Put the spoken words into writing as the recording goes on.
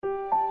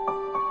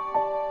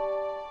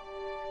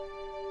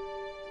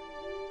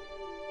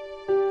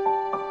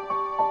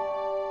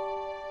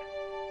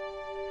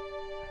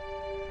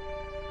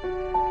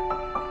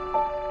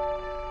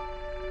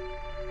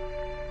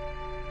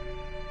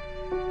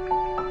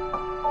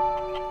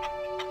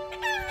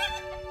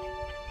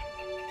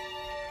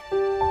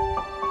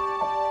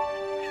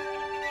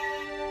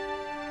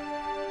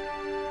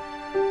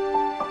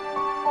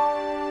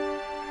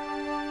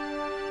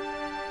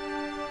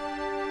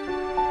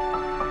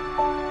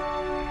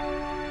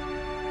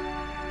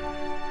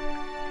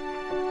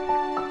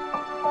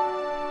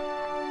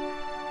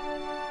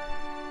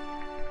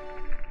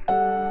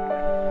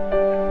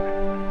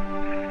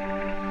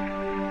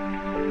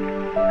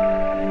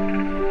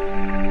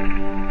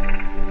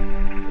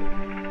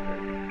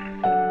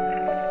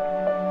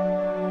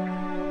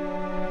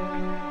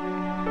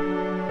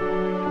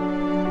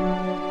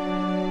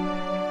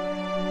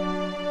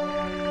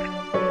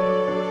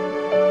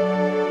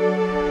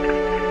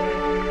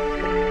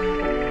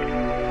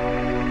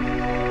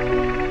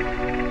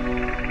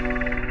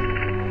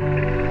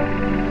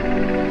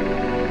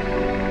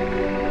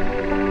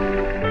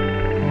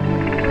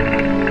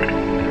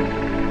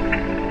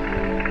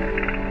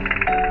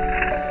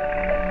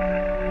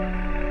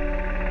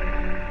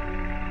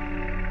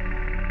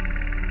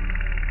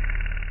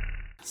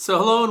So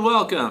hello and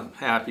welcome.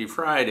 Happy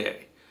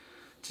Friday.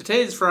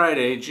 Today's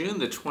Friday, June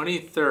the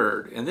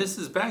 23rd, and this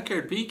is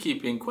Backyard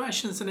Beekeeping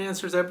Questions and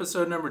Answers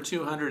episode number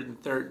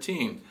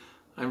 213.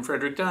 I'm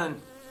Frederick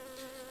Dunn,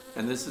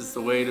 and this is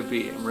the way to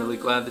be. I'm really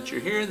glad that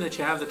you're here and that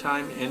you have the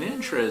time and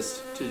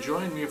interest to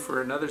join me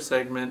for another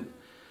segment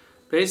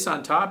based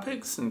on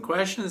topics and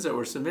questions that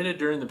were submitted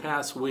during the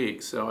past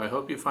week. So I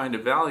hope you find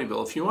it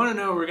valuable. If you want to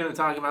know what we're going to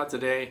talk about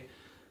today,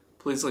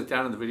 please look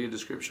down in the video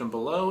description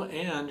below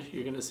and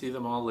you're going to see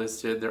them all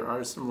listed. There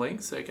are some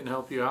links that can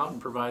help you out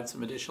and provide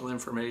some additional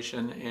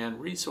information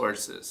and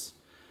resources.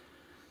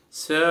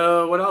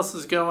 So what else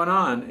is going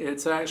on?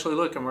 It's actually,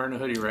 look, I'm wearing a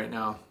hoodie right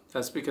now.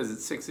 That's because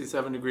it's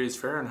 67 degrees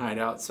Fahrenheit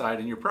outside,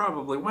 and you're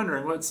probably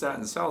wondering what's that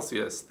in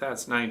Celsius.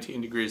 That's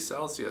 19 degrees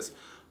Celsius.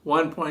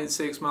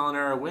 1.6 mile an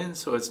hour wind,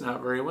 so it's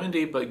not very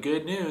windy, but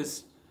good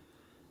news.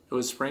 It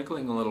was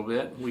sprinkling a little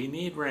bit. We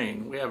need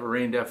rain. We have a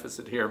rain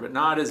deficit here, but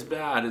not as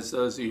bad as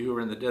those of you who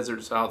are in the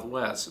desert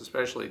Southwest,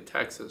 especially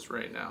Texas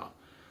right now.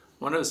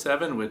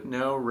 107 with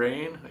no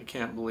rain. I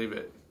can't believe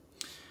it.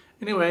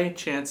 Anyway,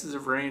 chances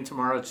of rain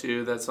tomorrow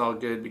too. That's all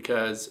good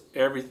because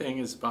everything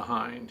is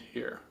behind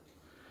here.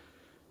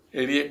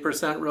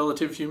 88%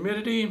 relative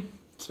humidity,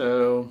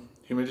 so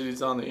humidity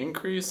is on the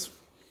increase.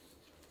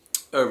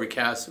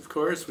 Overcast, of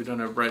course. We don't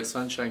have bright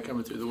sunshine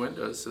coming through the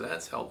windows, so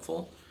that's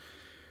helpful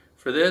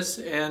for this.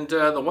 And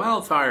the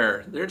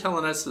wildfire, they're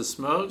telling us the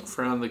smoke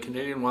from the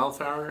Canadian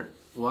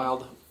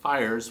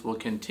wildfires will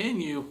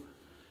continue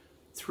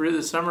through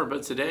the summer,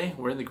 but today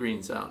we're in the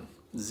green zone.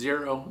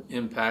 Zero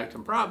impact,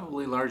 and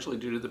probably largely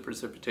due to the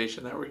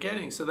precipitation that we're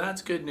getting, so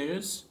that's good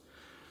news.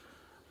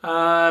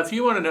 If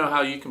you want to know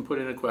how you can put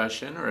in a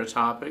question or a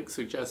topic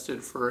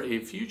suggested for a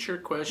future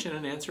question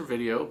and answer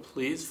video,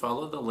 please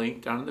follow the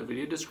link down in the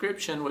video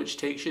description, which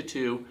takes you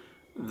to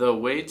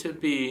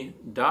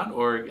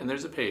thewaytobe.org, and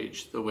there's a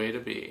page, The Way to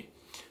Be.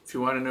 If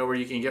you want to know where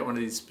you can get one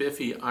of these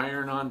spiffy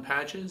iron-on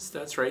patches,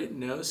 that's right,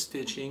 no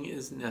stitching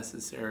is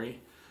necessary.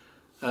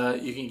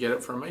 You can get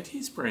it from my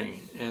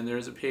Teespring, and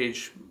there's a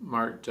page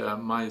marked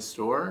My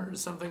Store or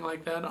something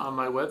like that on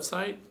my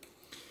website.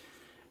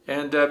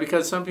 And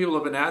because some people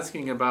have been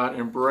asking about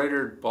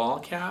embroidered ball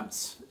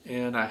caps,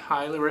 and I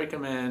highly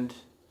recommend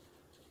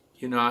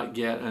you not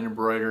get an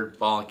embroidered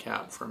ball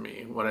cap from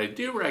me. What I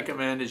do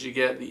recommend is you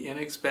get the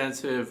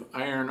inexpensive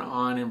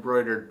iron-on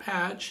embroidered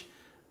patch,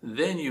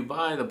 then you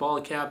buy the ball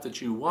cap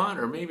that you want,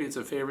 or maybe it's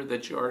a favorite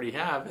that you already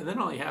have, and then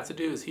all you have to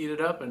do is heat it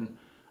up and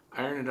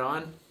iron it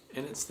on,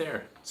 and it's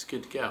there. It's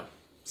good to go.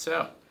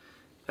 So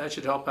that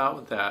should help out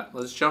with that.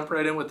 Let's jump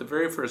right in with the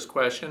very first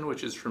question,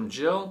 which is from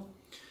Jill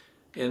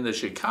in the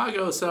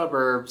Chicago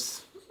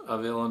suburbs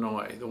of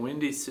Illinois, the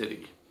Windy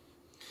City.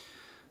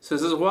 So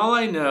it says, while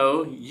I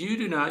know you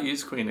do not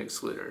use queen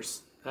excluders,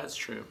 that's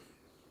true.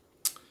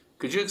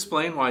 Could you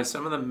explain why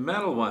some of the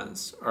metal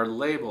ones are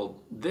labeled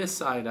this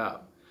side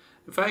up?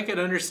 If I could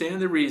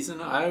understand the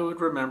reason, I would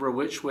remember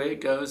which way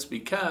it goes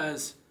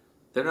because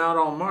they're not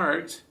all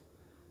marked,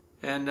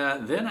 and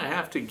then I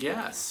have to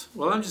guess.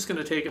 Well, I'm just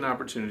going to take an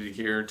opportunity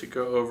here to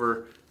go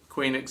over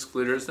queen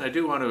excluders, and I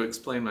do want to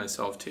explain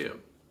myself too.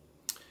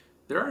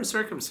 There are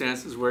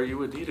circumstances where you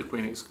would need a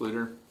queen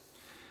excluder.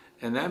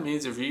 And that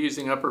means if you're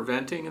using upper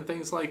venting and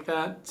things like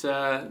that,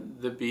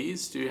 the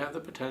bees do have the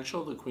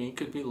potential. The queen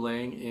could be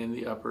laying in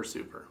the upper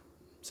super.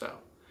 So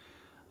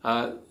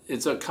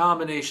it's a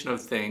combination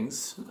of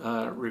things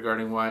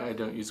regarding why I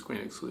don't use queen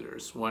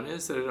excluders. One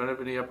is that I don't have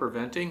any upper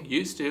venting.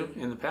 Used to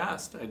in the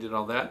past. I did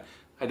all that.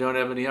 I don't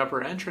have any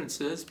upper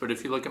entrances, but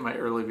if you look at my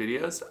early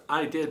videos,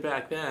 I did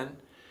back then.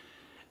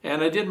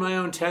 And I did my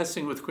own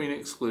testing with queen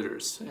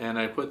excluders, and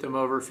I put them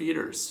over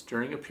feeders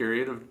during a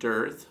period of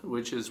dearth,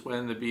 which is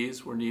when the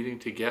bees were needing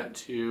to get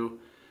to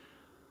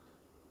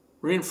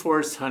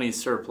reinforced honey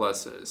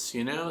surpluses,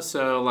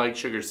 so like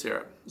sugar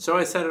syrup. So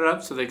I set it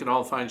up so they could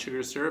all find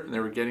sugar syrup, and they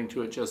were getting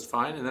to it just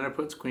fine, and then I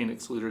put queen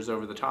excluders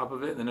over the top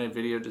of it, and then I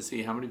videoed to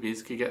see how many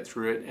bees could get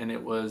through it, and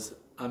it was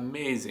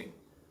amazing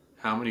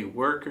how many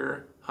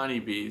worker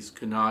honeybees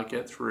could not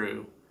get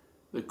through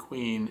the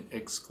queen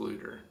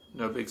excluder.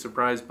 No big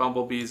surprise,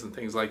 bumblebees and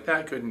things like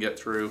that couldn't get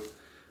through.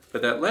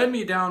 But that led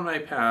me down my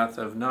path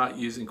of not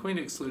using queen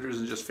excluders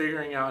and just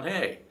figuring out,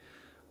 hey,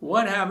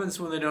 what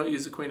happens when they don't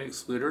use a queen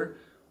excluder?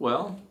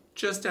 Well,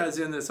 just as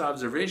in this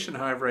observation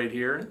hive right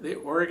here, they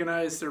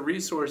organize their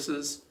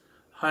resources,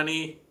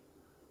 honey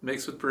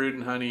mixed with brood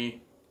and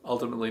honey,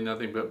 ultimately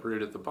nothing but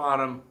brood at the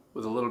bottom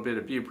with a little bit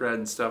of bee bread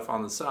and stuff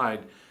on the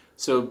side.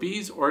 So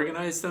bees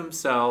organize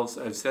themselves.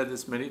 I've said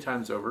this many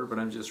times over, but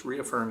I'm just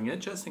reaffirming it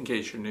just in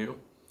case you're new.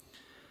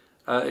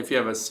 If you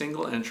have a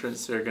single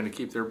entrance, they're going to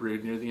keep their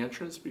brood near the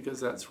entrance because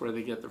that's where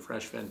they get the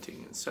fresh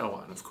venting and so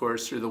on. Of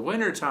course, through the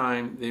winter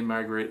time, they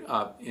migrate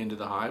up into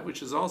the hive,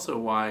 which is also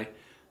why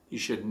you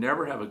should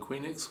never have a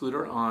queen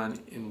excluder on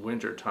in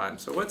winter time.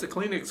 So what's a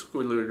queen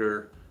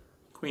excluder?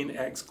 Queen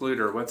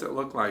excluder, what's it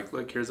look like?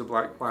 Look, here's a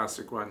black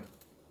plastic one.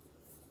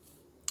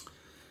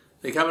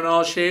 They come in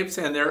all shapes,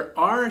 and there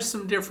are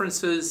some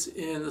differences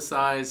in the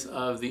size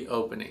of the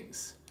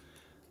openings.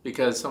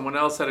 because someone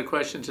else had a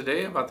question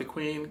today about the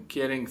queen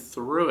getting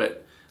through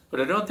it. But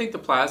I don't think the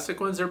plastic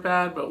ones are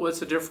bad, but what's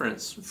the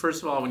difference?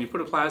 First of all, when you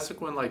put a plastic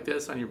one like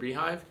this on your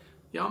beehive,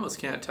 you almost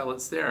can't tell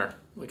it's there.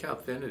 Look how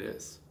thin it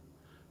is.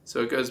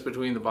 So it goes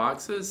between the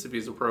boxes, the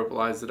bees will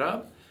propolize it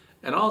up.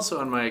 And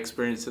also in my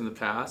experience in the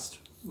past,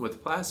 with the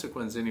plastic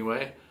ones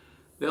anyway,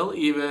 they'll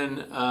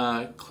even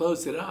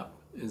close it up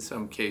in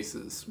some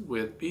cases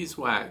with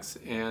beeswax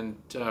and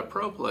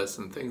propolis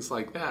and things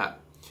like that.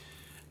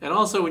 And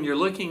also when you're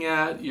looking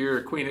at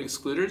your queen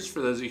excluders,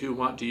 for those of you who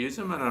want to use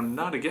them, and I'm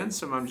not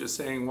against them, I'm just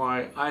saying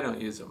why I don't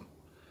use them.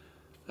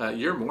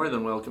 You're more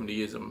than welcome to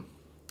use them.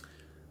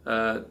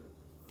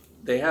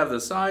 They have the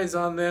size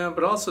on them,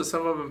 but also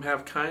some of them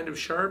have kind of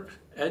sharp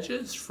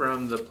edges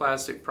from the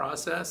plastic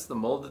process, the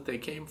mold that they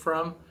came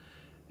from.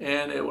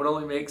 And it would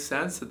only make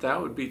sense that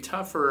that would be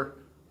tougher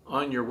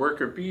on your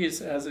worker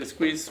bees as they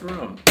squeeze through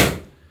them.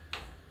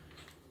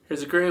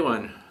 Here's a gray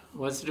one.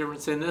 What's the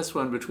difference in this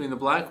one between the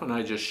black one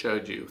I just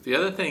showed you? The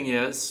other thing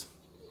is,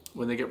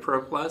 when they get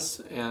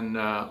propolis and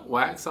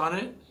wax on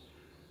it,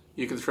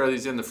 you can throw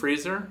these in the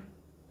freezer,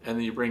 and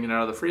then you bring it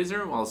out of the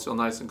freezer while it's still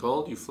nice and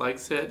cold. You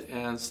flex it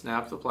and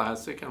snap the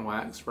plastic and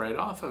wax right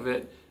off of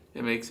it.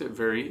 It makes it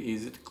very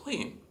easy to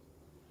clean.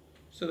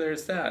 So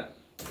there's that.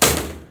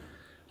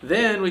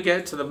 Then we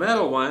get to the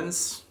metal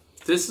ones.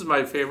 This is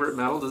my favorite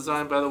metal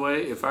design, by the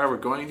way. If I were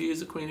going to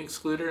use a queen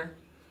excluder,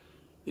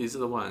 these are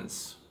the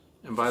ones.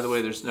 And by the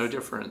way, there's no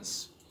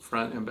difference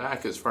front and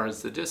back as far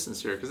as the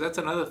distance here, because that's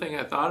another thing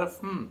I thought of.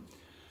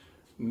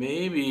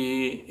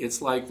 Maybe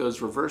it's like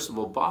those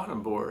reversible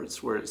bottom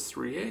boards where it's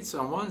 3/8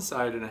 on one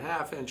side and a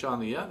 1/2 inch on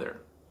the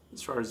other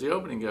as far as the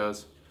opening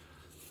goes,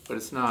 but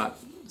it's not.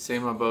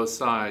 Same on both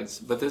sides.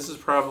 But this is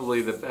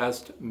probably the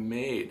best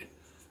made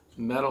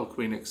metal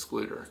queen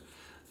excluder.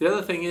 The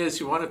other thing is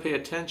you want to pay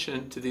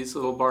attention to these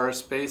little bar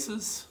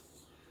spaces.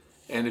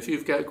 And if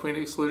you've got queen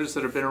excluders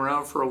that have been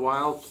around for a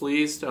while,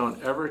 please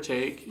don't ever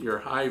take your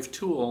hive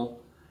tool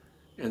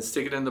and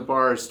stick it in the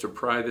bars to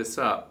pry this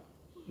up.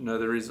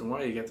 Another reason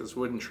why, you get this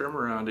wooden trim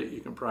around it, you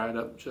can pry it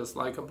up just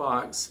like a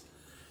box.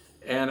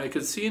 And I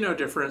could see no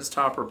difference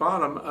top or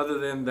bottom other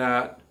than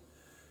that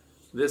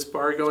this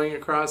bar going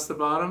across the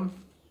bottom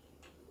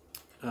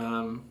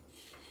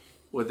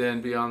would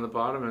then be on the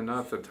bottom and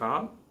not the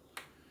top.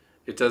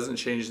 It doesn't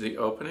change the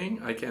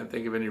opening. I can't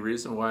think of any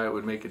reason why it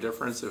would make a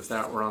difference if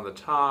that were on the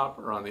top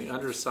or on the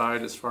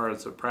underside as far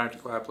as a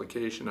practical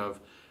application of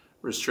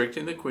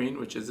restricting the queen,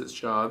 which is its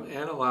job,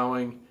 and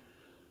allowing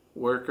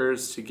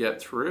workers to get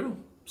through.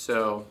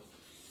 So,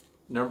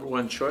 number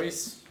one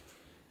choice,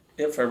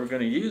 if I were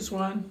going to use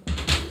one.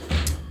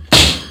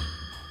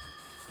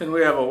 Then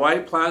we have a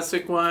white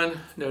plastic one,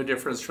 no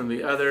difference from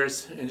the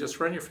others, and just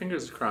run your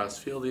fingers across,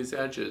 feel these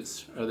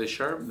edges. Are they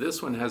sharp?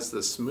 This one has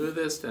the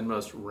smoothest and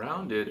most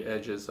rounded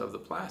edges of the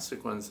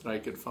plastic ones that I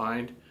could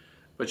find.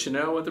 But you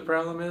know what the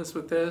problem is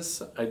with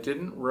this? I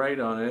didn't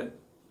write on it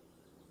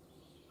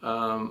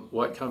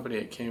what company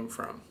it came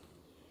from.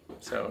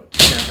 So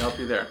can't help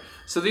you there.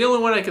 So the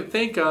only one I could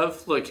think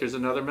of, look, here's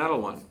another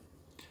metal one.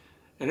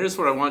 And here's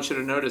what I want you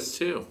to notice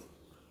too.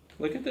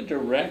 Look at the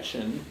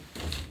direction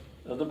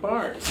of the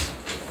bars.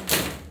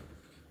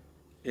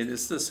 It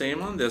is the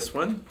same on this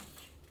one.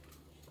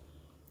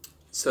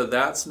 So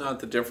that's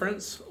not the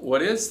difference.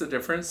 What is the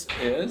difference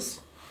is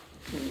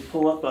when you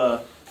pull up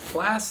a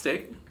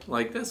plastic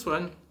like this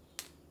one,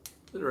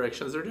 the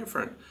directions are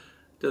different.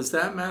 Does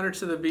that matter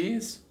to the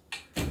bees?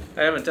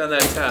 I haven't done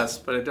that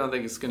test, but I don't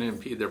think it's going to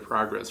impede their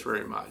progress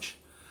very much.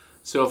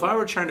 So if I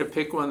were trying to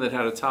pick one that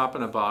had a top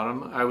and a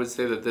bottom, I would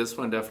say that this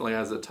one definitely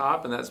has a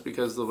top, and that's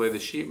because of the way the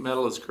sheet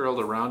metal is curled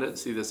around it.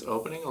 See this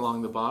opening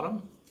along the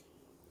bottom?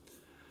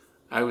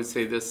 I would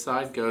say this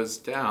side goes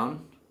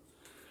down,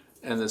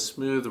 and the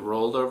smooth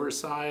rolled over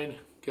side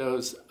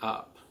goes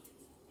up.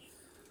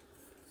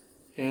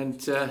 And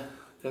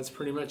that's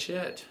pretty much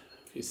it.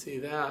 If you see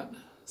that,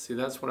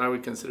 that's what I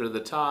would consider the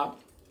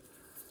top.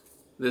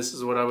 This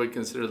is what I would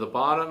consider the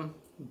bottom.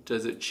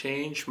 Does it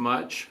change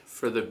much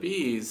for the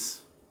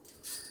bees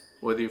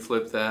whether you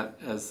flip that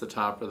as the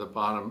top or the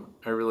bottom?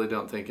 I really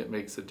don't think it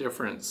makes a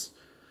difference.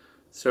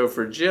 So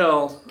for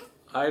Jill,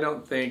 I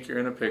don't think you're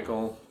in a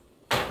pickle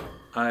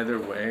either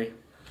way.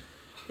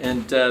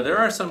 And there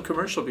are some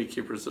commercial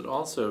beekeepers that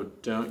also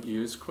don't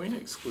use queen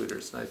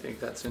excluders, and I think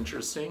that's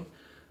interesting.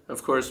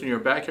 Of course, when you're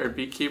a backyard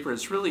beekeeper,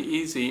 it's really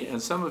easy,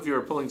 and some of you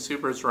are pulling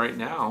supers right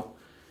now,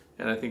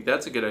 and I think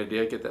that's a good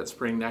idea. Get that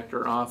spring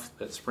nectar off,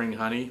 that spring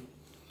honey,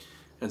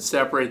 and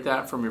separate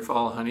that from your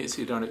fall honey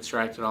so you don't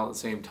extract it all at the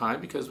same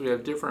time, because we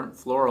have different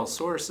floral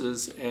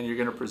sources, and you're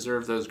going to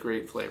preserve those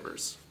great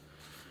flavors.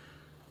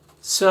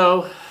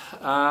 So,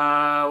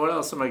 what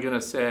else am I going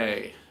to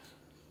say?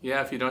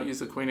 Yeah, if you don't use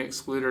the queen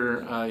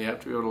excluder, you have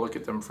to be able to look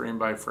at them frame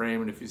by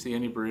frame, and if you see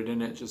any brood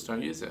in it, just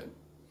don't use it.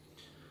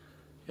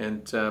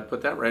 And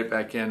put that right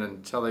back in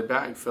until they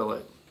backfill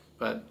it.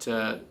 But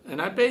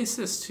and I base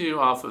this too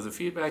off of the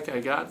feedback I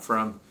got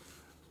from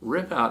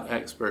rip out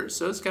experts.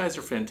 Those guys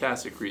are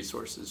fantastic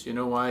resources. You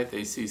know why?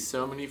 They see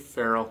so many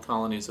feral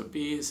colonies of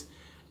bees,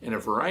 in a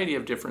variety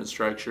of different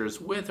structures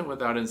with and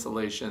without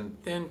insulation,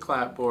 thin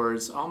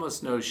clapboards,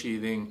 almost no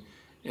sheathing,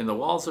 in the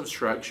walls of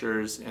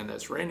structures, and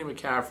that's Randy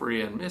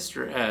McCaffrey and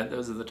Mr. Ed.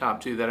 Those are the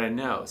top two that I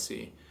know.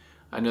 See,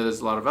 I know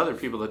there's a lot of other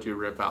people that do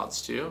rip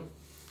outs too.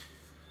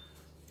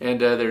 And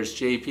there's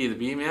JP the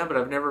Bee Man, but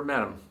I've never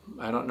met him.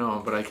 I don't know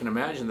him, but I can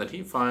imagine that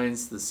he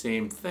finds the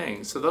same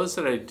thing. So those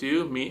that I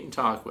do meet and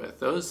talk with,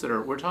 those that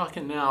are, we're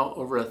talking now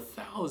over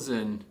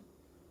 1,000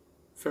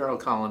 feral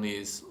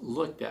colonies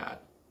looked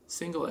at,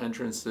 single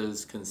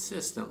entrances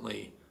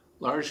consistently,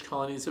 large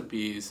colonies of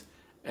bees,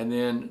 and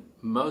then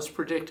most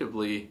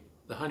predictably,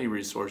 the honey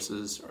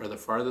resources are the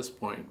farthest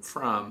point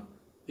from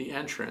the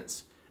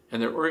entrance.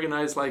 And they're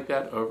organized like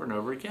that over and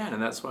over again.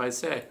 And that's why I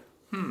say,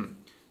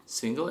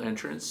 single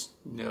entrance,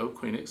 no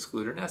queen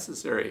excluder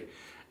necessary.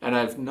 And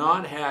I've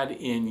not had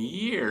in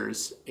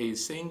years a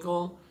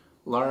single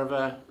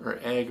larva or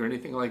egg or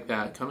anything like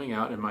that coming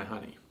out in my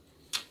honey.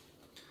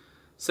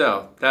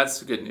 So that's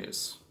the good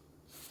news.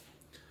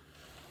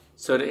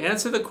 So to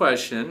answer the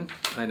question,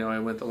 I know I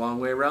went the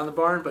long way around the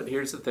barn, but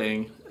here's the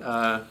thing.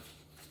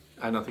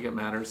 I don't think it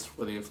matters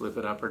whether you flip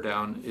it up or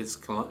down. It's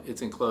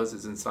enclosed,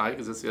 it's inside,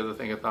 because that's the other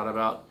thing I thought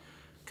about.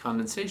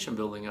 Condensation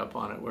building up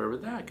on it, where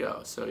would that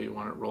go? So you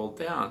want it rolled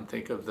down.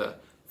 Think of the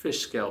fish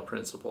scale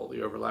principle,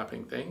 the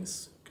overlapping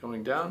things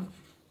going down.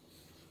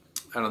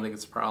 I don't think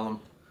it's a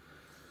problem.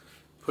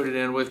 Put it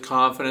in with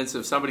confidence.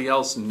 If somebody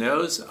else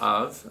knows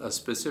of a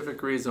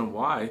specific reason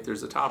why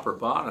there's a top or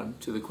bottom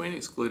to the queen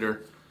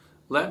excluder,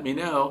 let me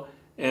know.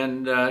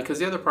 And because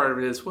the other part of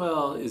it is,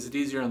 well, is it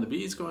easier on the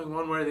bees going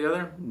one way or the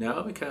other?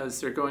 No,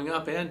 because they're going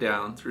up and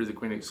down through the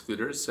queen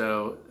excluder.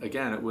 So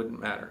again, it wouldn't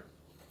matter.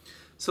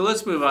 So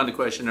let's move on to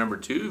question number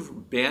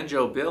 2.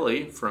 Banjo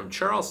Billy from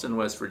Charleston,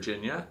 West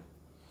Virginia.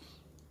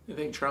 I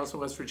think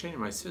Charleston, West Virginia,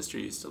 my sister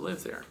used to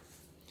live there.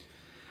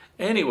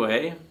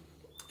 Anyway,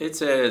 it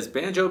says,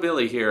 Banjo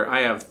Billy here,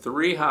 I have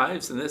 3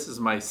 hives and this is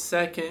my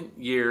 2nd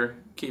year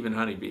keeping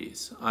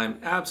honeybees. I'm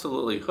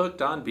absolutely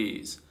hooked on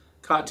bees.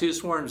 Caught 2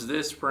 swarms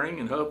this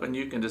spring and hoping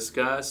you can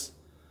discuss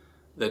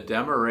the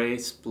Demaray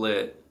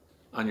split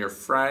on your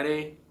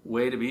Friday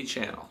Way to Bee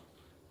channel.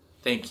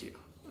 Thank you.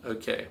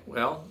 Okay,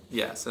 well,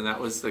 yes, and that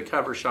was the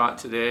cover shot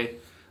today.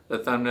 The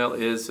thumbnail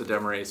is the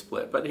Demaray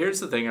split. But here's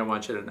the thing I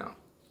want you to know.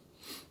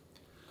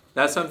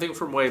 That's something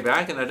from way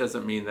back, and that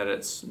doesn't mean that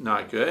it's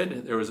not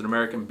good. There was an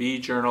American Bee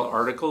Journal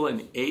article in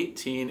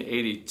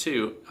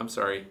 1892,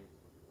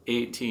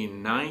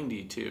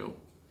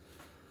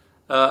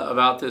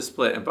 about this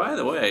split. And by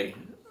the way,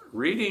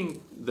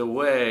 reading the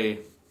way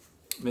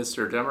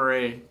Mr.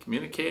 Demaray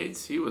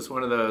communicates, he was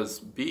one of those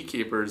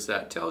beekeepers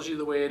that tells you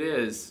the way it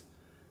is,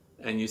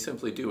 and you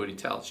simply do what he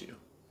tells you.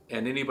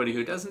 And anybody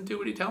who doesn't do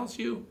what he tells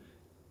you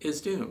is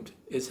doomed,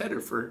 is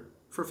headed for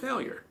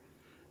failure.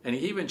 And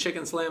he even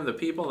chicken slammed the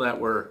people that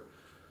were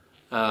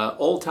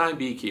old-time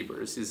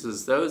beekeepers. He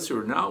says those who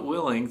are not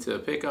willing to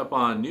pick up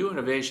on new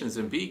innovations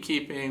in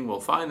beekeeping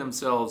will find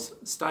themselves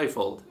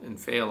stifled and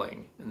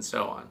failing, and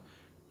so on.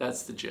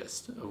 That's the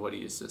gist of what he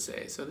used to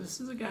say. So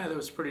this is a guy that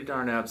was pretty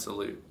darn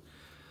absolute.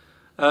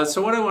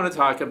 So what I want to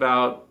talk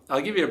about,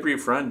 I'll give you a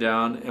brief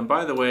rundown. And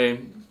by the way,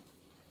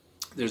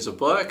 there's a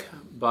book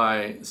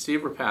by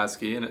Steve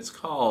Rapasky, and it's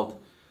called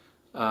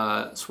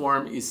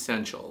Swarm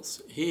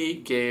Essentials. He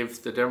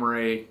gave the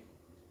Demaray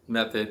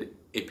method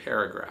a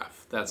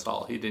paragraph. That's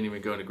all. He didn't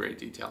even go into great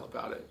detail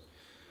about it.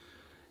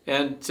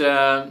 And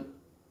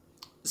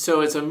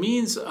so it's a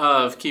means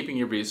of keeping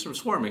your bees from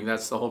swarming.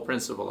 That's the whole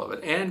principle of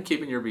it. And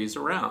keeping your bees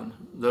around.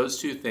 Those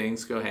two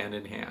things go hand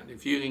in hand.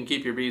 If you can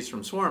keep your bees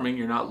from swarming,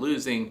 you're not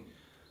losing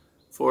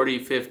 40,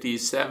 50,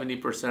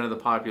 70% of the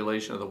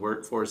population of the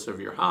workforce of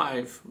your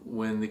hive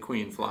when the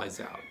queen flies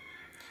out.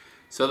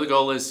 So the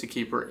goal is to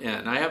keep her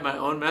in. I have my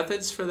own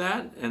methods for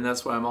that, and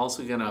that's why I'm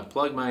also going to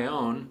plug my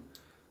own,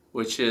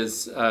 which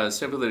is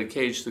simply to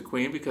cage the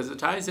queen, because it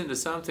ties into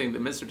something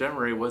that Mr.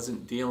 Demaray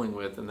wasn't dealing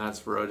with, and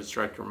that's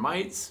Varroa-destructor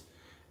mites.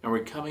 And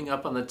we're coming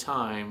up on the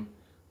time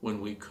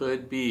when we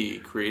could be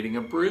creating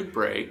a brood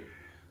break,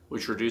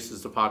 which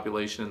reduces the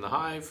population in the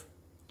hive,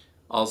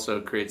 also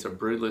creates a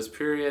broodless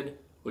period,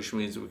 which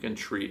means we can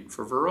treat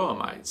for varroa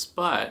mites.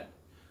 But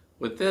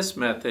with this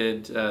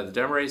method, the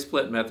Demaray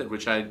split method,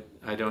 which I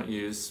don't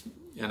use,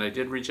 and I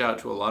did reach out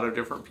to a lot of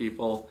different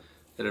people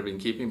that have been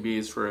keeping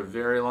bees for a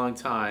very long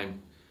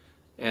time,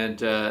 and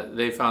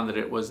they found that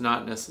it was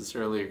not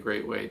necessarily a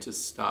great way to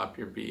stop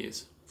your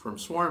bees from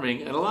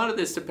swarming. And a lot of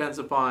this depends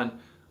upon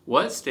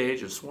what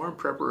stage of swarm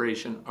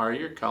preparation are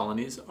your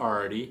colonies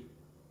already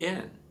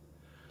in.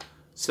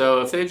 So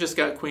if they've just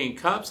got queen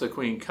cups, a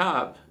queen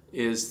cup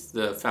is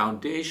the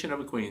foundation of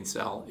a queen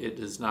cell. It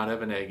does not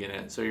have an egg in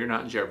it, so you're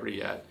not in jeopardy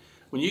yet.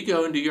 When you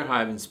go and do your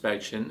hive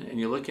inspection and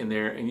you look in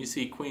there and you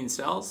see queen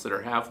cells that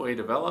are halfway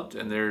developed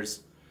and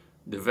there's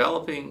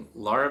developing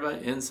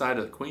larvae inside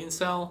of the queen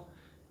cell,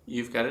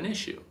 you've got an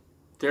issue.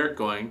 They're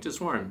going to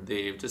swarm.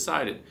 They've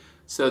decided.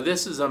 So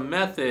this is a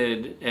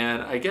method,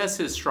 and I guess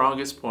his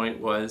strongest point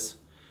was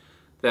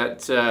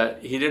that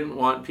he didn't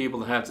want people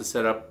to have to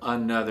set up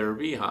another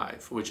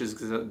beehive, which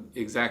is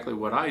exactly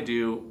what I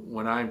do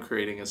when I'm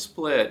creating a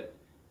split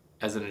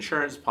as an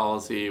insurance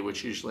policy,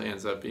 which usually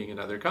ends up being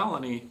another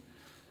colony.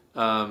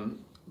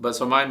 But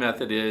so my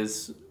method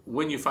is,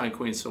 when you find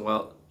queen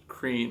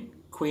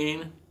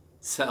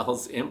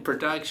cells in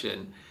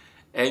production,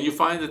 and you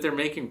find that they're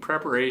making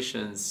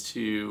preparations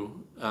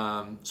to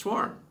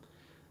swarm,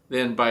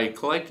 then by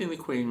collecting the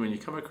queen when you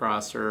come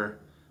across her,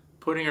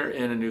 putting her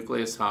in a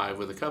nucleus hive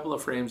with a couple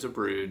of frames of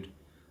brood,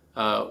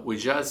 we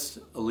just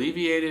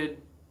alleviated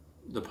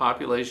the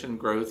population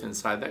growth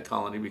inside that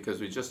colony because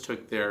we just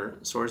took their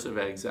source of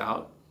eggs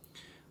out.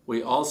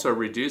 We also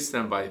reduced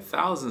them by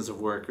thousands of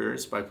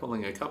workers by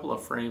pulling a couple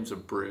of frames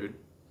of brood,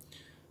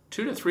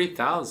 2,000 to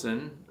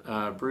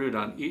 3,000 brood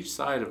on each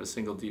side of a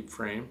single deep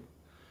frame.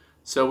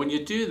 So when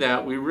you do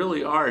that, we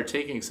really are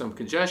taking some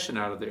congestion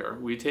out of there.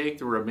 We take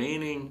the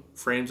remaining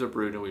frames of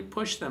brood and we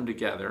push them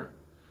together,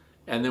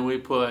 and then we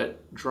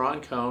put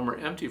drawn comb or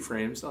empty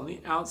frames on the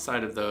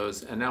outside of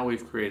those, and now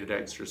we've created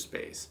extra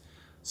space.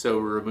 So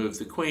we remove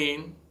the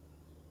queen,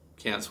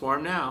 can't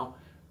swarm now.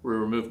 We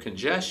remove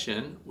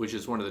congestion, which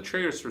is one of the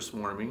triggers for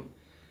swarming,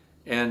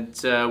 and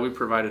we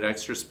provided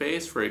extra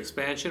space for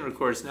expansion. Of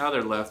course, now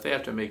they're left, they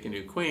have to make a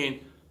new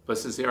queen, but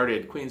since they already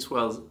had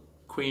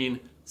queen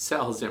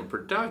cells in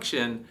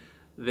production,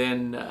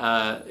 then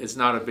it's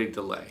not a big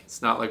delay.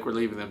 It's not like we're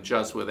leaving them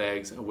just with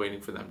eggs and waiting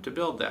for them to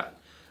build that.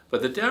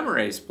 But the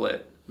Demarest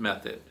split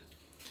method,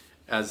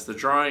 as the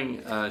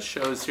drawing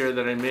shows here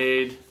that I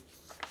made,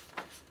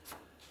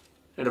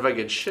 and if I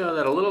could show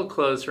that a little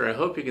closer, I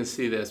hope you can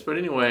see this. But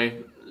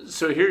anyway,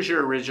 so here's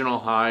your original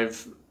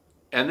hive,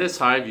 and this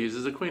hive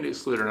uses a queen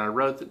excluder. And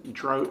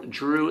I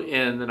drew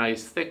in the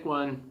nice thick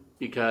one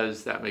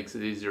because that makes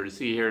it easier to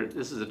see here.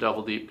 This is a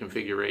double deep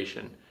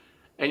configuration.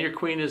 And your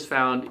queen is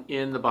found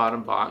in the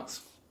bottom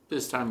box.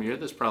 This time of year,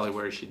 that's probably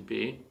where she'd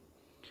be.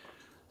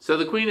 So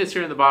the queen is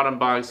here in the bottom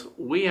box.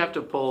 We have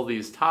to pull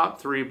these top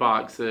 3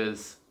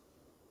 boxes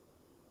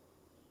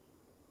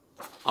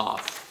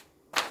off.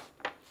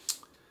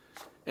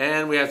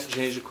 And we have to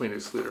change the queen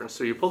excluder.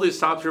 So you pull these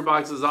top 3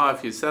 boxes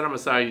off, you set them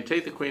aside, you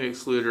take the queen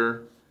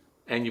excluder,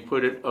 and you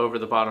put it over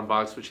the bottom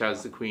box, which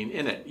has the queen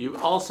in it. You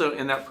also,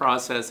 in that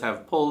process,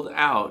 have pulled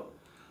out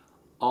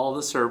all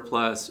the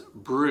surplus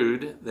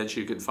brood that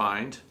you could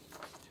find.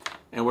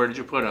 And where did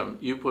you put them?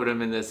 You put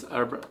them in this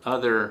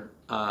other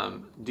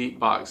deep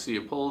box. So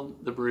you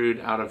pulled the brood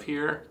out of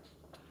here,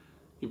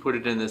 you put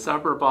it in this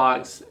upper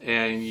box,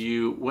 and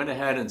you went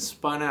ahead and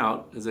spun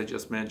out, as I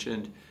just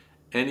mentioned,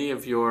 any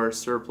of your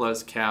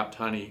surplus capped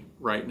honey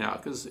right now,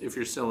 because if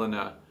you're still in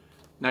a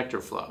nectar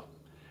flow.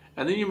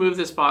 And then you move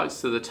this box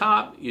to the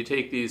top, you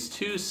take these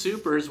 2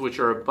 supers, which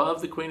are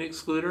above the queen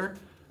excluder,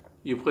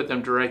 you put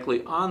them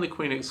directly on the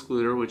queen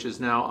excluder, which is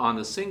now on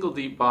the single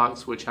deep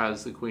box, which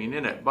has the queen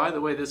in it. By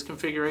the way, this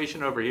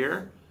configuration over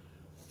here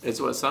is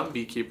what some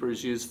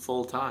beekeepers use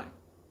full time.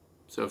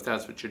 So if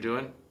that's what you're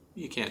doing,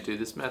 you can't do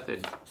this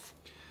method.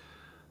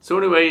 So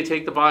anyway, you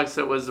take the box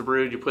that was the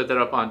brood, you put that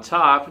up on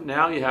top.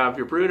 Now you have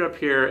your brood up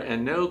here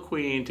and no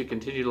queen to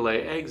continue to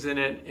lay eggs in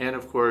it. And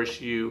of course,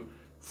 you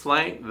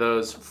flank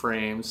those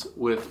frames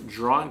with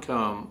drawn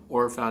comb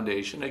or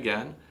foundation,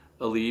 again,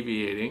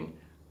 alleviating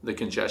the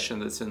congestion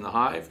that's in the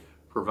hive,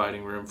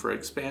 providing room for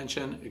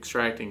expansion,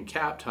 extracting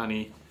capped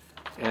honey,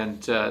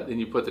 and then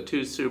you put the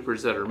 2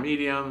 supers that are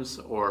mediums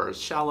or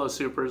shallow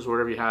supers,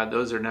 whatever you had,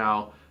 those are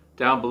now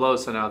down below.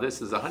 So now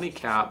this is a honey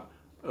cap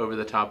over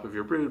the top of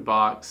your brood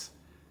box.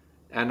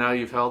 And now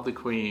you've held the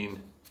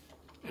queen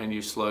and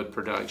you slowed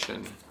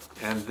production.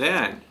 And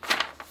then,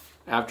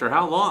 after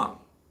how long?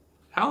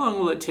 How long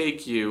will it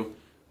take you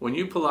when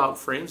you pull out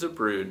frames of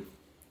brood,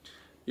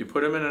 you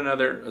put them in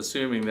another,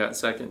 assuming that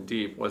second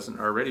deep wasn't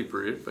already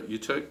brood, but you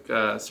took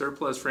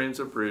surplus frames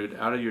of brood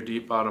out of your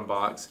deep bottom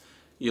box,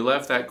 you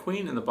left that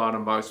queen in the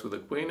bottom box with a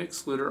queen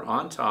excluder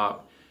on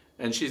top,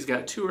 and she's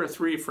got 2 or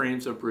 3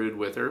 frames of brood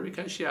with her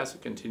because she has to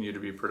continue to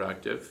be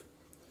productive.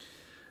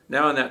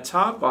 Now in that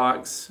top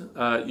box,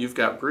 you've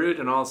got brood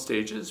in all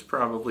stages.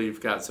 Probably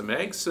you've got some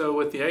eggs. So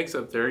with the eggs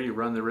up there, you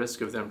run the risk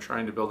of them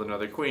trying to build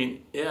another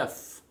queen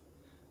if,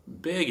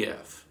 big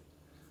if,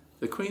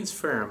 the queen's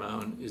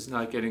pheromone is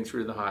not getting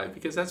through the hive,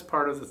 because that's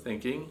part of the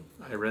thinking.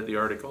 I read the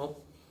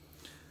article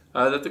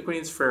that the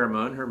queen's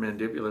pheromone, her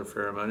mandibular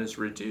pheromone, is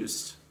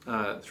reduced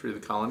through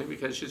the colony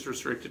because she's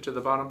restricted to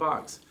the bottom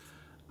box.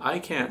 I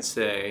can't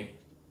say,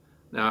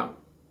 now,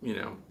 you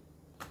know,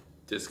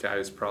 this guy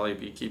is probably a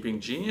beekeeping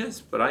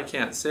genius, but I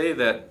can't say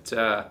that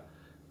the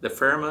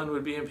pheromone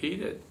would be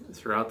impeded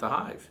throughout the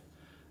hive,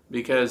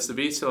 because the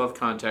bees still have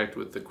contact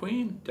with the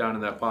queen down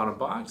in that bottom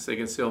box. They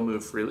can still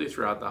move freely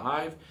throughout the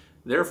hive.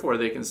 Therefore,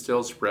 they can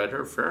still spread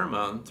her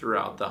pheromone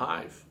throughout the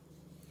hive.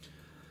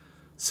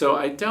 So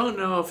I don't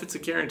know if it's a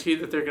guarantee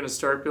that they're going to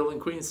start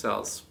building queen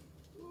cells.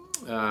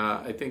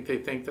 I think they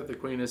think that the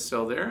queen is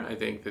still there. I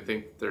think they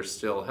think they're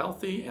still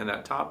healthy. And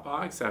that top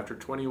box, after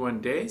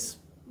 21 days,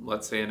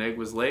 let's say an egg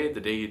was laid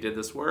the day you did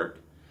this work,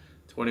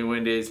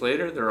 21 days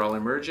later, they're all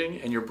emerging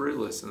and you're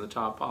broodless in the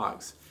top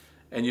box.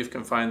 and you've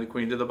confined the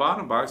queen to the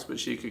bottom box, but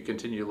she could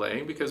continue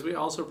laying because we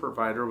also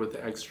provide her with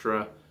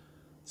extra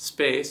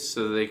space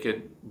so that they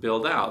could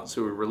build out.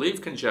 So we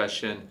relieved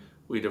congestion,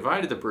 we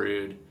divided the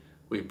brood,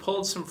 we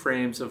pulled some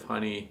frames of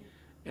honey,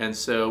 and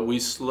so we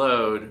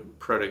slowed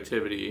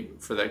productivity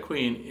for that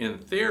queen in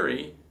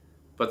theory,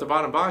 but the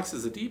bottom box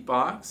is a deep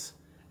box.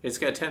 It's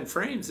got 10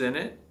 frames in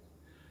it,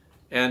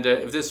 and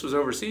if this was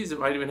overseas, it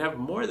might even have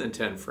more than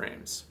 10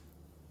 frames.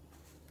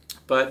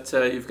 But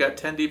you've got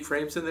 10 deep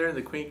frames in there, and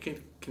the queen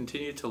can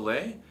continue to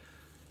lay.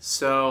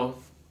 So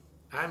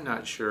I'm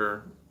not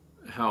sure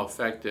how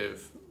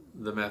effective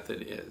the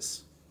method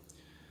is.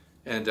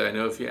 And I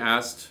know if you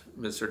asked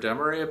Mr.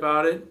 Demery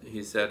about it,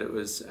 he said it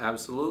was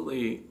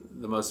absolutely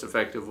the most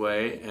effective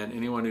way, and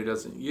anyone who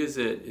doesn't use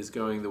it is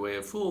going the way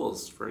of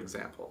fools, for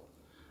example.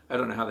 I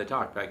don't know how they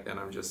talked back then,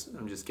 I'm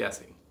just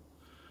guessing.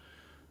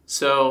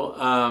 So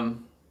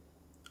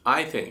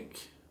I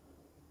think,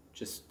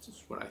 just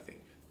what I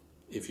think,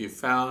 if you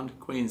found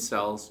queen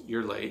cells,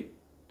 you're late.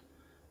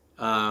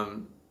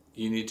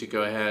 You need to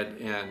go ahead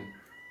and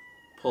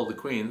pull the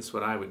queens,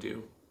 what I would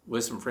do,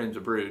 with some frames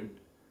of brood,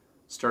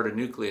 start a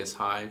nucleus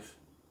hive.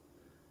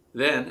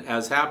 Then,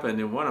 as happened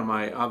in one of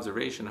my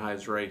observation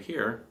hives right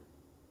here,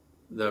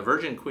 the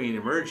virgin queen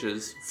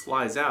emerges,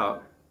 flies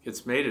out,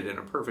 gets mated in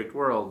a perfect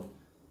world,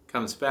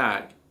 comes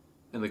back,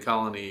 and the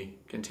colony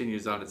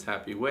continues on its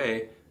happy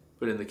way.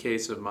 But in the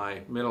case of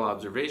my middle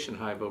observation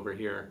hive over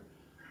here,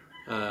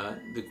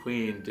 the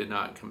queen did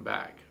not come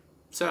back.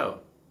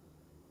 So,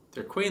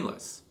 they're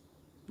queenless.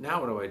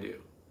 Now what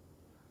do?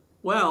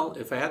 Well,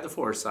 if I had the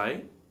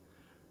foresight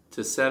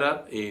to set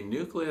up a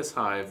nucleus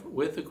hive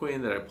with the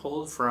queen that I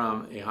pulled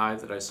from a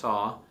hive that I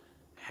saw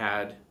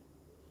had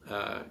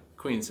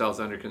queen cells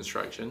under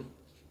construction,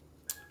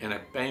 and I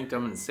banked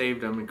them and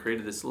saved them and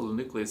created this little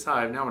nucleus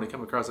hive, now when I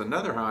come across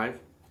another hive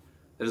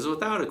that is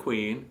without a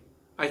queen,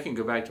 I can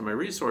go back to my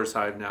resource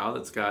hive now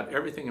that's got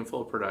everything in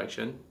full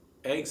production,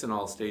 eggs in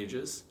all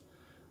stages.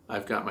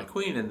 I've got my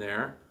queen in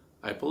there.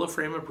 I pull a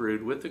frame of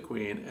brood with the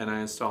queen and I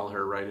install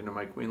her right into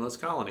my queenless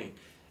colony.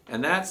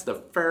 And that's the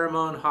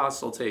pheromone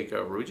hostile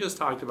takeover. We just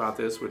talked about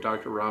this with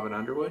Dr. Robin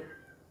Underwood.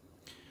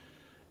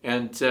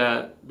 And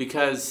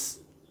because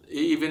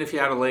even if you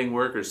had a laying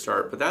worker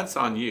start, but that's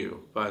on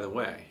you, by the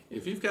way.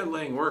 If you've got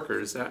laying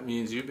workers, that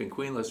means you've been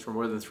queenless for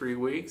more than 3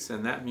 weeks,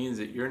 and that means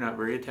that you're not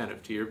very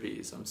attentive to your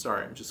bees. I'm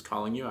sorry, I'm just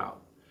calling you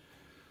out.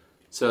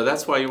 So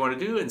that's why you want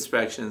to do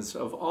inspections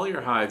of all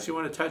your hives. You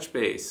want to touch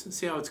base and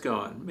see how it's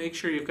going. Make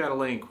sure you've got a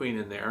laying queen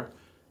in there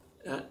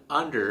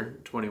under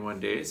 21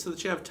 days so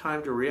that you have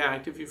time to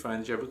react if you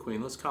find that you have a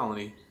queenless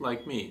colony,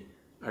 like me.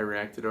 I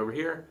reacted over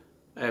here.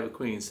 I have a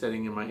queen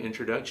sitting in my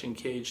introduction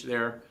cage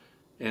there,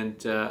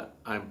 and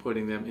I'm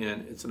putting them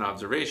in. It's an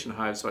observation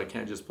hive, so I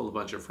can't just pull a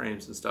bunch of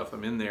frames and stuff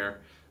them in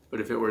there. But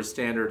if it were a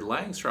standard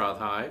Langstroth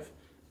hive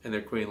and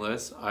they're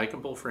queenless, I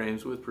can pull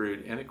frames with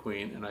brood and a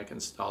queen, and I can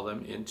install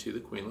them into the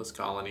queenless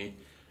colony,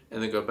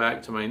 and then go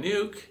back to my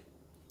nuke,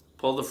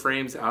 pull the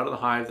frames out of the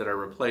hive that I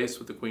replaced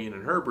with the queen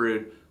and her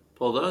brood,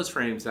 pull those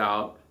frames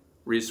out,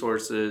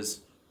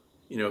 resources,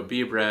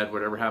 bee bread,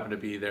 whatever happened to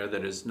be there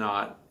that is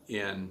not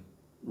in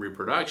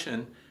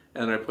reproduction,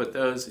 and I put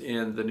those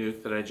in the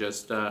nuke that I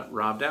just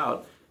robbed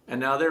out,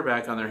 and now they're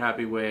back on their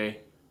happy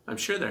way. I'm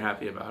sure they're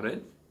happy about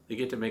it. They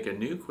get to make a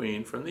new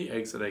queen from the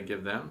eggs that I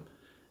give them,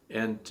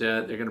 and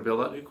they're going to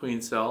build out new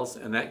queen cells,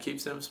 and that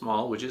keeps them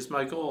small, which is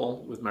my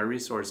goal with my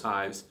resource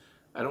hives.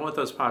 I don't want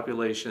those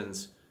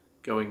populations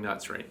going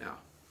nuts right now.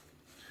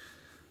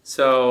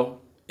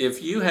 So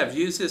if you have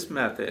used this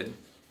method,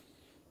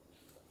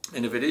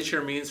 and if it is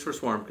your means for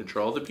swarm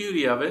control, the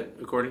beauty of it,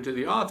 according to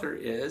the author,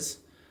 is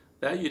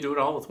that you do it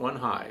all with one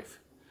hive.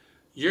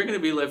 You're going to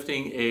be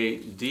lifting a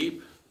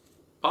deep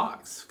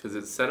box because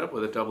it's set up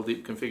with a double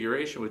deep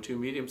configuration with 2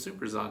 medium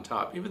supers on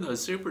top, even though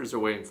supers are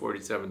weighing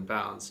 47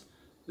 pounds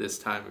this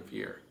time of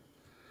year.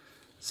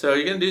 So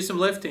you're going to do some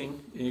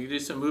lifting and you can do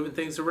some moving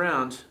things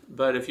around,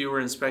 but if you were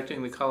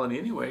inspecting the colony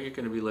anyway, you're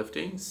going to be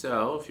lifting.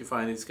 So if you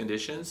find these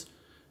conditions,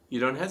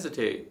 you don't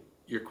hesitate.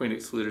 Your queen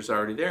excluder's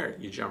already there.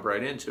 You jump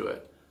right into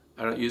it.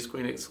 I don't use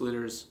queen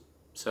excluders,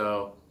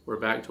 so we're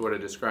back to what I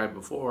described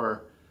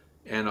before,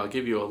 and I'll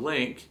give you a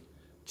link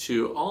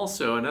to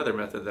also another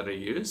method that I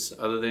use.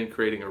 Other than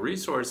creating a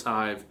resource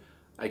hive,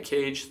 I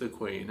cage the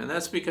queen, and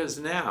that's because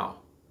now,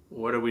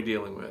 what are we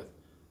dealing with?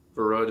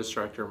 Varroa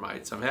destructor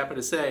mites. I'm happy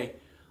to say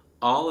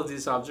all of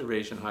these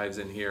observation hives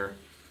in here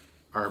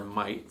are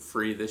mite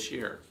free this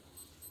year.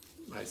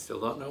 I still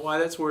don't know why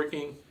that's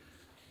working.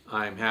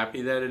 I'm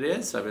happy that it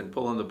is. I've been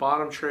pulling the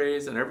bottom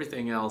trays and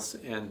everything else,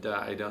 and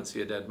I don't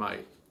see a dead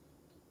mite.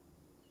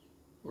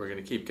 We're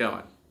going to keep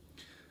going.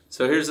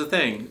 So here's the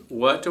thing.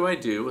 What do I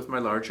do with my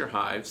larger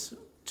hives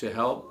to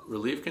help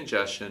relieve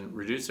congestion,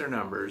 reduce their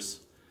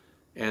numbers,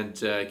 and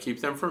keep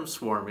them from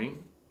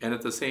swarming, and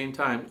at the same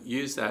time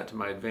use that to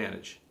my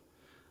advantage?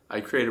 I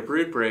create a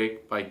brood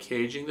break by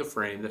caging the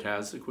frame that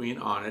has the queen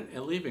on it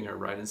and leaving her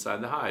right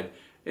inside the hive.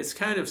 It's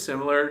kind of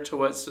similar to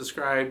what's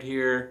described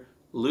here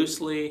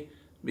loosely,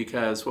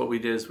 because what we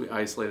did is we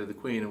isolated the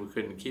queen and we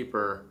couldn't keep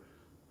her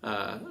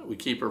we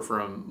keep her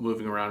from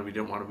moving around. We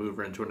didn't want to move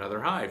her into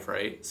another hive,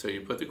 right? So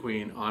you put the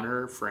queen on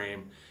her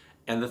frame.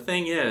 And the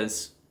thing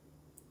is,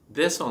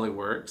 this only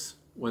works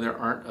when there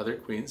aren't other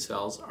queen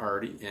cells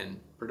already in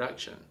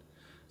production.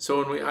 So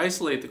when we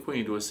isolate the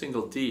queen to a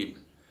single deep,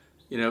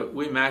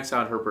 we max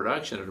out her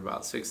production at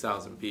about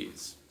 6,000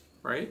 bees,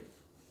 right?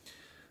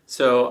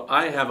 So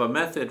I have a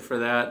method for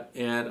that,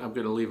 and I'm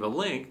going to leave a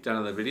link down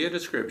in the video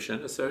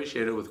description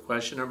associated with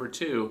question number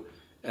 2,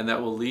 and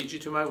that will lead you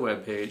to my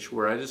webpage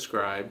where I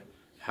describe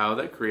how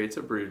that creates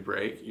a brood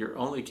break. You're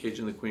only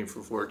caging the queen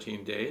for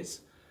 14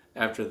 days.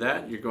 After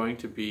that, you're going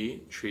to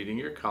be treating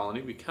your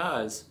colony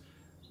because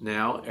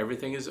now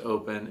everything is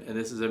open, and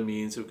this is a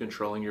means of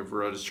controlling your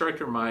varroa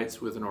destructor mites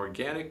with an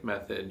organic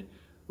method,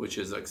 which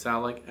is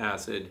oxalic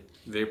acid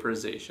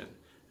vaporization.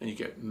 And you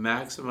get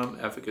maximum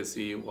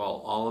efficacy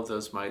while all of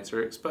those mites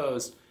are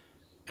exposed,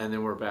 and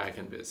then we're back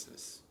in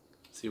business.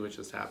 See what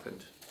just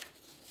happened?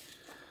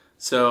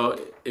 So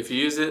if you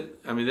use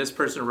it, this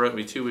person wrote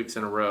me 2 weeks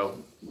in a row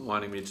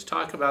wanting me to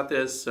talk about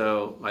this,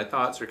 so my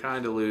thoughts are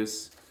kind of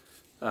loose.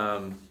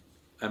 I'm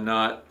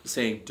not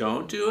saying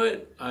don't do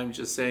it. I'm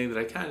just saying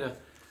that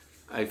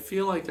I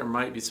feel like there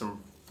might be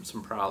some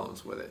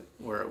problems with it,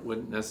 where it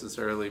wouldn't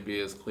necessarily be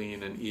as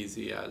clean and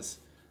easy as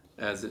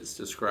it's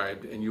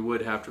described, and you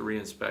would have to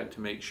reinspect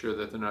to make sure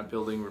that they're not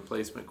building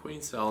replacement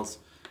queen cells,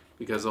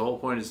 because the whole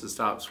point is to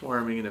stop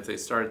swarming, and if they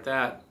start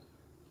that,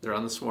 they're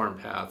on the swarm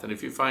path. And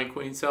if you find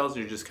queen cells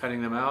and you're just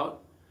cutting them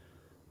out,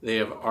 they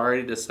have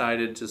already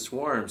decided to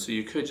swarm, so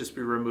you could just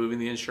be removing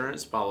the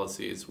insurance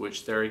policies,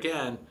 which there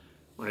again,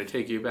 when I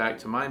take you back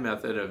to my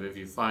method of if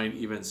you find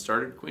even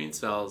started queen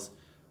cells,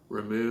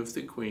 remove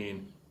the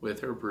queen with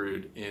her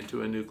brood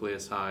into a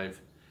nucleus hive,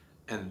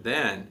 and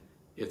then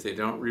if they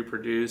don't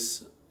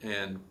reproduce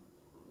and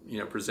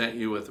present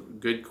you with a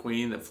good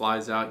queen that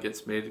flies out,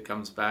 gets mated,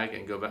 comes back,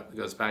 and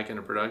goes back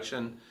into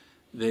production,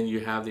 then you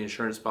have the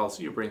insurance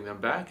policy, you bring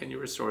them back, and you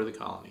restore the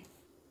colony.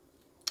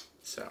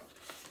 So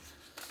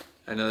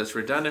I know that's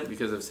redundant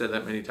because I've said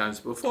that many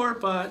times before,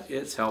 but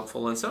it's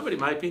helpful, and somebody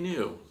might be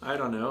new. I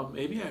don't know.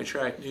 Maybe I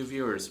attract new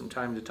viewers from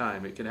time to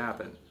time. It can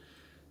happen.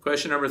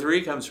 Question number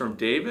 3 comes from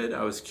David.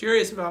 I was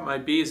curious about my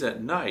bees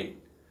at night,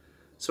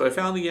 so I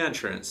found the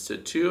entrance to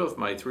 2 of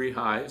my 3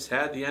 hives,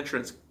 had the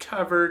entrance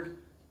covered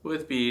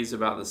with bees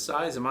about the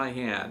size of my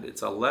hand.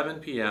 It's 11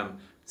 p.m.,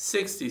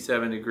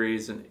 67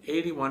 degrees, and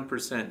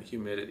 81%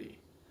 humidity.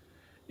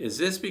 Is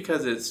this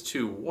because it's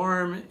too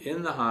warm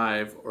in the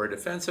hive or a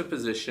defensive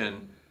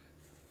position,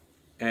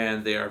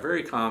 and they are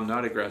very calm,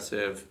 not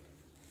aggressive?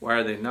 Why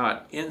are they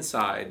not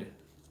inside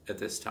at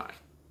this time?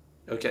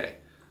 Okay,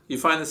 you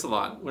find this a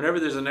lot. Whenever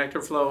there's a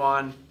nectar flow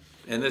on,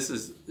 and this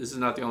is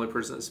not the only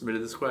person that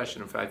submitted this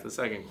question. In fact, the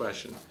second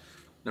question,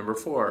 number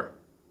 4,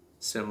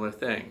 similar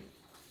thing.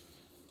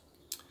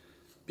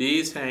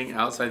 Bees hang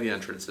outside the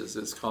entrances.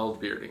 It's called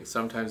bearding.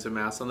 Sometimes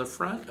amass on the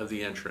front of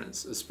the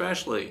entrance,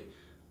 especially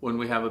when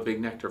we have a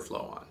big nectar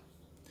flow on.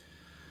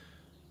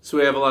 So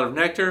we have a lot of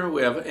nectar,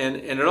 and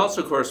it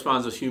also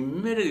corresponds with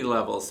humidity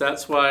levels.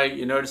 That's why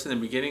you notice in the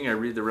beginning I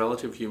read the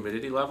relative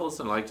humidity levels,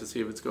 and I like to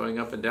see if it's going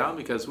up and down,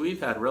 because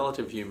we've had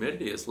relative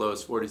humidity as low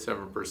as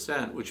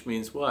 47%, which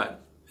means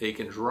what? They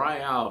can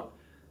dry out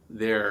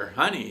their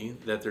honey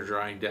that they're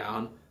drying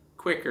down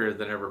quicker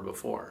than ever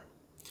before.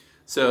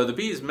 So the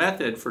bees'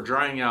 method for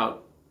drying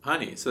out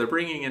honey, so they're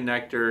bringing in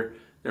nectar,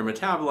 they're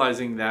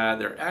metabolizing that,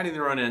 they're adding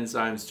their own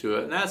enzymes to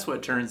it, and that's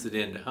what turns it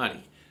into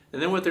honey.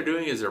 And then what they're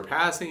doing is they're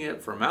passing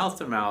it from mouth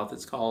to mouth.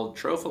 It's called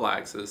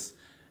trophallaxis,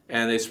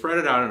 and they spread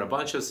it out in a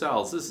bunch of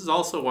cells. This is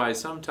also why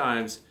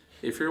sometimes,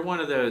 if you're one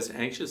of those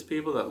anxious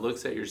people that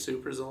looks at your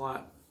supers a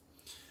lot,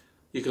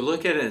 you can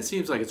look at it and it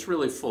seems like it's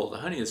really full. The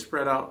honey is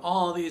spread out.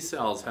 All these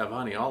cells have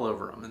honey all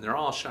over them, and they're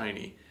all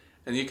shiny.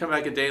 And you come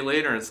back a day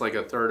later, and it's like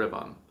a third of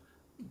them.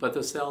 But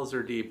the cells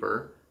are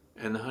deeper,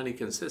 and the honey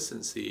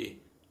consistency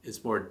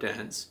is more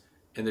dense,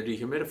 and they're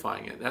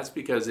dehumidifying it. That's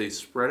because they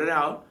spread it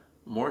out,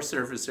 more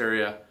surface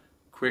area,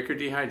 quicker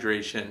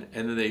dehydration,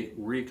 and then they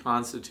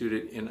reconstitute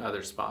it in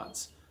other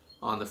spots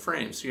on the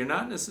frame. So you're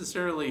not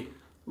necessarily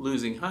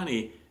losing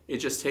honey, it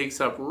just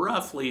takes up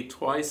roughly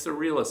twice the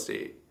real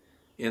estate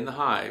in the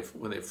hive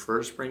when they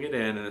first bring it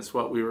in, and it's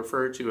what we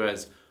refer to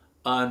as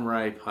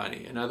unripe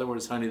honey. In other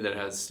words, honey that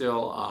has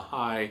still a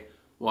high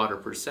water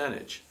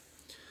percentage.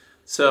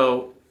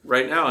 So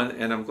right now,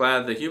 and I'm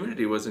glad the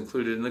humidity was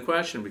included in the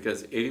question,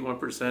 because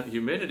 81%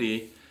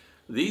 humidity,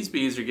 these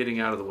bees are getting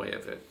out of the way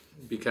of it,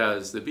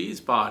 because the bees'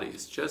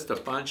 bodies, just a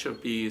bunch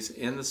of bees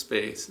in the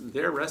space,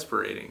 they're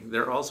respirating.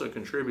 They're also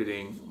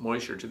contributing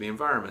moisture to the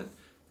environment.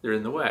 They're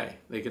in the way.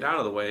 They get out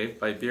of the way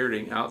by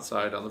bearding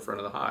outside on the front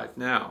of the hive.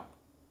 Now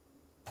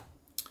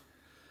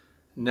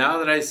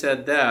that I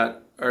said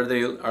that, are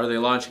they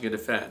launching a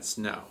defense?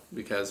 No,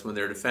 because when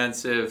they're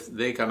defensive,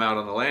 they come out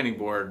on the landing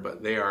board,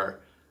 but they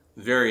are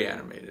very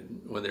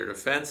animated. When they're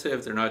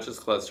defensive, they're not just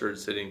clustered,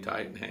 sitting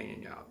tight and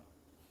hanging out.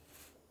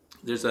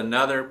 There's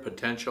another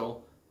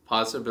potential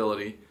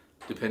possibility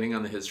depending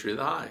on the history of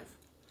the hive.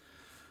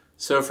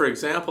 So for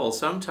example,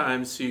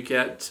 sometimes you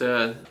get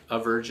a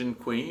virgin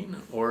queen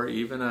or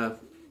even a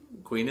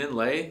queen in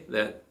lay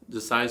that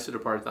decides to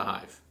depart the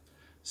hive.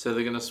 So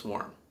they're going to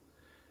swarm.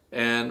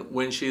 And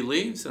when she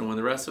leaves and when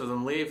the rest of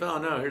them leave, oh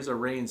no, here's a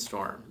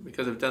rainstorm.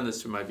 Because I've done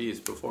this to my bees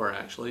before,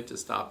 actually, to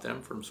stop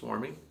them from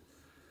swarming.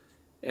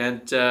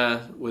 And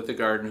with the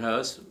garden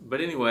hose.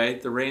 But anyway,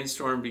 the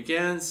rainstorm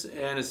begins,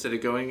 and instead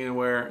of going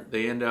anywhere,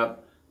 they end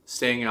up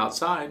staying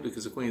outside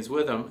because the queen's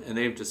with them, and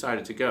they've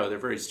decided to go. They're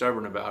very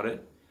stubborn about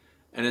it.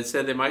 And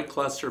instead, they might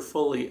cluster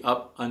fully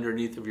up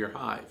underneath of your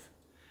hive.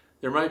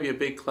 There might be a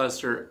big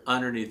cluster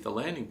underneath the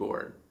landing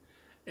board,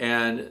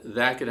 and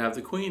that could have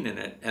the queen in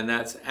it, and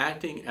that's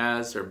acting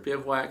as their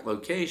bivouac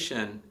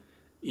location,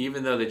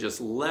 even though they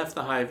just left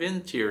the hive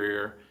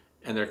interior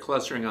and they're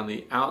clustering on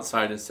the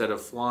outside instead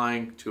of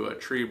flying to a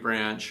tree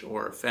branch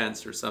or a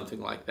fence or something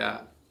like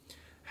that.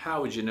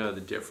 How would you know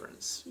the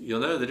difference? You'll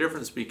know the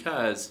difference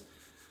because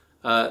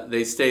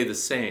they stay the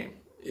same.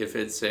 If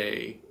it's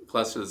a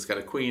cluster that's got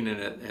a queen in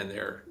it and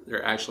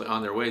they're actually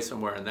on their way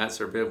somewhere and that's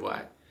their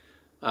bivouac.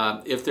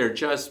 If they're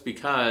just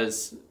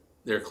because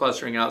they're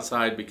clustering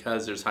outside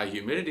because there's high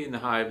humidity in the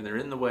hive and they're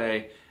in the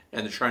way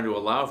and they're trying to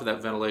allow for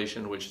that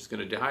ventilation, which is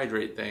going to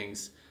dehydrate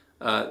things,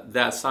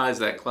 that size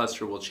of that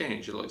cluster will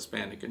change. It'll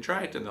expand and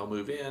contract and they'll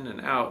move in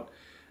and out.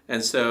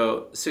 And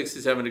so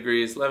 67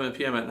 degrees, 11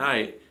 p.m. at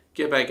night,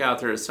 get back out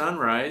there at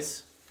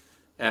sunrise.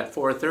 At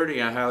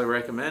 4:30, I highly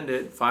recommend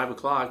it, 5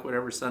 o'clock,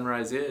 whatever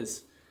sunrise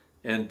is,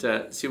 and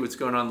see what's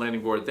going on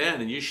landing board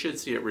then. And you should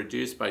see it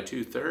reduced by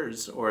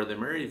 2/3, or there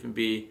may even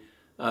be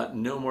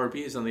no more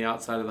bees on the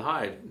outside of the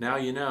hive. Now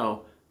you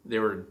know they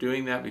were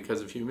doing that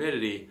because of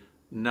humidity,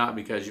 not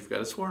because you've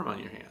got a swarm on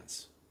your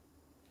hands.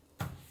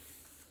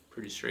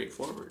 Pretty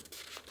straightforward.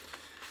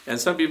 And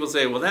some people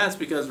say, well, that's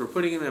because we're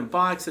putting them in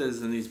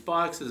boxes, and these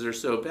boxes are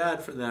so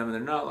bad for them, and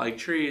they're not like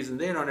trees, and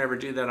they don't ever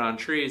do that on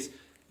trees.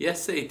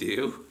 Yes, they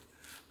do.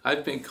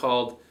 I've been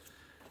called,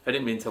 I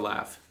didn't mean to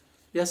laugh.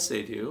 Yes,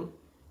 they do.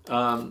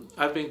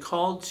 I've been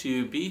called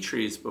to bee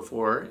trees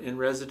before in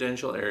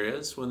residential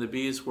areas when the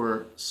bees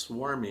were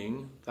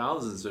swarming,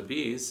 thousands of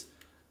bees,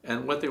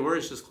 and what they were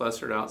is just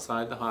clustered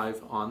outside the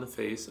hive on the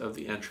face of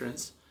the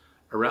entrance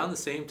around the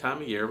same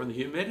time of year when the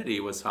humidity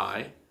was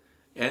high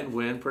and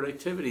when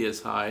productivity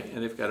is high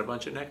and they've got a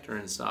bunch of nectar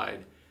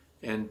inside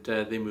and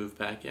they move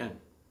back in.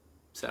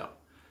 So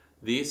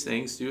these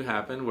things do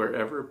happen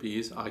wherever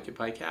bees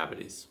occupy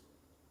cavities.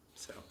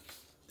 So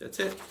that's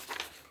it.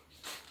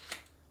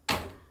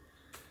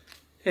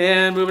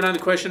 And moving on to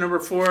question number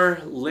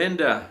 4,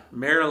 Linda,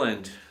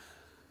 Maryland.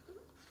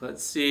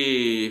 Let's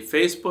see,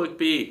 Facebook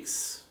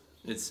Beaks,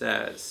 it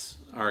says,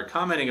 are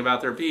commenting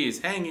about their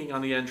bees hanging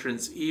on the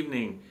entrance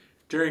evening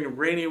during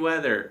rainy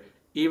weather,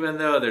 even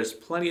though there's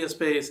plenty of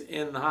space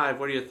in the hive.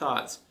 What are your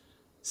thoughts?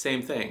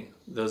 Same thing.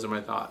 Those are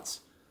my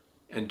thoughts.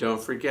 And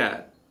don't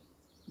forget,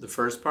 the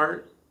first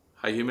part,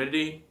 high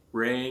humidity,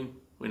 rain.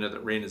 We know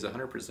that rain is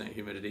 100%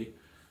 humidity.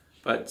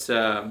 But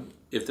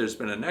if there's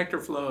been a nectar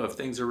flow, if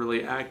things are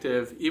really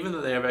active, even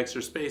though they have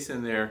extra space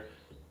in there,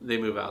 they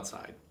move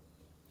outside.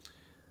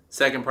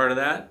 Second part of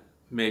that,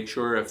 make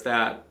sure if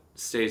that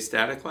stays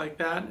static like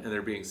that and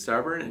they're being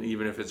stubborn, and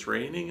even if it's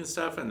raining and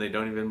stuff and they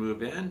don't even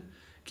move in,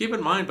 keep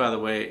in mind, by the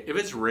way, if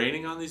it's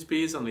raining on these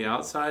bees on the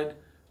outside,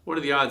 what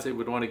are the odds they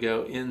would want to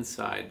go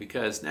inside?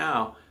 Because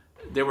now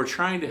they were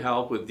trying to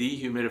help with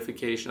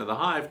dehumidification of the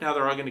hive. Now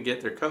they're all going to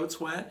get their coats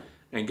wet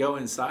and go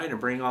inside and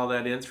bring all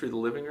that in through the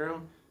living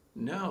room.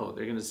 No,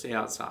 they're going to stay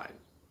outside.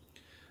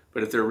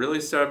 But if they're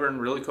really stubborn,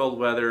 really cold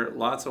weather,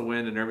 lots of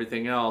wind and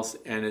everything else,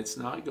 and it's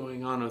not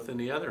going on with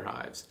any other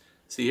hives.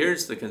 See,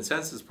 here's the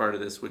consensus part of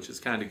this, which is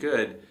kind of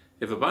good.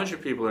 If a bunch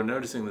of people are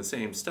noticing the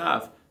same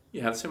stuff, you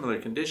have similar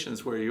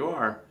conditions where you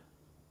are,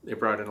 they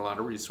brought in a lot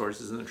of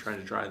resources and they're trying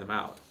to dry them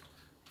out.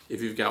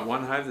 If you've got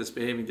one hive that's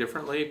behaving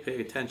differently,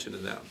 pay attention to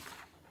them.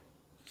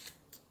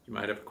 You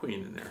might have a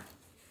queen in there.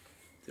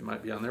 They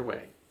might be on their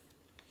way.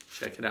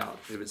 Check it out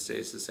if it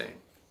stays the same.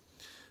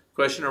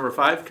 Question number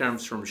 5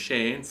 comes from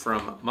Shane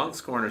from Moncks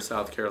Corner,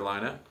 South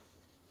Carolina.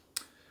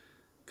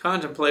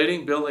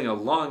 Contemplating building a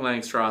long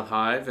Langstroth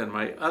hive, and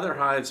my other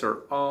hives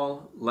are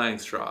all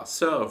Langstroth.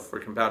 So, for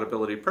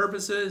compatibility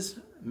purposes,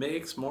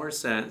 makes more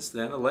sense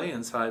than a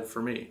lay-ins hive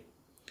for me.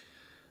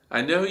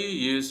 I know you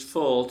used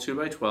full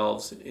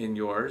 2x12s in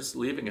yours,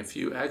 leaving a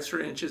few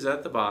extra inches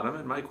at the bottom,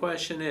 and my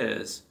question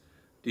is,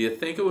 do you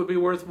think it would be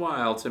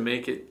worthwhile to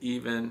make it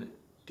even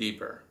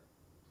deeper?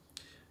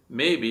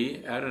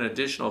 Maybe add an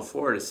additional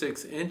 4 to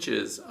 6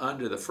 inches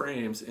under the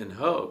frames in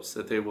hopes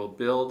that they will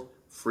build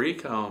free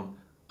comb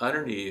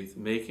underneath,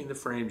 making the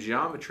frame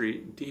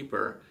geometry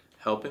deeper,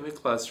 helping the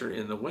cluster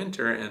in the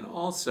winter, and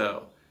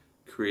also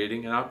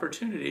creating an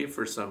opportunity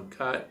for some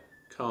cut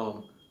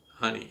comb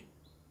honey.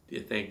 Do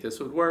you think this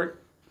would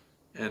work?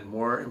 And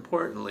more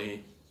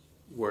importantly,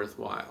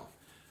 worthwhile.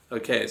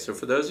 Okay, so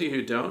for those of you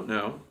who don't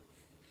know,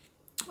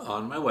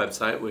 on my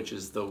website, which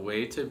is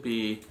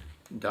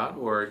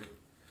thewaytobee.org,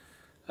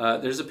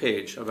 there's a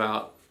page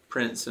about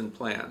prints and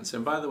plans.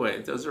 And by the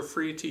way, those are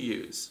free to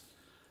use.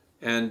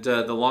 And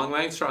the long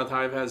Langstroth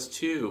hive has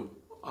 2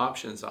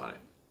 options on it.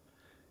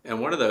 And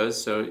one of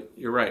those, so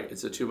you're right,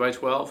 it's a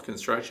 2x12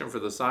 construction for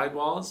the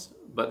sidewalls,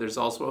 but there's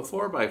also a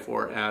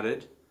 4x4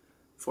 added.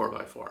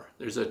 4x4.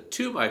 There's a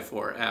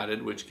 2x4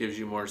 added, which gives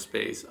you more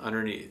space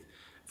underneath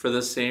for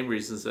the same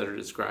reasons that are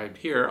described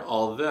here,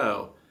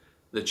 although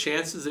the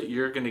chances that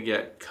you're going to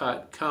get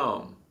cut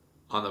comb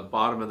on the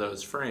bottom of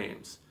those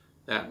frames,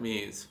 that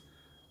means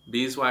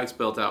beeswax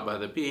built out by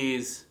the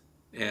bees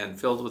and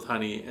filled with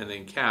honey and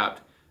then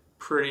capped,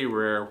 pretty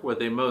rare. What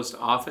they most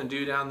often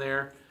do down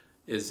there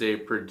is they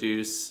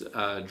produce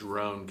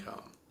drone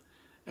comb.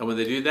 And when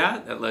they do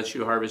that, that lets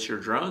you harvest your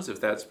drones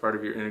if that's part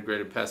of your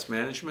integrated pest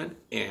management,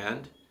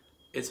 and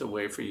it's a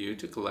way for you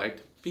to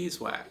collect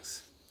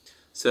beeswax.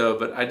 So,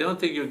 but I don't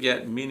think you'll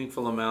get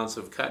meaningful amounts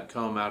of cut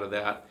comb out of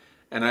that.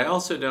 And I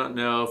also don't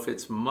know if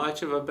it's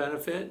much of a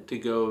benefit to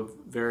go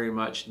very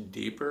much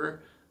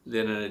deeper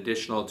than an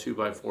additional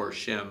 2x4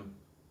 shim,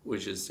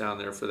 which is down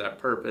there for that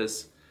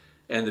purpose.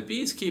 And the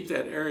bees keep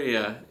that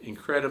area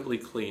incredibly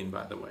clean,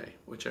 by the way,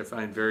 which I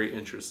find very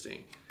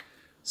interesting.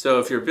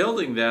 So if you're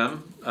building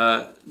them,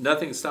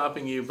 nothing's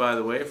stopping you, by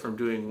the way, from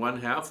doing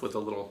one half with a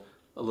little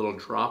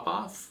drop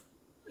off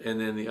and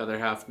then the other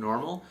half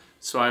normal.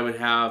 So I would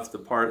have the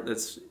part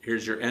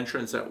here's your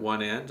entrance at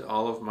one end.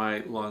 All of my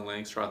long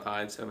Langstroth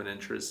hives have an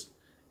entrance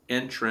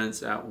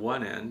at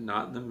one end,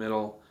 not in the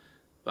middle,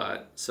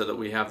 but so that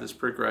we have this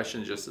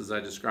progression just as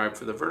I described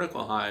for the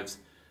vertical hives.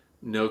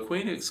 No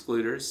queen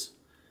excluders.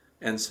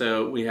 And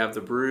so we have the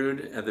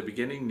brood at the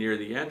beginning near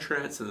the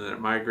entrance, and then it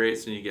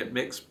migrates and you get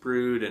mixed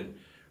brood and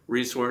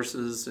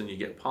resources, and you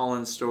get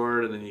pollen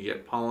stored, and then you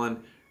get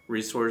pollen,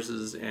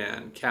 resources,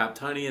 and capped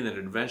honey, and then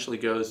it eventually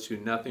goes to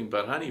nothing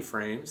but honey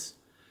frames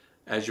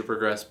as you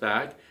progress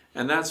back.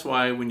 And that's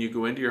why when you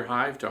go into your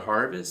hive to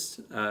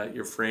harvest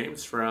your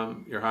frames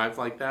from your hive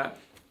like that,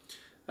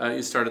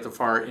 you start at the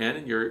far end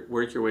and you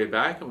work your way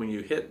back, and when you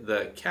hit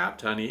the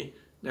capped honey,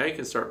 now you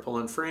can start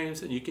pulling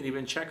frames, and you can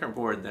even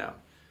checkerboard them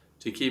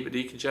to keep it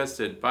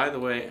decongested. By the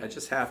way, I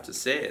just have to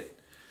say it.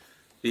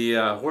 The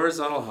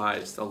horizontal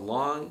hives, the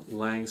long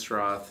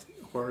Langstroth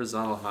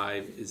horizontal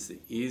hive is the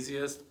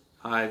easiest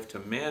hive to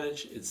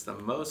manage. It's the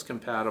most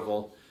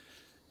compatible.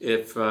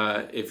 If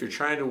you're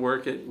trying to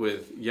work it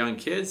with young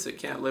kids that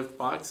can't lift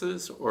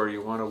boxes, or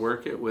you want to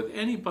work it with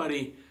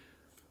anybody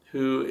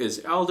who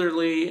is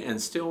elderly and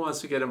still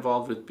wants to get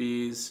involved with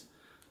bees,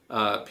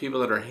 people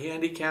that are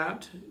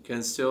handicapped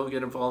can still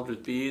get involved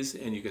with bees,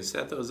 and you can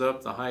set those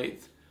up, the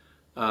height.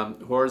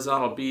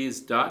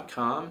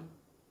 Horizontalbees.com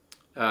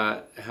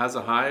has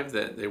a hive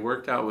that they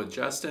worked out with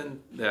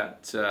Justin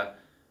that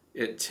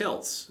it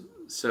tilts.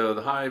 So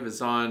the hive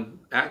is on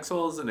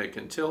axles and it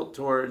can tilt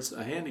towards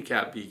a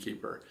handicapped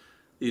beekeeper.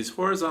 These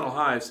horizontal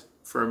hives,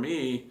 for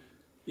me,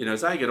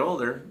 as I get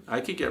older, I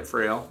could get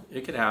frail.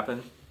 It could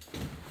happen.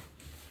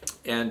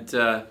 And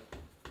I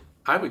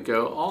would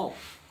go all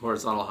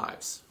horizontal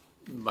hives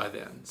by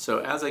then. So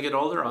as I get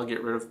older, I'll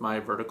get rid of my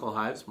vertical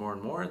hives more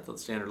and more, the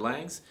standard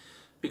Langs,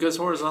 because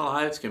horizontal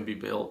hives can be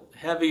built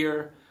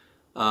heavier.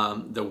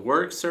 The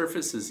work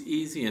surface is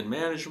easy and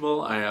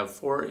manageable. I have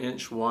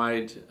 4-inch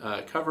wide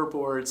cover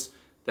boards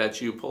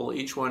that you pull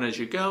each one as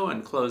you go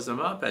and close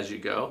them up as you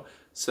go,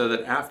 so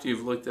that after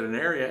you've looked at an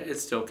area,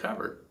 it's still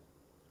covered.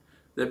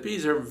 The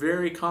bees are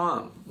very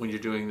calm when you're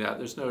doing that.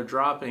 There's no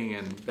dropping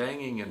and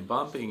banging and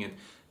bumping. And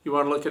you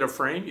want to look at a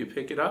frame, you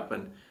pick it up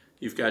and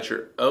you've got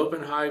your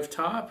open hive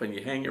top and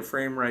you hang your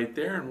frame right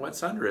there, and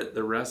what's under it?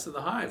 The rest of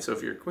the hive. So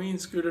if your queen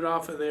scooted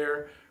off of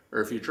there, or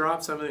if you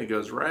drop something, it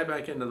goes right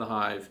back into the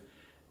hive.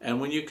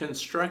 And when you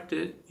construct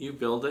it, you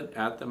build it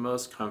at the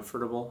most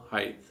comfortable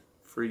height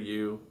for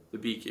you, the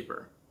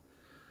beekeeper.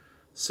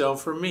 So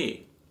for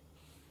me,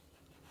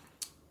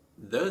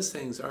 those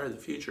things are the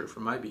future for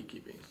my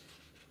beekeeping.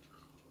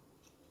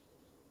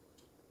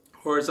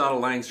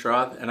 Horizontal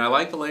Langstroth, and I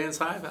like the Layens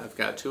hive. I've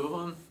got 2 of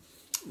them.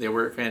 They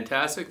work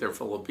fantastic. They're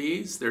full of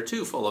bees. They're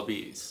too full of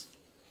bees.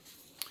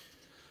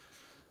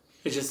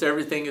 It's just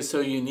everything is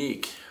so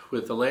unique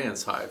with the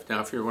Layens hive.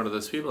 Now, if you're one of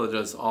those people that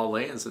does all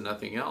Layens and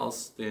nothing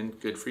else, then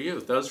good for you.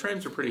 Those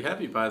frames are pretty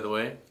heavy, by the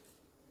way.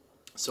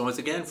 So once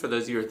again, for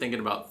those of you who are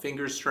thinking about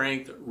finger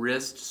strength,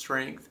 wrist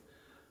strength,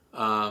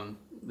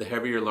 the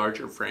heavier,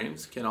 larger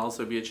frames can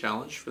also be a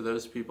challenge for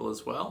those people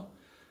as well.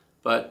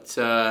 But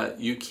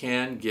you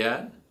can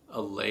get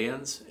a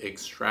Layens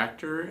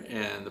extractor,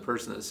 and the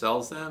person that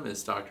sells them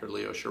is Dr.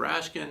 Leo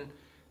Sharashkin,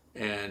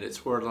 and it's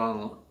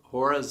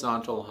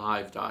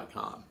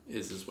horizontalhive.com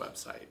is his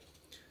website.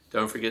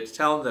 Don't forget to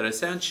tell him that I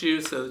sent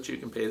you so that you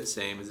can pay the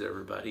same as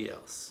everybody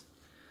else.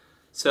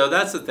 So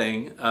that's the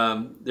thing.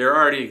 There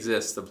already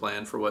exists the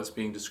plan for what's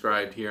being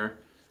described here,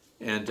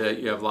 and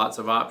you have lots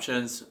of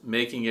options.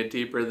 Making it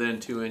deeper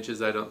than 2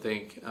 inches I don't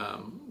think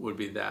would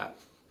be that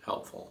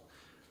helpful.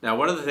 Now,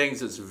 one of the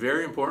things that's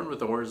very important with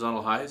the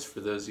horizontal hives,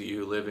 for those of you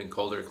who live in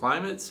colder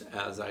climates,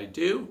 as I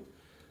do,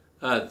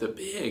 the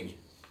big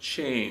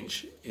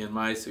change in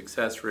my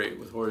success rate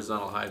with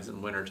horizontal hives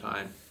in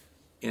wintertime,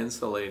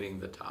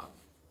 insulating the top.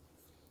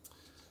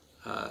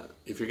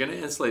 If you're going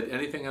to insulate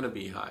anything on a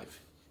beehive,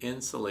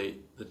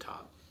 insulate the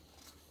top.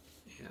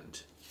 And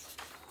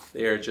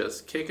They are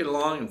just kicking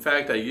along. In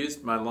fact, I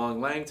used my long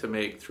leg to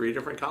make 3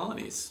 different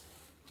colonies.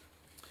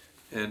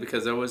 And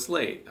because I was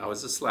late, I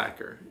was a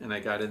slacker, and I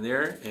got in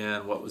there,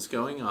 and what was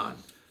going on?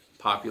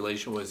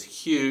 Population was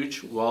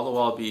huge,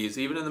 wall-to-wall bees,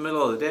 even in the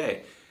middle of the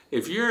day.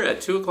 If you're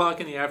at 2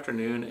 o'clock in the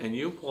afternoon and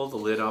you pull the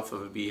lid off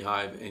of a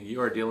beehive and you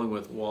are dealing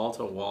with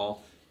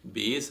wall-to-wall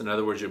bees, in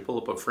other words, you pull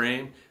up a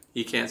frame,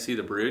 you can't see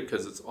the brood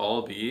because it's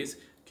all bees.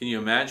 Can you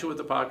imagine what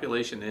the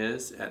population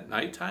is at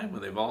nighttime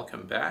when they've all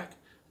come back,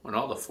 when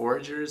all the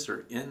foragers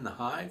are in the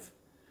hive?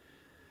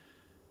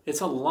 It's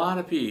a lot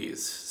of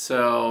bees.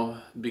 So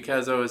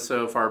because I was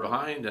so far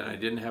behind and I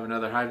didn't have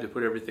another hive to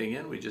put everything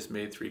in, we just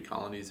made 3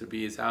 colonies of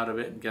bees out of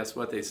it. And guess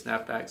what? They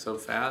snapped back so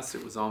fast,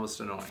 it was almost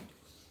annoying.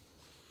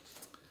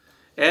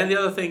 And the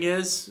other thing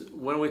is,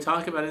 when we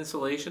talk about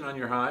insulation on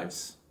your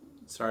hives,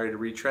 sorry to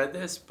retread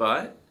this,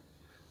 but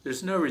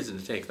there's no reason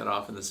to take that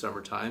off in the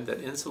summertime.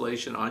 That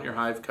insulation on your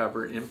hive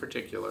cover in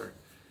particular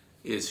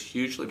is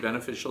hugely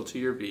beneficial to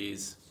your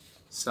bees,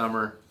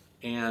 summer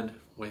and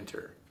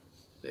winter.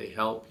 They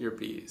help your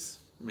bees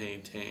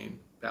maintain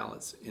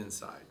balance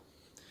inside.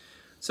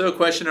 So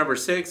question number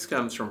 6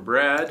 comes from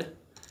Brad,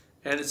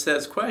 and it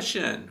says,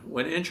 question,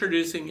 when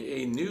introducing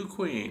a new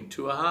queen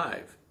to a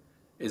hive,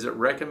 is it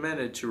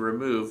recommended to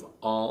remove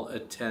all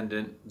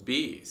attendant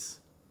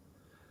bees?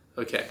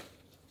 Okay.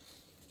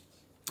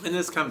 And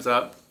this comes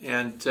up,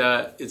 and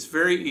it's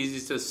very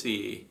easy to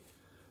see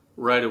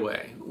right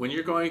away. When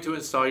you're going to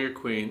install your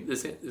queen,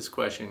 this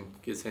question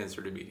gets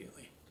answered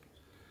immediately.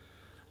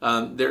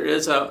 There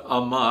is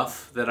a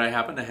muff that I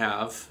happen to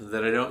have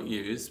that I don't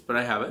use, but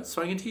I have it,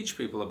 so I can teach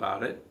people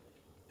about it.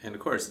 And of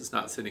course, it's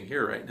not sitting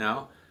here right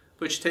now.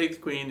 But you take the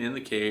queen in the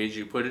cage,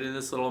 you put it in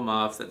this little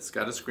muff that's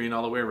got a screen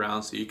all the way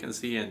around so you can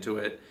see into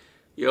it.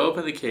 You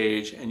open the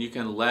cage and you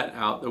can let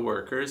out the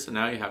workers, and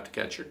now you have to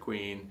catch your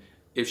queen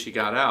if she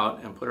got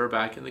out and put her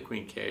back in the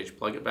queen cage,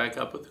 plug it back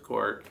up with the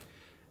cork,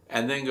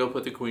 and then go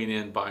put the queen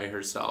in by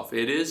herself.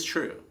 It is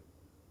true,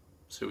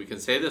 so we can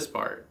say this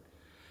part.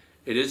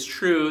 It is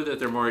true that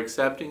they're more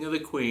accepting of the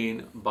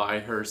queen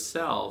by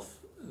herself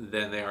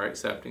than they are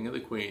accepting of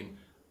the queen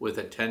with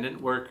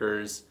attendant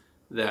workers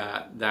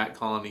that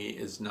colony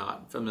is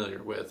not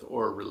familiar with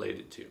or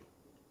related to.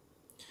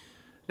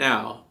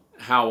 Now,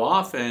 how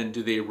often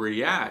do they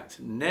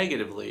react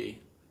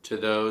negatively to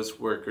those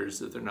workers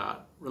that they're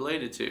not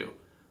related to?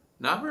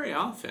 Not very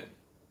often.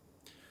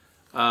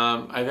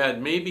 I've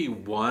had maybe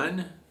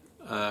 1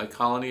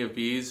 colony of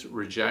bees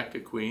reject a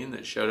queen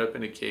that showed up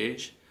in a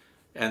cage,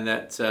 and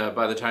that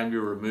by the time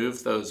you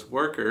remove those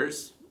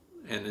workers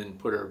and then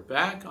put her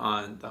back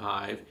on the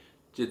hive,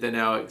 did they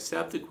now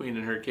accept the queen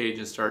in her cage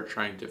and start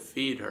trying to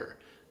feed her.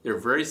 They're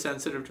very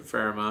sensitive to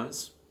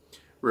pheromones.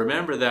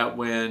 Remember that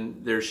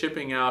when they're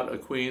shipping out a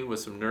queen with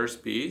some nurse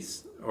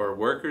bees or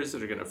workers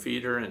that are going to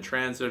feed her in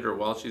transit or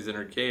while she's in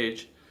her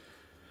cage,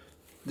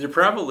 they're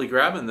probably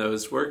grabbing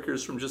those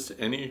workers from just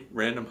any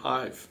random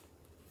hive.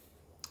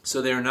 So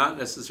they are not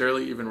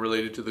necessarily even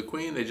related to the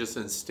queen, they just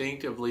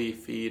instinctively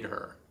feed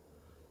her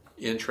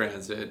in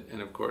transit,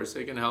 and of course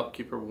they can help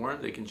keep her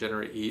warm, they can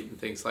generate heat and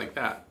things like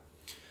that.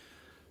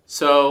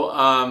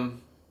 So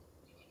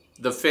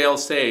the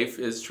fail-safe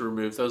is to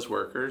remove those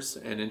workers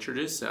and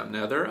introduce them.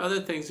 Now there are other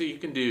things that you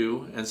can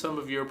do, and some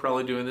of you are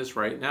probably doing this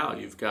right now.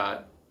 You've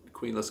got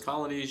queenless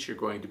colonies, you're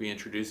going to be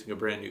introducing a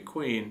brand new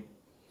queen.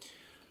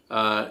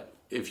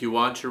 If you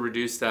want to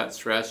reduce that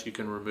stress, you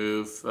can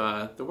remove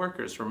the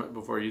workers from it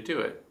before you do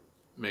it.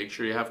 Make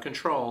sure you have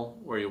control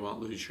where you won't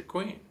lose your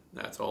queen.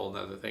 That's a whole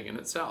other thing in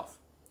itself.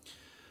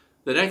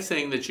 The next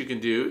thing that you can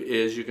do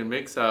is you can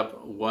mix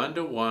up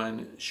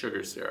 1-to-1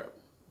 sugar syrup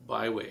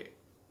by weight,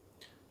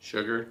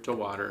 sugar to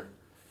water,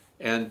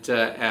 and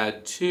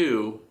add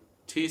 2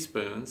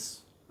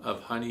 teaspoons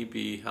of Honey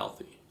Bee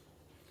Healthy.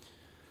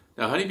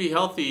 Now, Honey Bee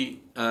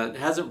Healthy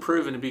hasn't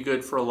proven to be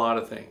good for a lot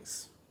of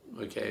things.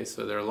 Okay,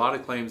 so there are a lot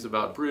of claims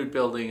about brood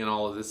building and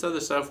all of this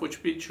other stuff, which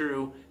would be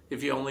true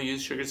if you only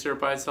use sugar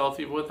syrup by itself,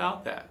 even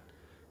without that.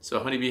 So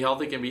Honey Bee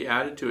Healthy can be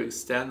added to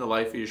extend the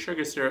life of your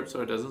sugar syrup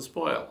so it doesn't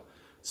spoil.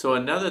 So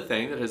another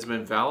thing that has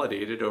been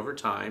validated over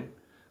time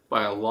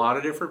by a lot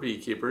of different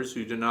beekeepers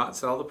who do not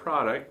sell the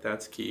product,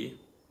 that's key,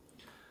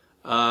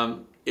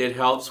 it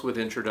helps with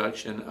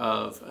introduction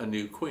of a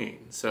new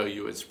queen. So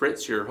you would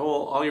spritz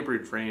all your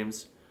brood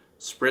frames,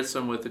 spritz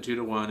them with the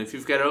 2-to-1. If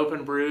you've got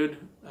open brood,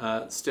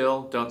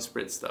 still don't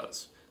spritz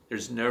those.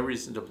 There's no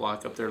reason to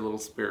block up their little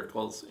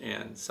spiracles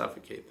and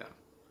suffocate them.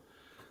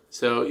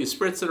 So you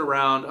spritz it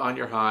around on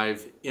your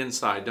hive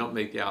inside, don't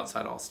make the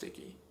outside all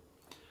sticky.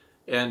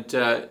 And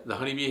the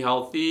Honey Bee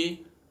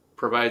Healthy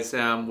provides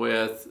them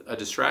with a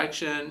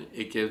distraction,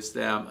 it gives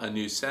them a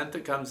new scent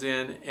that comes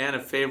in, and a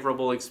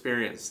favorable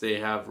experience. They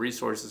have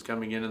resources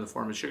coming in the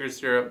form of sugar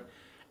syrup,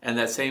 and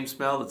that same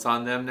smell that's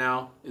on them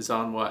now is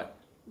on what?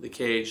 The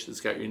cage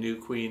that's got your new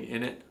queen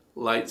in it.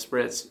 Light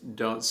spritz,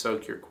 don't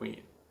soak your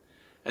queen.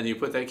 And you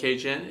put that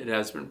cage in, it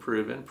has been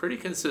proven pretty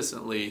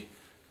consistently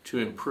to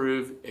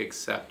improve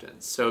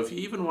acceptance. So if you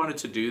even wanted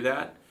to do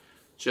that,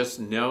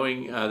 just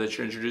knowing that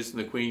you're introducing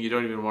the queen, you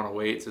don't even want to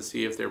wait to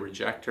see if they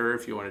reject her.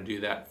 If you want to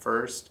do that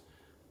first,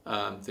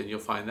 then you'll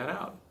find that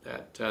out,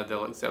 that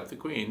they'll accept the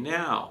queen.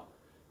 Now,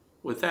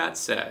 with that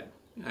said,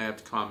 I have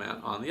to comment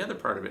on the other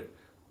part of it.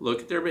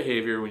 Look at their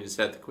behavior when you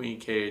set the queen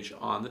cage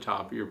on the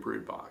top of your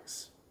brood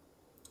box,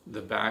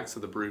 the backs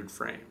of the brood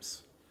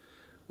frames.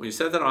 When you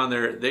set that on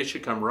there, they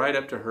should come right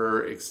up to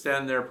her,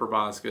 extend their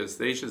proboscis.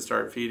 They should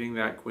start feeding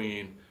that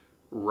queen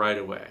right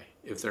away.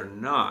 If they're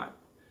not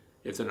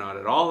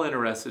at all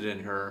interested in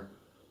her,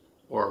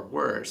 or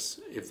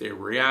worse, if they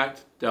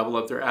react, double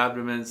up their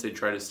abdomens, they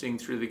try to sting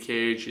through the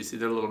cage, you see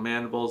their little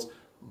mandibles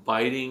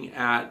biting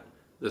at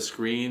the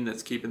screen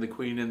that's keeping the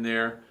queen in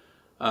there,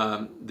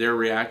 their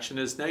reaction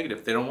is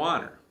negative. They don't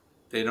want her.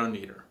 They don't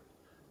need her.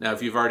 Now,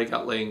 if you've already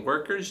got laying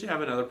workers, you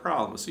have another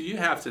problem. So you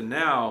have to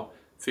now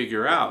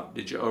figure out,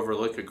 did you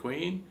overlook a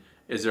queen?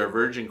 Is there a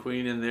virgin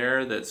queen in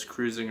there that's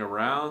cruising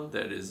around,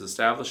 that is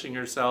establishing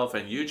herself,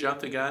 and you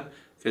jumped the gun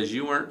because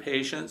you weren't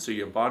patient, so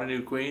you bought a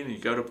new queen and you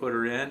go to put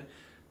her in?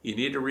 You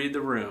need to read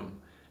the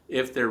room.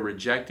 If they're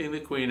rejecting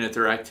the queen, if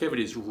their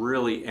activity is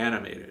really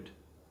animated,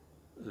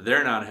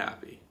 they're not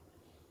happy.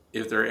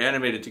 If they're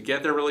animated to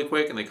get there really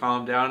quick and they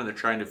calm down and they're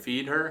trying to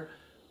feed her,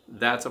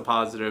 that's a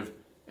positive,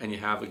 and you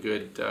have a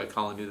good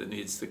colony that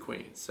needs the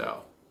queen.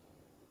 So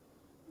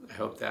I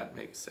hope that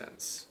makes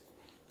sense.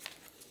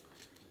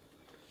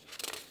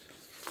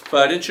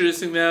 But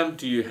introducing them,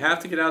 do you have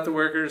to get out the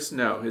workers?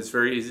 No, it's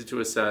very easy to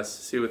assess,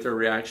 see what their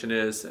reaction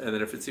is, and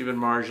then if it's even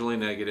marginally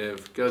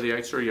negative, go the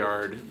extra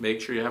yard, make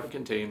sure you have a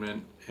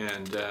containment,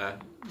 and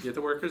get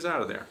the workers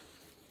out of there.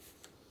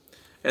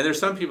 And there's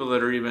some people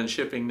that are even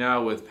shipping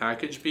now with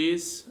package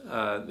bees.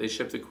 They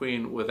ship the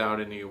queen without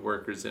any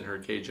workers in her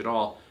cage at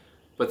all,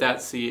 but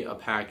that's a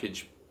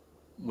package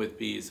with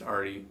bees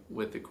already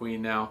with the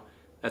queen now.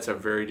 That's a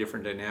very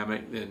different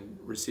dynamic than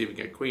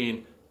receiving a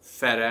queen,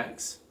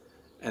 FedEx,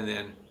 and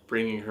then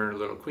bringing her in a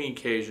little queen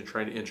cage and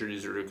trying to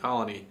introduce her to a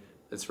colony.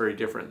 That's very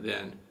different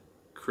than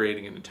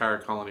creating an entire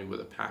colony with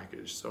a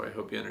package. So I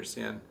hope you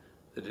understand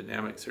the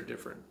dynamics are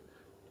different.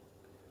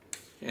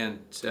 And,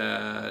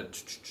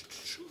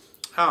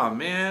 oh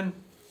man,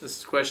 this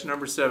is question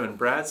number 7.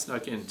 Brad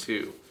snuck in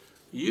 2.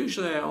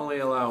 Usually I only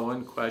allow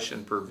 1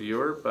 question per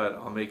viewer, but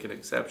I'll make an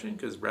exception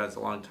because Brad's a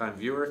longtime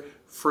viewer,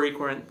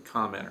 frequent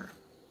commenter.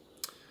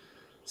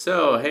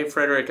 So, hey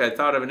Frederick, I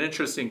thought of an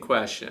interesting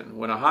question.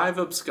 When a hive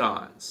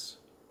absconds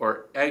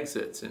or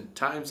exits in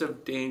times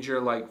of danger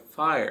like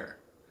fire,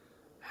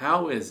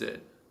 how is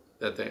it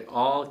that they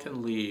all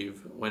can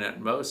leave when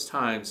at most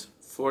times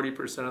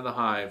 40% of the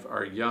hive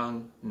are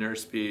young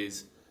nurse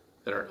bees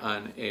that are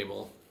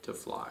unable to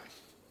fly?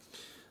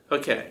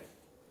 Okay,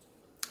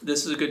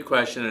 this is a good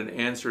question and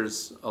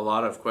answers a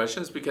lot of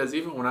questions, because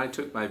even when I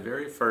took my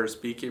very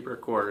first beekeeper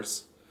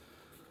course,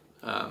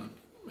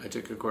 I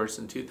took a course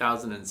in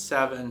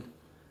 2007,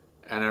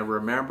 and I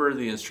remember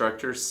the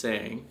instructor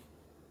saying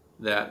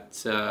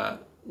that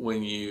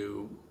when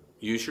you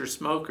use your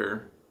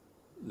smoker,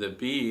 the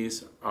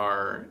bees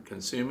are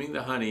consuming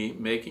the honey,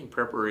 making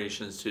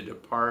preparations to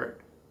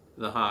depart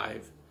the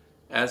hive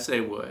as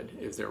they would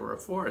if there were a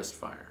forest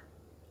fire.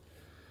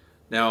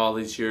 Now, all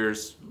these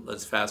years,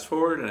 let's fast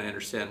forward, and I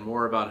understand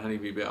more about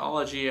honeybee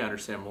biology. I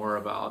understand more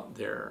about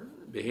their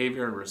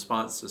behavior in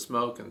response to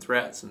smoke and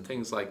threats and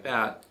things like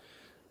that.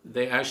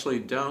 They actually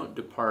don't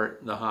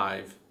depart the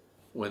hive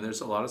when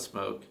there's a lot of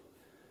smoke,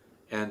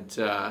 and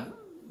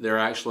they're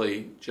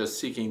actually just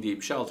seeking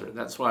deep shelter.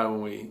 That's why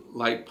when we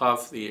light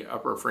puff the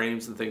upper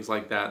frames and things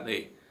like that,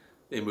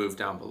 they move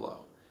down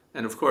below.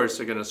 And of course,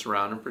 they're going to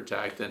surround and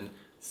protect and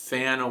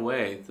fan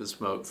away the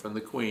smoke from the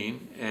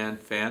queen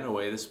and fan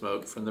away the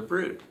smoke from the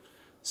brood.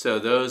 So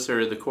those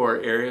are the core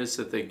areas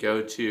that they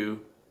go to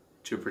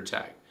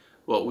protect,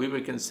 what we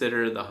would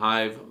consider the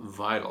hive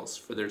vitals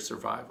for their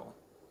survival.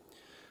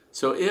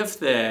 So if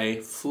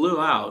they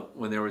flew out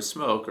when there was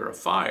smoke or a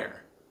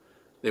fire,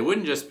 they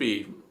wouldn't just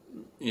be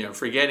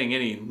forgetting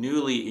any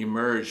newly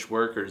emerged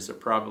workers that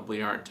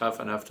probably aren't tough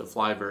enough to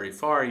fly very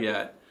far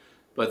yet,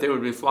 but they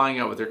would be flying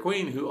out with their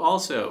queen, who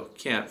also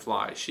can't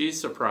fly. She's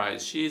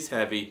surprised, she's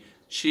heavy,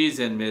 she's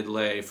in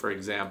mid-lay, for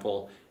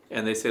example,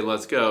 and they say,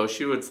 let's go.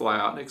 She would fly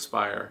out and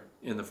expire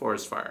in the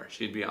forest fire.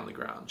 She'd be on the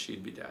ground,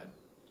 she'd be dead.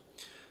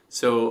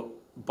 So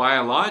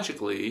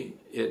biologically,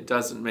 it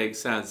doesn't make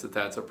sense that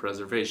that's a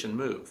preservation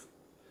move.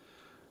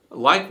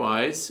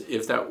 Likewise,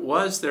 if that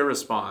was their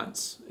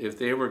response, if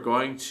they were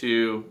going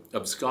to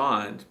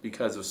abscond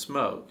because of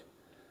smoke,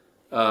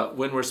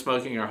 when we're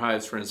smoking our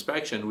hives for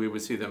inspection, we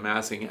would see them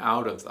massing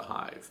out of the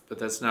hive, but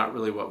that's not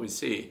really what we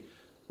see.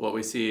 What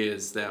we see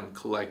is them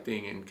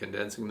collecting and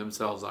condensing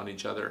themselves on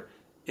each other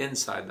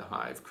inside the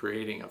hive,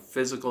 creating a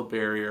physical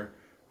barrier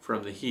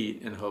from the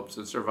heat in hopes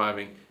of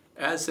surviving,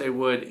 as they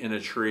would in a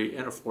tree,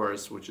 in a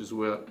forest, which is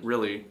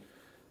really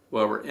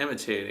what we're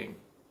imitating.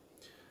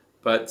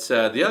 But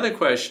the other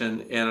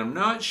question, and I'm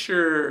not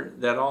sure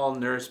that all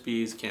nurse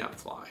bees can't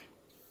fly.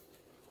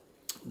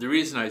 The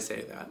reason I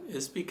say that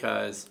is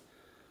because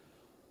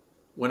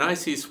when I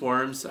see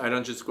swarms, I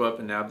don't just go up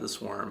and nab the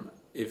swarm.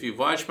 if you've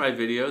watched my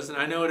videos, and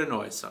I know it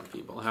annoys some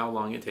people how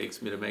long it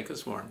takes me to make a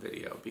swarm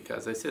video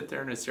because I sit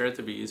there and I stare at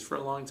the bees for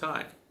a long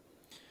time.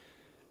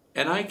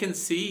 And I can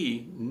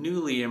see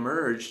newly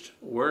emerged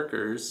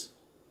workers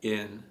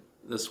in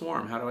the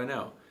swarm. How do I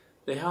know?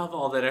 They have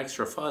all that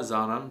extra fuzz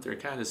on them. They're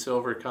kind of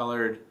silver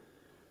colored.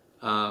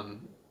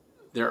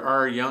 There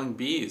are young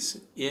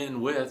bees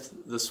in with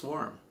the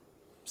swarm.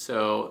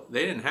 So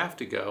they didn't have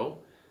to go.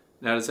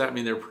 Now, does that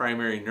mean they're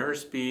primary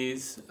nurse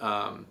bees?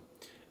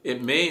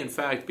 It may, in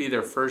fact, be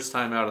their first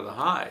time out of the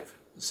hive.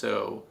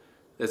 So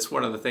that's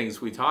one of the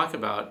things we talk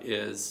about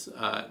is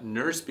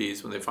nurse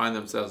bees when they find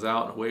themselves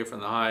out and away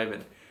from the hive.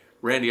 And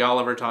Randy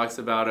Oliver talks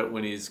about it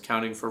when he's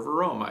counting for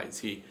varroa mites.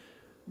 He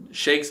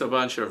shakes a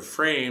bunch of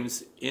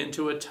frames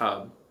into a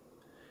tub.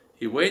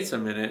 He waits a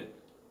minute.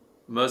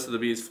 Most of the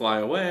bees fly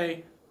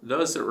away.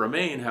 Those that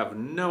remain have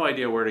no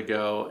idea where to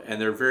go,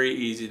 and they're very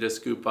easy to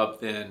scoop up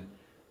then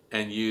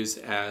and use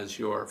as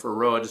your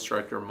varroa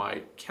destructor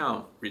mite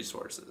count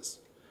resources.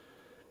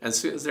 And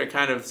so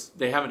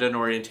they haven't done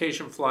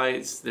orientation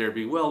flights, they're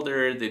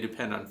bewildered, they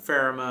depend on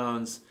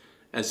pheromones.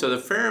 And so the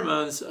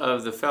pheromones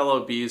of the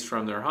fellow bees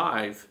from their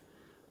hive,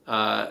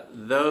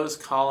 those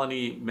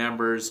colony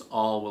members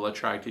all will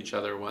attract each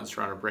other once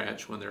they're on a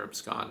branch when they're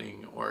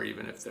absconding, or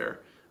even if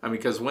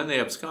because when they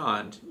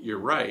abscond, you're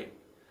right.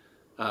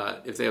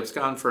 If they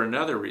abscond for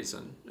another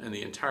reason and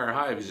the entire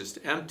hive is just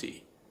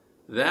empty,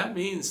 that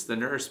means the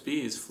nurse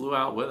bees flew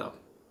out with them.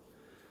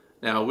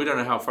 Now, we don't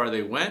know how far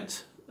they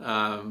went,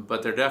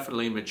 but they're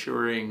definitely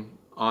maturing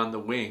on the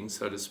wing,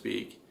 so to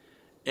speak.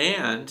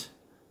 And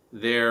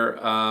they're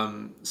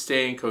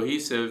staying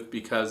cohesive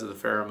because of the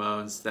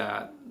pheromones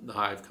that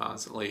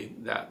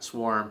that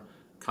swarm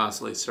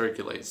constantly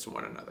circulates to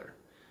one another.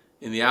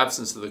 In the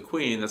absence of the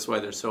queen, that's why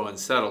they're so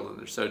unsettled and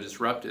they're so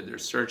disrupted. They're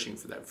searching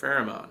for that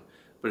pheromone.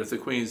 But if the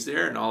queen's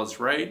there and all is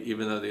right,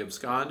 even though they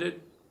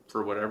absconded,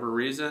 for whatever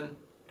reason,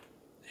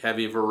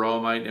 heavy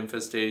varroa mite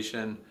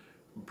infestation,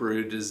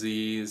 brood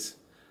disease,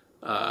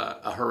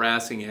 a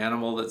harassing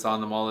animal that's on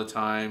them all the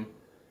time.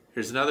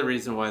 Here's another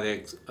reason why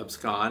they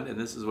abscond, and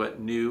this is what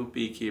new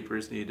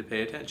beekeepers need to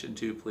pay attention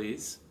to,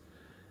 please,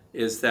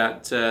 is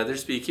that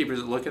there's beekeepers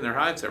that look in their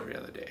hives every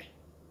other day.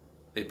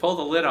 They pull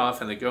the lid off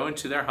and they go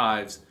into their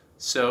hives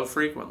so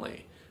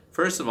frequently.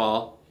 First of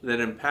all, that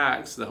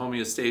impacts the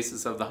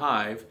homeostasis of the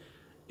hive.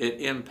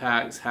 It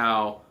impacts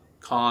how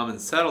calm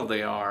and settled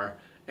they are,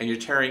 and you're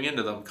tearing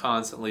into them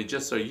constantly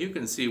just so you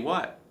can see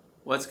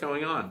what's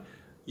going on.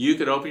 You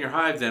could open your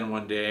hive then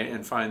one day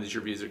and find that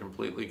your bees are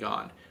completely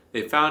gone.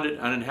 They found it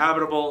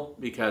uninhabitable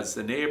because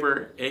the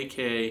neighbor,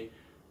 aka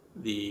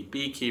the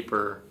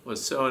beekeeper,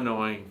 was so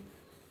annoying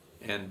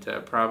and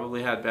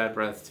probably had bad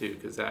breath too,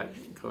 because that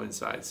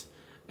coincides.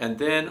 And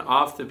then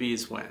off the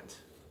bees went.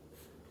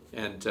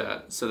 And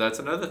so that's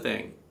another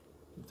thing.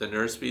 The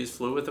nurse bees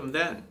flew with them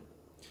then.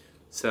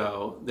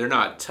 So they're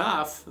not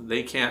tough.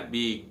 They can't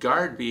be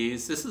guard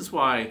bees. This is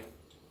why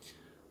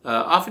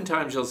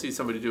oftentimes you'll see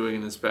somebody doing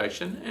an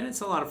inspection, and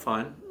it's a lot of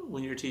fun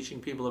when you're teaching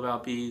people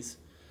about bees.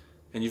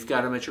 And you've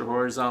got them at your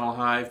horizontal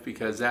hive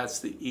because that's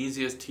the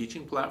easiest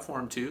teaching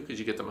platform too, because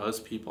you get the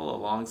most people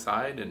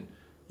alongside and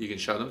you can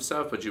show them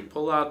stuff. But you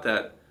pull out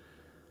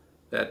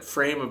that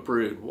frame of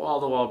brood,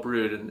 wall-to-wall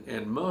brood,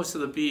 and most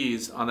of the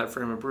bees on that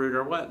frame of brood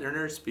are what? They're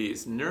nurse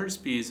bees. Nurse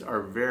bees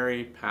are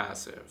very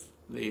passive.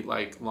 They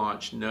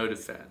launch no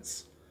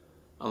defense,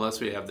 unless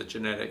we have the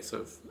genetics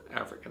of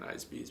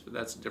Africanized bees, but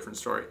that's a different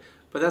story.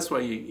 But that's why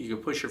you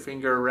can push your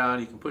finger around,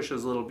 you can push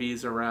those little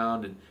bees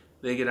around, and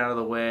they get out of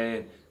the way,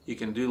 and you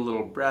can do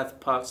little breath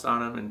puffs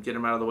on them and get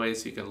them out of the way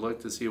so you can look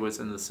to see what's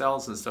in the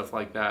cells and stuff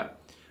like that.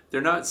 They're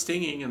not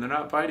stinging and they're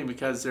not biting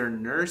because they're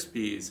nurse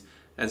bees,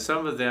 and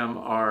some of them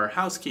are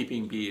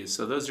housekeeping bees,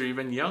 so those are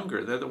even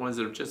younger. They're the ones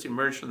that have just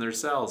emerged from their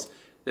cells.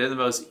 They're the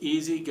most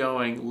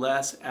easygoing,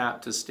 less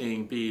apt to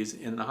sting bees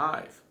in the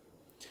hive.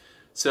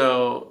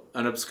 So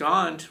an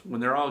abscond,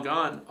 when they're all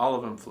gone, all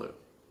of them flew.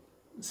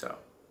 So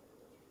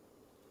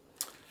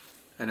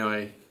I know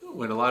I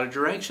went a lot of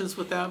directions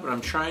with that, but I'm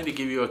trying to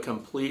give you a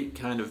complete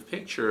kind of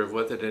picture of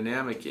what the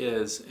dynamic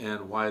is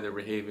and why they're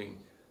behaving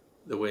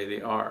the way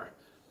they are.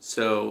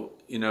 So,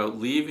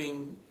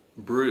 leaving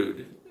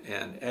brood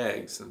and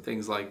eggs and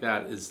things like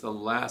that is the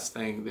last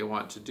thing they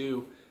want to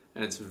do,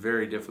 and it's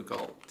very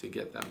difficult to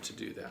get them to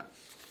do that.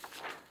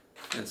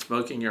 And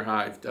smoking your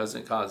hive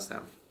doesn't cause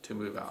them to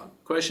move out.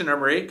 Question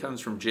number 8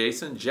 comes from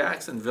Jason,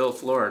 Jacksonville,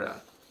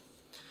 Florida.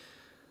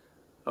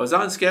 I was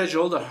on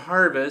schedule to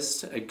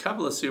harvest a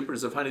couple of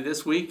supers of honey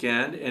this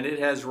weekend, and it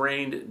has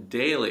rained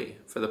daily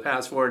for the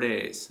past 4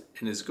 days,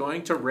 and is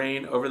going to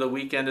rain over the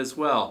weekend as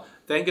well.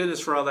 Thank goodness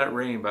for all that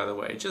rain, by the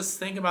way. Just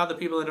think about the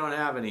people that don't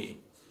have any.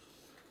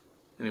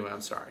 Anyway,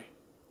 I'm sorry.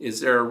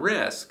 Is there a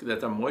risk that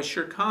the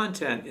moisture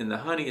content in the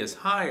honey is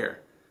higher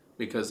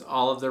because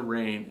all of the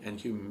rain and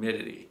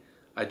humidity?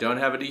 I don't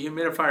have a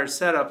dehumidifier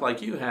set up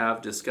like you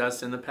have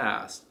discussed in the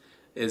past.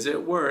 Is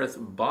it worth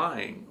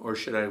buying or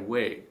should I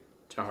wait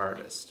to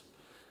harvest?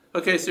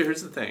 Okay, so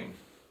here's the thing.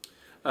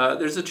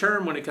 There's a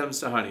term when it comes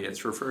to honey.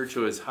 It's referred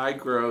to as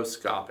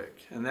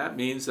hygroscopic, and that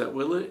means that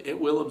it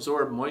will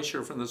absorb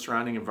moisture from the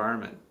surrounding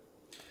environment.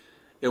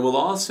 It will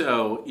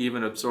also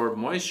even absorb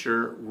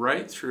moisture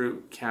right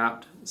through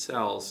capped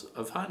cells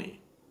of honey.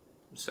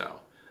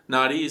 So,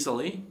 not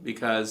easily,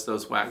 because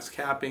those wax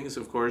cappings,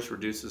 of course,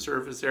 reduce the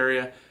surface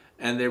area,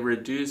 and they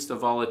reduce the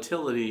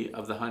volatility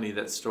of the honey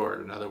that's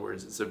stored. In other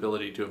words, its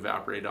ability to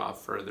evaporate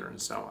off further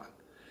and so on.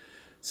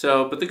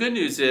 So, but the good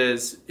news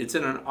is it's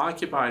in an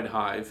occupied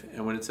hive,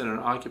 and when it's in an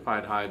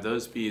occupied hive,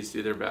 those bees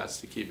do their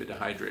best to keep it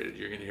dehydrated.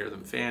 You're going to hear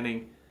them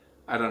fanning.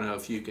 I don't know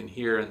if you can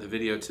hear in the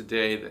video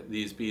today that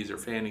these bees are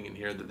fanning in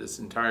here, that this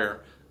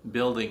entire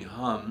building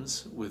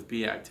hums with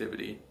bee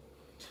activity.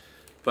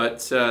 But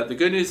the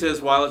good news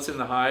is while it's in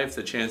the hive,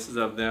 the chances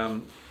of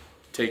them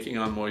taking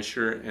on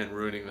moisture and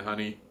ruining the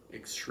honey,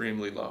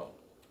 extremely low.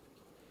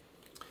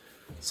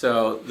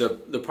 So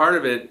the part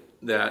of it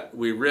that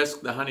we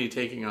risk the honey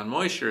taking on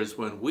moisture is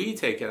when we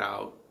take it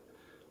out,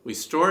 we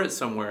store it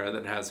somewhere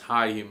that has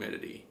high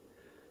humidity.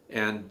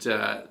 And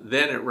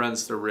then it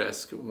runs the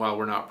risk while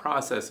we're not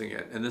processing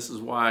it. And this is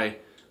why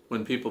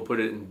when people put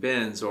it in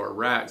bins or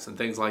racks and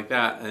things like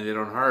that, and they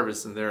don't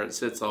harvest, and there it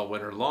sits all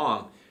winter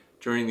long,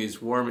 during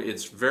these warm,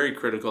 it's very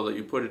critical that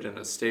you put it in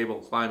a stable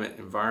climate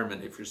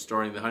environment if you're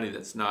storing the honey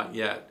that's not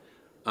yet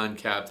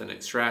uncapped and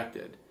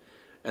extracted.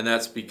 And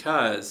that's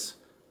because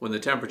when the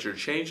temperature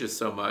changes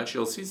so much,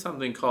 you'll see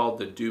something called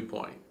the dew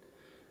point.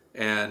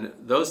 And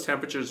those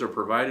temperatures are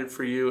provided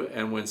for you,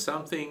 and when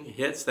something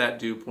hits that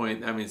dew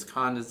point, that means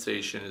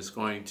condensation is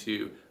going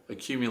to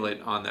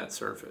accumulate on that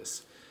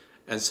surface.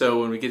 And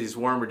so when we get these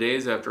warmer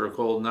days after a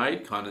cold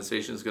night,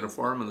 condensation is going to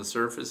form on the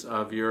surface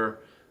of your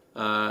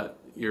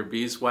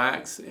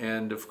beeswax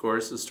and, of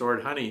course, the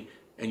stored honey.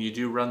 And you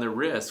do run the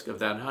risk of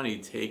that honey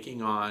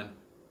taking on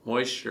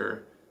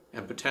moisture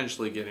and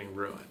potentially getting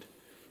ruined.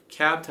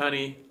 Capped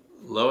honey,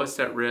 lowest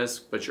at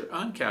risk, but your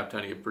uncapped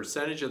honey, a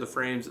percentage of the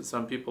frames that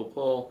some people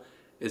pull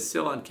is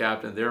still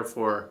uncapped and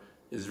therefore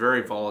is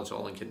very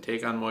volatile and can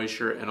take on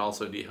moisture and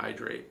also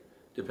dehydrate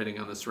depending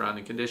on the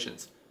surrounding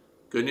conditions.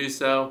 Good news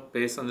though,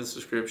 based on this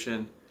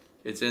description,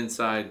 it's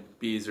inside,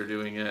 bees are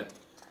doing it.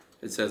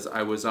 It says,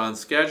 I was on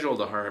schedule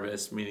to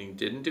harvest, meaning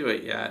didn't do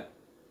it yet,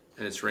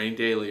 and it's rained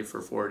daily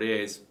for 4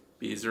 days.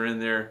 Bees are in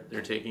there,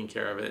 they're taking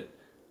care of it.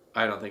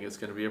 I don't think it's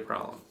going to be a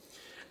problem.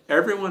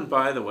 Everyone,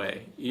 by the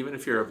way, even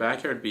if you're a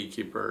backyard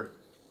beekeeper,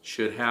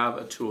 should have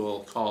a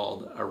tool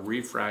called a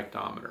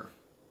refractometer.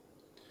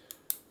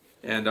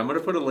 And I'm going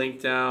to put a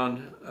link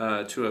down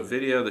to a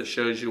video that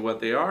shows you what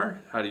they are,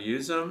 how to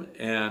use them,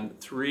 and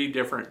 3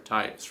 different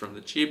types, from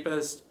the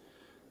cheapest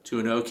to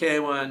an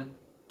okay one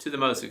to the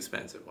most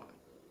expensive one.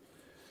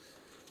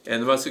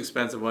 And the most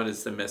expensive one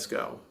is the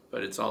Misco,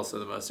 but it's also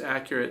the most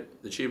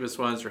accurate. The cheapest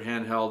ones are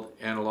handheld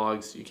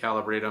analogs. You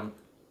calibrate them,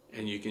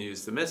 and you can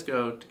use the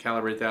Misco to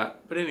calibrate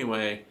that. But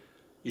anyway,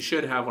 you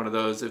should have one of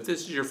those. If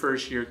this is your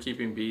first year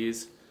keeping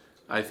bees,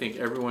 I think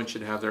everyone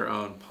should have their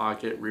own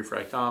pocket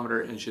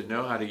refractometer and should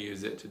know how to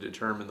use it to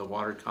determine the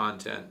water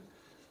content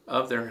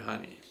of their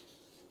honey.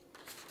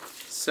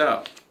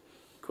 So,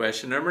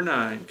 question number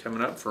 9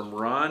 coming up from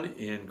Ron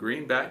in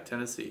Greenback,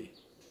 Tennessee.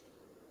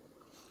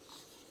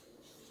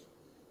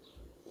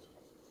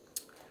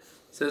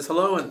 It says,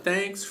 hello and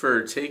thanks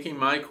for taking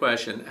my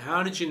question.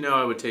 How did you know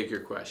I would take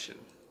your question?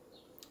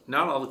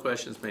 Not all the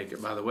questions make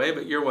it, by the way,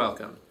 but you're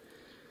welcome.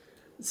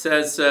 It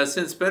says,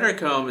 since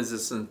Bettercomb is a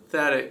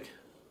synthetic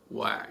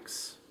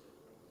wax,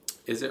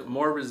 is it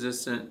more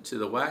resistant to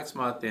the wax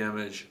moth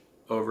damage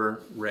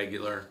over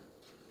regular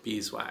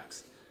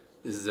beeswax?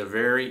 This is a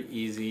very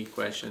easy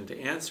question to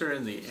answer,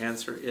 and the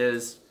answer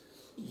is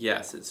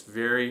yes, it's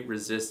very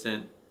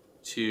resistant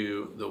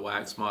to the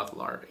wax moth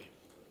larvae.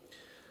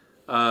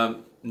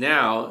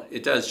 Now,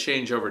 it does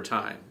change over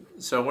time.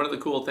 So one of the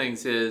cool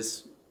things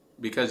is,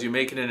 because you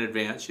make it in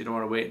advance, you don't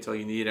want to wait until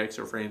you need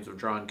extra frames of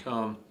drawn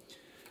comb.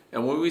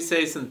 And when we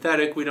say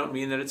synthetic, we don't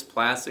mean that it's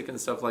plastic and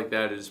stuff like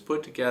that. It is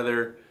put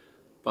together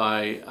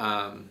by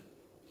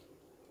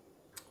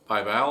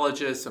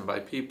biologists and by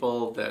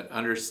people that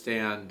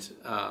understand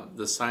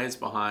the science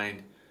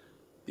behind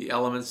the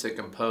elements that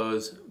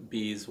compose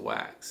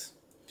beeswax.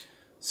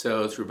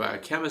 So through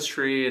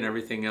biochemistry and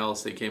everything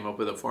else, they came up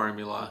with a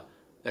formula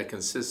that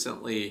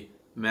consistently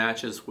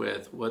matches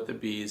with what the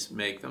bees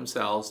make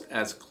themselves,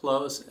 as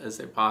close as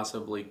they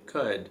possibly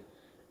could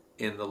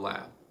in the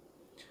lab.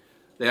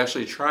 They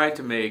actually tried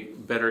to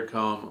make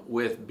Bettercomb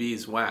with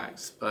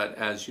beeswax, but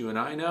as you and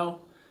I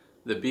know,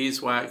 the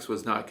beeswax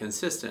was not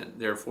consistent.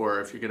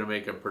 Therefore, if you're going to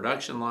make a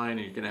production line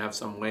and you're going to have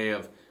some way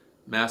of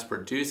mass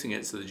producing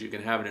it so that you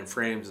can have it in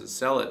frames and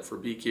sell it for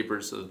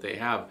beekeepers so that they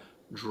have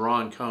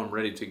drawn comb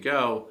ready to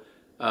go,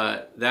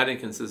 that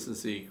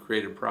inconsistency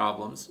created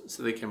problems.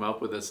 So they came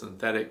up with a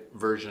synthetic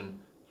version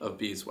of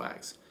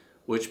beeswax,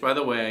 which, by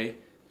the way,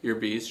 your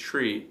bees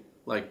treat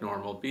like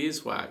normal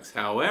beeswax.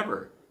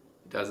 However,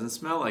 it doesn't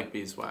smell like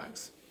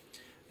beeswax.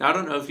 Now, I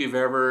don't know if you've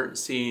ever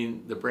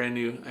seen the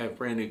I have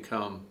brand new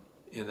comb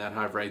in that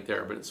hive right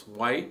there, but it's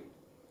white.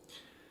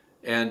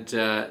 And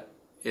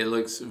It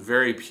looks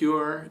very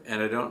pure,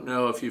 and I don't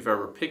know if you've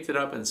ever picked it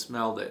up and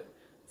smelled it.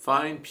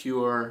 Find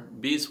pure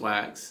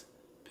beeswax,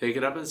 pick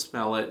it up and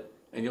smell it,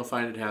 and you'll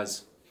find it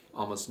has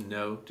almost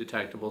no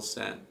detectable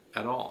scent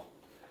at all.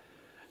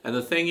 And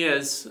the thing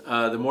is,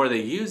 the more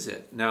they use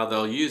it, now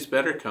they'll use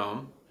Better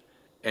Comb,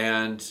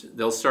 and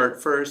they'll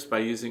start first by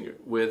using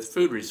it with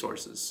food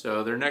resources.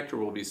 So their nectar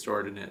will be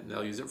stored in it, and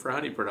they'll use it for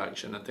honey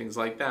production and things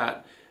like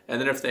that. And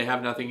then if they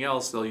have nothing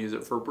else, they'll use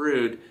it for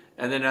brood.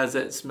 And then as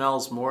it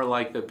smells more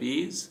like the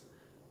bees,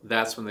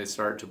 that's when they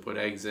start to put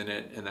eggs in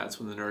it, and that's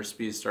when the nurse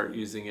bees start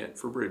using it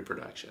for brood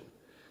production.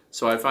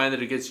 So I find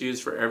that it gets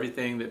used for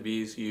everything that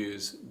bees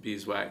use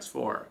beeswax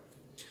for.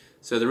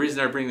 So the reason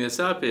I bring this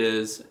up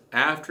is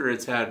after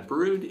it's had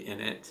brood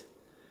in it,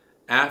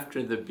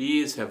 after the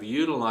bees have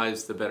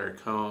utilized the Better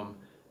Comb,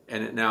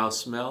 and it now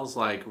smells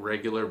like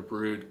regular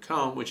brood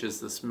comb, which is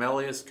the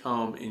smelliest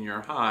comb in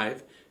your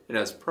hive. It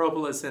has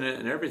propolis in it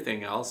and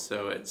everything else,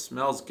 so it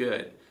smells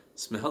good. It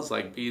smells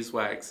like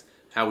beeswax,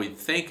 how we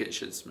think it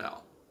should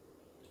smell.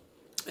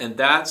 And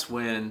that's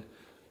when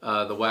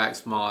the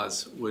wax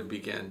moths would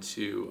begin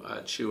to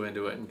chew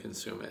into it and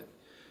consume it.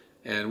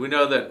 And we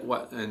know that,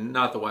 and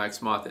not the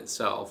wax moth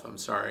itself, I'm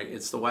sorry,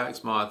 it's the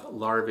wax moth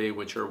larvae,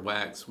 which are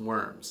wax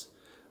worms.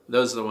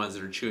 Those are the ones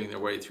that are chewing their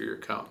way through your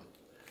comb.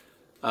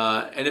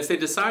 And if they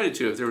decided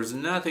to, if there was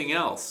nothing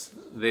else,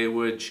 they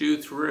would chew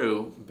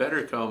through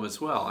Better Comb as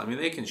well. I mean,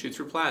 they can chew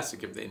through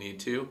plastic if they need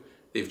to.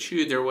 They've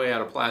chewed their way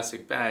out of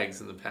plastic bags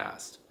in the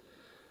past.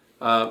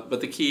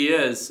 But the key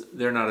is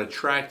they're not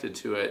attracted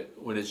to it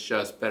when it's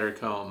just Better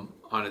Comb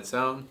on its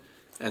own.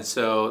 And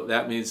so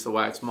that means the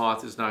wax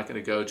moth is not going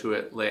to go to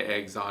it, lay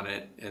eggs on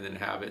it, and then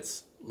have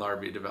its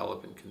larvae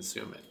develop and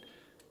consume it.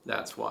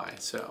 That's why.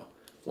 So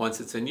once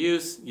it's in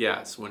use,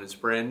 yes. When it's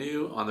brand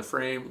new, on the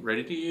frame,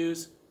 ready to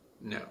use,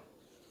 no.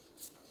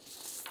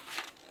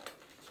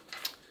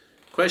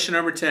 Question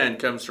number 10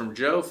 comes from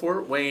Joe,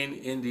 Fort Wayne,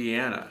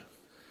 Indiana.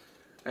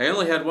 I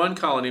only had one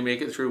colony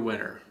make it through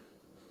winter.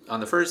 On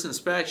the first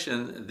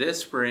inspection this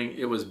spring,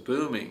 it was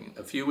booming.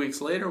 A few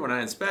weeks later, when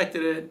I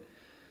inspected it,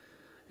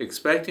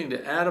 expecting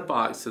to add a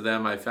box to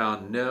them, I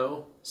found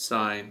no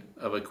sign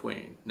of a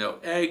queen. No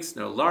eggs,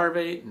 no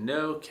larvae,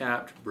 no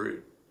capped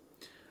brood.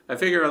 I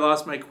figure I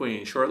lost my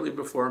queen shortly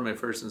before my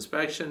first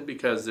inspection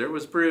because there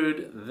was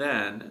brood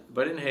then,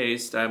 but in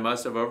haste I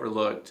must have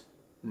overlooked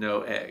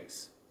no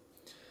eggs.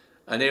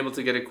 Unable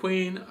to get a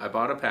queen, I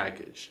bought a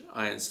package.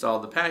 I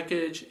installed the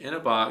package in a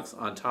box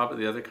on top of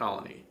the other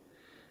colony.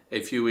 A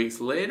few weeks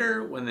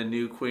later, when the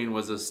new queen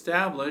was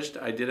established,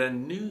 I did a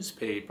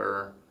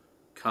newspaper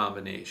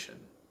combination.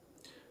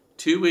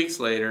 2 weeks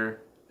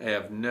later, I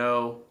have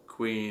no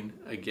queen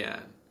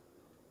again,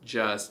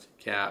 just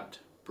capped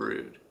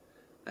brood.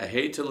 I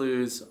hate to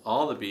lose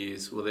all the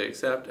bees. Will they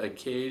accept a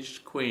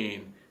caged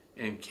queen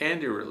and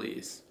candy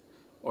release,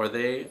 or are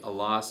they a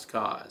lost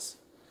cause?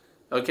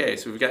 Okay,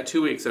 so we've got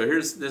 2 weeks. So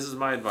this is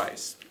my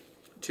advice.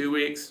 2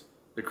 weeks,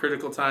 the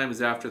critical time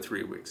is after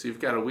 3 weeks. So you've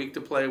got a week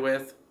to play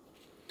with.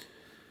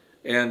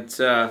 And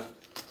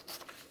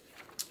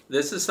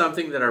this is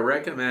something that I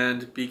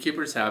recommend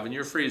beekeepers have in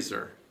your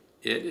freezer.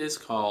 It is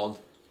called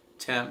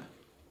Temp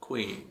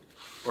Queen,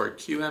 or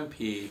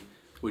QMP,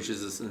 which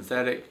is a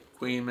synthetic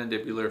queen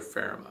mandibular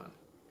pheromone.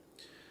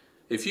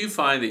 If you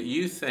find that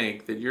you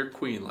think that you're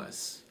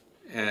queenless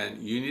and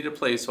you need a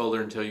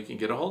placeholder until you can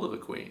get a hold of a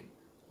queen,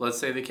 let's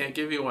say they can't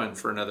give you one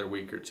for another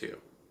week or two,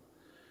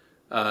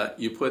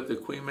 you put the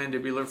queen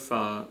mandibular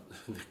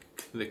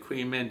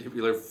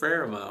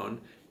pheromone,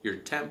 your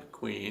temp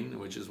queen,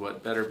 which is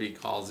what Better Bee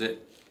calls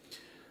it,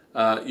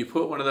 you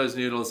put one of those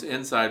noodles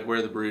inside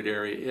where the brood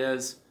area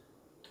is,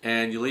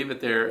 and you leave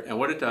it there, and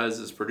what it does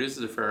is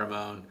produces a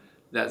pheromone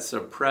that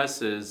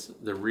suppresses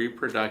the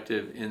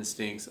reproductive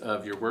instincts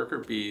of your worker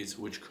bees,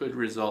 which could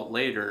result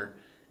later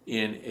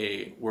in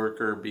a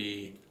worker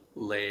bee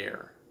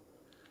layer.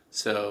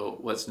 So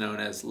what's known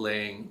as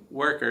laying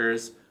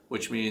workers,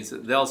 which means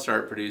that they'll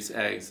start produce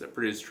eggs that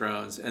produce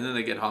drones, and then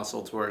they get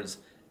hostile towards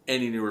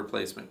any new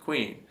replacement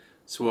queen.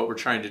 So what we're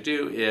trying to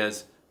do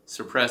is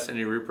suppress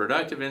any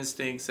reproductive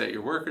instincts that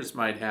your workers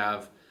might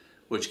have,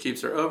 which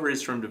keeps their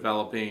ovaries from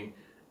developing.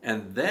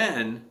 And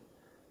then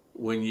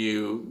when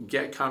you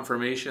get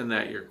confirmation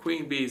that your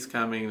queen bee is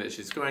coming, that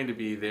she's going to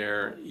be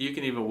there, you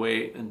can even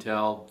wait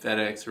until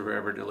FedEx or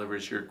whoever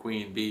delivers your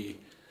queen bee.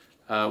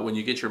 When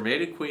you get your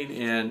mated queen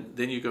in,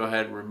 then you go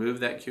ahead and remove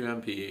that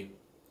QMP,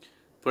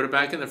 put it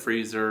back in the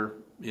freezer.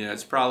 You know,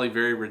 it's probably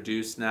very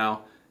reduced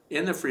now.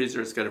 In the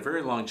freezer, it's got a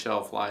very long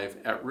shelf life.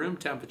 At room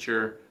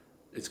temperature,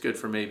 it's good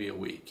for maybe a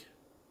week.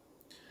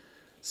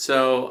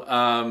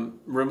 So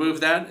remove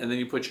that, and then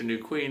you put your new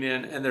queen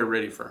in, and they're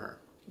ready for her.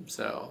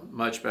 So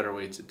much better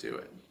way to do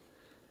it.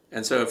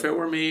 And so if it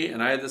were me,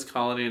 and I had this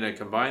colony, and I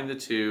combined the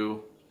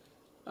two,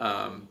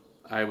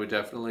 I would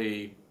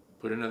definitely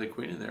put another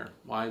queen in there.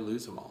 Why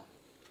lose them all?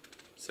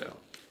 So,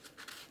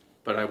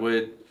 but I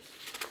would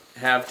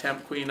have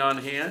Temp Queen on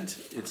hand.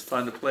 It's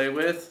fun to play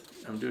with.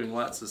 I'm doing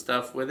lots of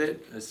stuff with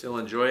it. I still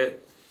enjoy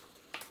it.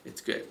 It's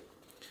good.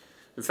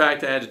 In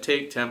fact, I had to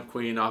take Temp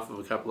Queen off of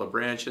a couple of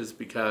branches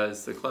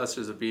because the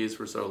clusters of bees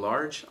were so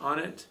large on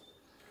it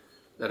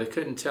that I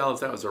couldn't tell if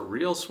that was a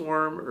real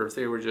swarm or if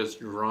they were just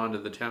drawn to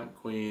the Temp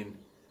Queen.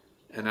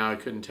 And now I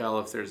couldn't tell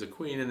if there's a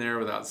queen in there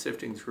without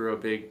sifting through a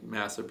big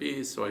mass of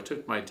bees. So I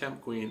took my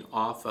Temp Queen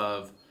off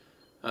of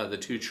the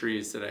 2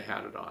 trees that I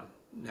had it on.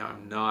 Now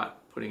I'm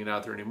not putting it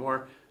out there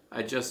anymore.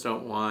 I just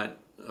don't want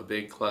a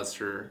big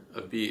cluster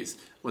of bees.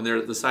 When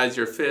they're the size of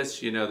your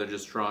fist, you know they're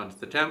just drawn to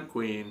the Temp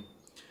Queen.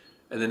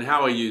 And then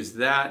how I use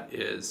that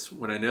is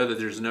when I know that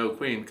there's no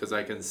queen, because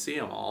I can see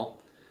them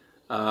all,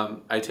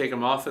 I take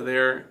them off of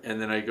there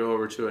and then I go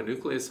over to a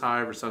nucleus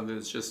hive or something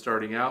that's just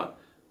starting out.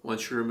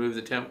 Once you remove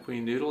the Temp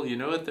Queen noodle, you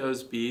know what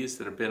those bees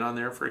that have been on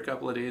there for a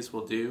couple of days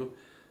will do?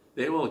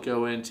 They will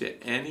go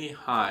into any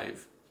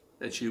hive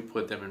that you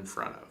put them in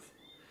front of.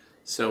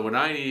 So when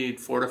I need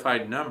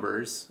fortified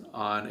numbers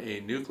on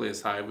a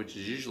nucleus hive, which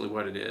is usually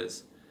what it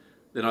is,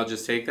 then I'll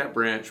just take that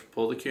branch,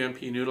 pull the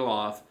QMP noodle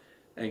off,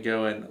 and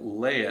go and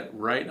lay it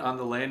right on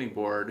the landing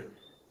board.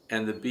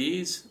 And the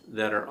bees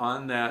that are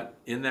on that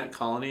in that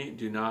colony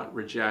do not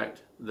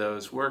reject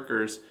those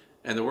workers,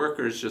 and the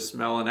workers just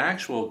smell an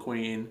actual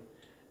queen,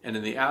 and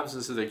in the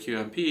absence of the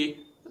QMP,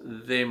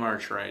 they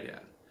march right in.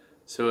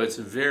 So it's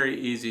very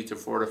easy to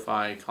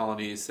fortify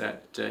colonies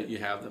that you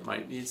have that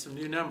might need some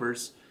new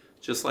numbers,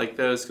 just like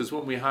those, because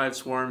when we hive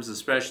swarms,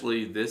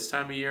 especially this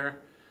time of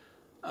year,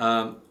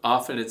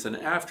 often it's an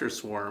after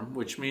swarm,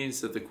 which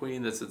means that the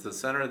queen that's at the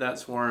center of that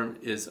swarm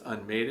is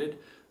unmated.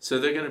 So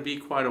they're going to be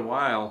quite a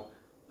while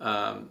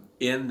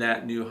in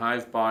that new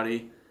hive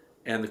body,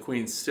 and the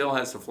queen still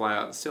has to fly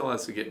out, still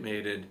has to get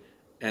mated,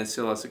 and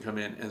still has to come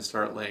in and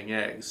start laying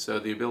eggs. So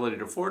the ability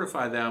to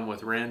fortify them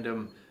with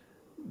random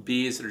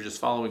bees that are just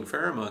following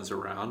pheromones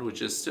around,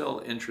 which is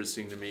still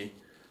interesting to me,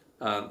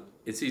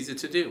 it's easy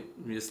to do.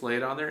 You just lay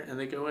it on there and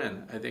they go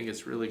in. I think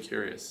it's really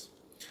curious.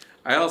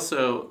 I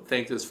also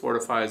think this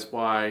fortifies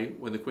why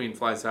when the queen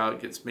flies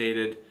out, gets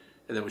mated,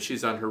 and then when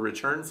she's on her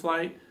return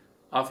flight,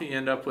 often you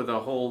end up with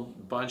a whole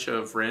bunch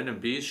of random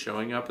bees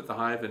showing up at the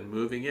hive and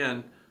moving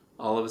in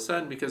all of a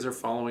sudden because they're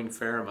following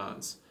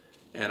pheromones.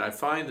 And I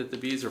find that the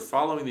bees are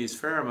following these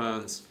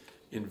pheromones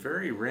in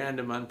very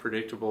random,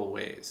 unpredictable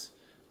ways.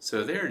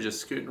 So they're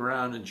just scooting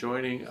around and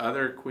joining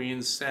other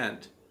queens'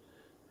 scent.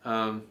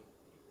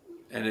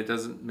 And it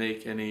doesn't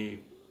make any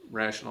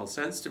rational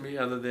sense to me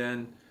other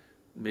than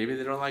maybe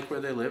they don't like where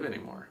they live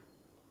anymore.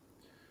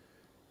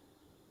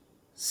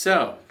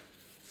 So,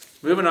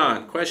 moving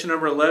on. Question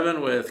number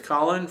 11 with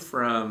Colin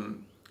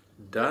from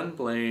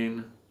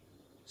Dunblane,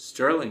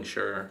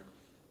 Stirlingshire,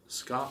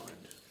 Scotland.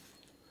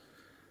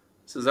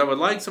 Says, I would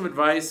like some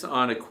advice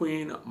on a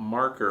queen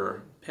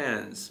marker,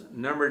 pens,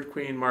 numbered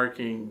queen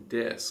marking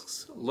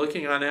discs.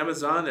 Looking on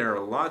Amazon, there are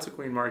lots of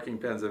queen marking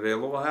pens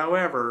available.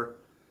 However,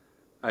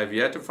 I've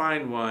yet to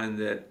find one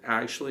that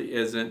actually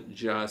isn't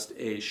just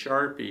a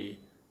Sharpie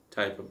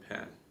type of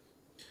pen.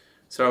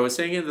 So I was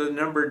thinking the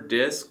numbered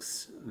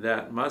discs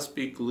that must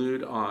be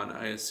glued on,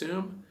 I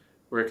assume.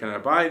 Where can I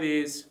buy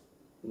these?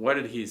 What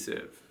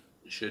adhesive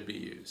should be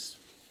used?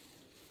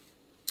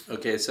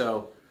 Okay,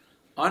 so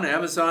on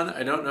Amazon,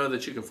 I don't know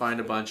that you can find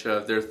a bunch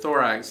of their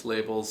thorax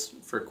labels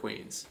for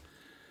queens.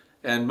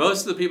 And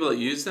most of the people that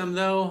use them,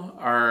 though,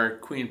 are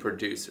queen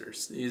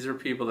producers. These are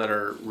people that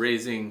are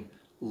raising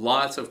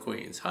lots of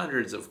queens,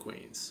 hundreds of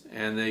queens,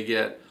 and they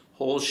get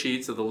whole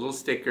sheets of the little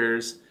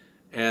stickers,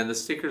 and the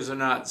stickers are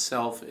not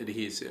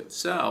self-adhesive.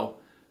 So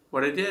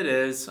what I did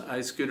is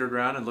I scooted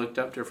around and looked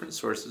up different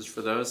sources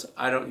for those.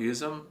 I don't use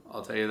them,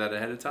 I'll tell you that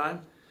ahead of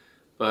time.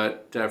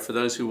 But for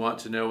those who want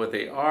to know what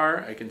they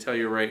are, I can tell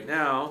you right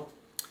now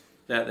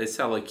that they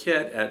sell a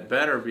kit at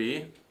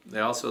Betterby. They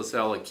also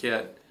sell a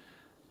kit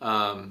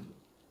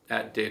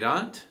at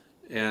Dedant,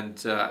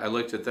 and I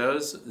looked at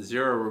those,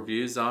 0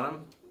 reviews on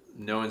them,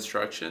 no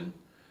instruction.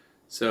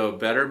 So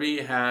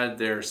Betterby had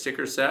their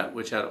sticker set,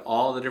 which had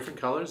all the different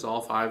colors,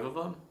 all 5 of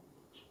them.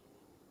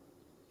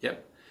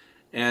 Yep.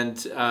 And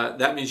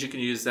that means you can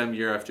use them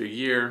year after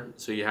year,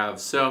 so you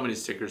have so many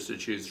stickers to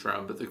choose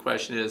from. But the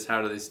question is,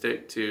 how do they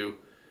stick to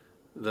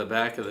the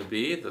back of the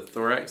bee, the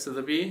thorax of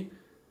the bee?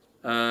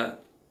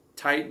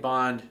 Tight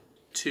Bond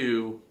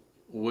 2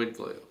 wood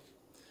glue.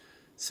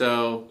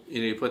 So,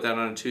 you put that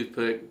on a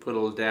toothpick, put a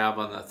little dab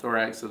on the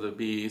thorax of the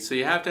bee. So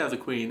you have to have the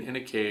queen in a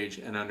cage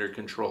and under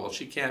control.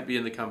 She can't be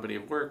in the company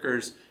of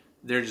workers.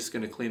 They're just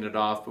going to clean it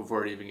off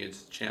before it even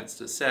gets a chance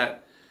to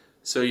set.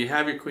 So you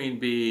have your queen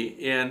bee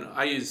in.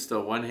 I use the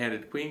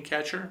one-handed queen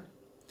catcher.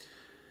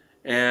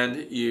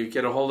 And you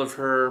get a hold of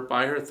her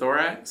by her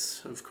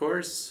thorax, of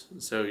course.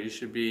 So you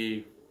should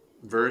be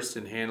versed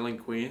in handling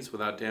queens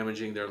without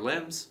damaging their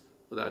limbs,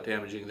 without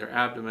damaging their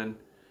abdomen,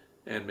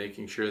 and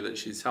making sure that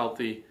she's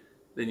healthy.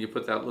 Then you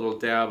put that little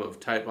dab of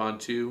Tight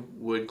Bond 2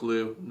 wood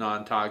glue,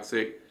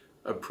 non-toxic,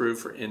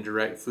 approved for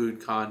indirect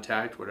food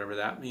contact, whatever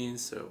that means.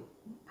 So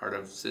part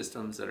of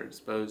systems that are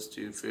exposed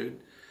to food.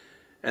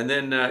 And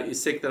then you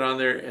stick that on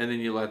there and then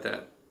you let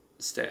that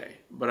stay.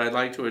 But I'd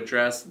like to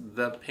address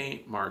the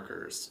paint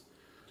markers.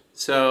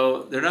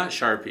 So they're not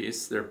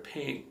Sharpies, they're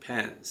paint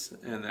pens,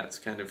 and that's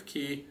kind of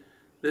key.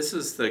 This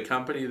is the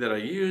company that I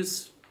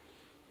use.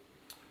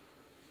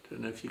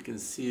 Don't know if you can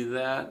see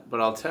that, but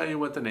I'll tell you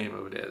what the name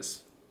of it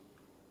is.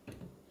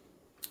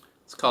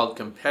 It's called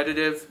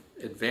Competitive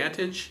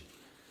Advantage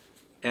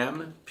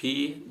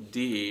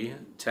MPD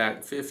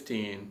TAC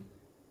 15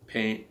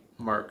 paint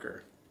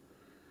marker.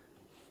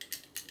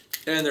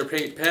 And they're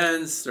paint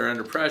pens, they're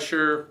under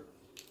pressure.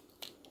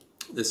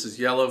 This is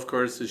yellow, of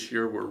course, this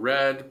year we're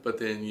red, but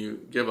then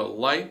you give a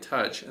light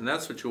touch, and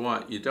that's what you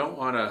want. You don't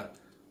want a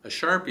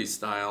Sharpie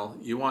style,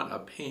 you want a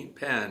paint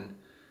pen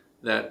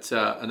that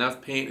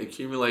enough paint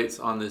accumulates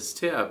on this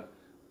tip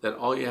that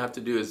all you have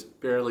to do is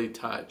barely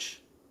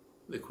touch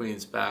the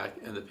queen's back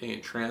and the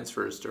paint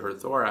transfers to her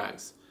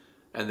thorax.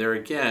 And there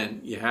again,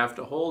 you have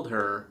to hold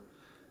her.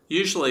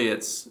 Usually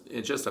it's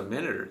just a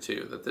minute or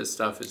two that this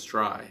stuff is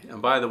dry.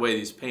 And by the way,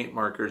 these paint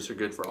markers are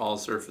good for all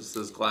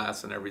surfaces,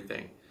 glass and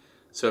everything.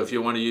 So if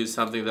you want to use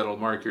something that'll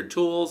mark your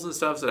tools and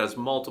stuff, so it has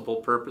multiple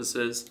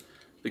purposes.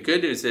 The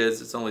good news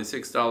is it's only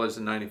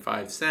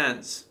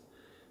 $6.95,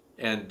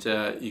 and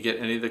you get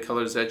any of the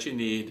colors that you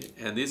need.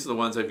 And these are the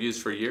ones I've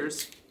used for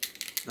years.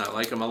 I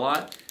like them a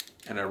lot,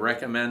 and I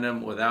recommend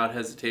them without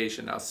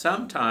hesitation. Now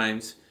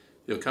sometimes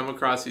you'll come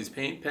across these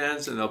paint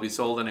pens, and they'll be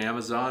sold on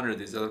Amazon or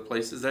these other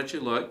places that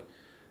you look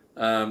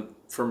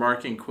for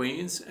marking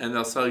queens, and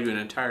they'll sell you an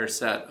entire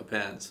set of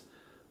pens.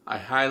 I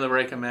highly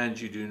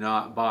recommend you do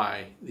not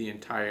buy the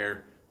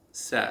entire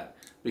set,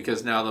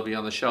 because now they'll be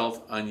on the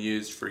shelf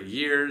unused for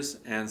years,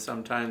 and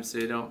sometimes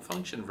they don't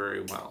function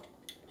very well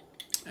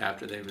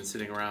after they've been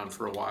sitting around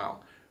for a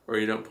while, or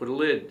you don't put a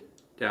lid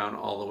down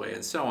all the way,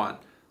 and so on.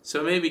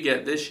 So maybe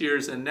get this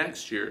year's and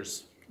next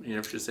year's,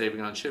 if you're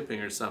saving on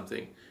shipping or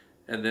something,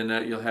 and then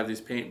you'll have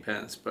these paint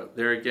pens. But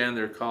there again,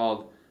 they're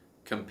called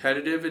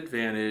Competitive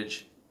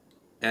Advantage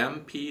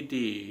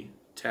MPD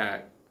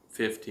TAC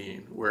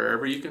 15.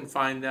 Wherever you can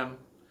find them,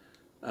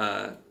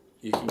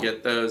 you can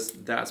get those.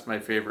 That's my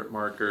favorite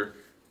marker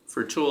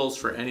for tools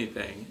for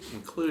anything,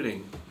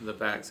 including the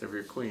backs of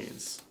your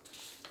queens.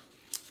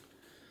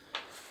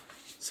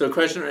 So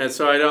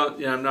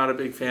I'm not a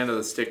big fan of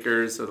the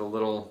stickers or the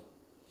little,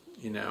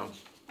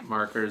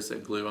 markers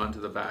that glue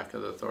onto the back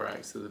of the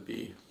thorax of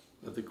the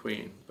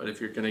queen. But if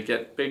you're going to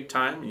get big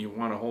time and you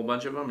want a whole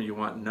bunch of them and you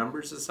want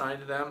numbers assigned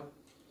to them,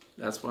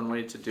 that's one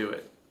way to do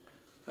it.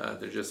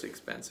 They're just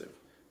expensive.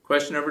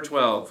 Question number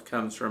 12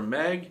 comes from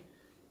Meg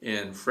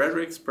in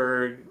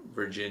Fredericksburg,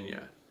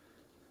 Virginia.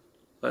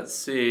 Let's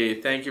see.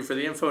 Thank you for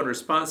the info in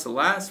response to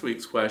last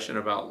week's question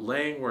about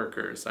laying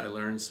workers. I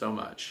learned so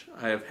much.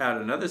 I have had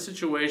another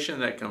situation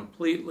that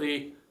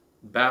completely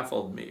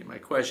baffled me. My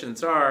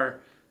questions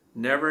are: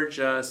 never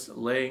just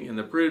laying in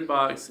the brood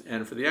box,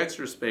 and for the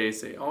extra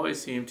space, they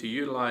always seem to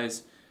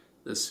utilize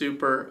the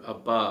super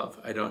above.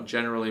 I don't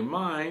generally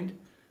mind,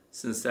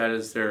 since that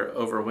is their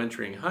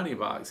overwintering honey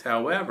box.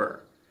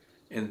 However,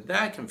 in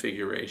that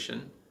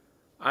configuration,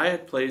 I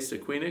had placed a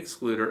queen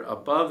excluder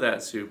above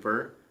that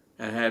super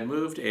and had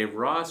moved a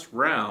Ross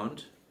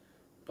round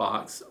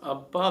box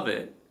above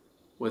it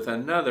with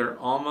another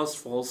almost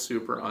full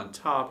super on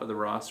top of the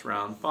Ross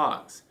round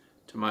box.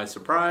 To my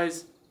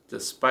surprise,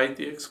 despite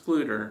the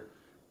excluder,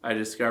 I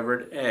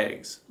discovered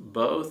eggs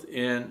both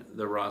in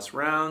the Ross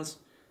rounds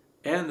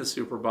and the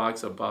super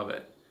box above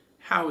it.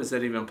 How is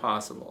that even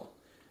possible?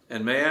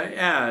 And may I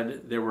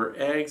add, there were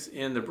eggs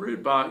in the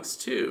brood box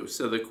too,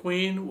 so the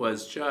queen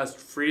was just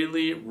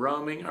freely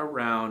roaming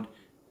around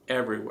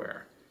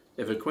everywhere.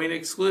 If a queen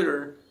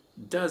excluder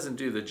doesn't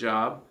do the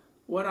job,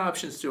 what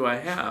options do I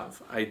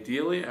have?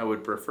 Ideally, I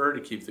would prefer to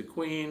keep the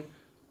queen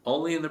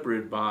only in the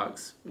brood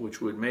box,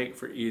 which would make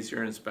for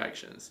easier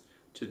inspections.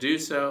 To do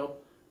so,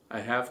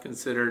 I have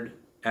considered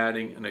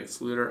adding an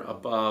excluder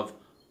above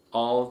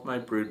all of my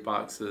brood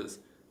boxes,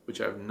 which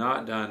I've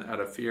not done out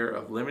of fear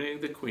of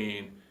limiting the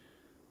queen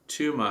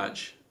too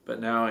much, but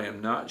now I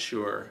am not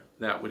sure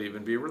that would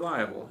even be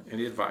reliable.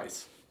 Any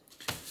advice?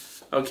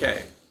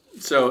 Okay,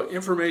 so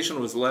information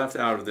was left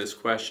out of this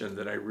question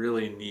that I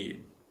really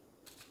need.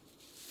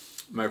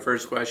 My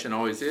first question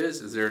always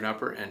is there an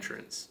upper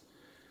entrance?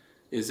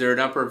 Is there an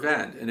upper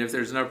vent? And if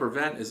there's an upper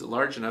vent, is it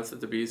large enough that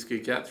the bees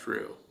could get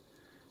through?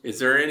 Is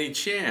there any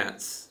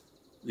chance?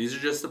 These are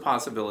just the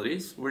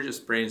possibilities. We're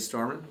just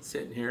brainstorming,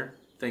 sitting here,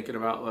 thinking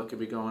about what could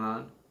be going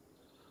on.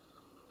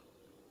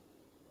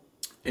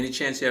 Any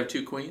chance you have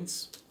two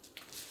queens?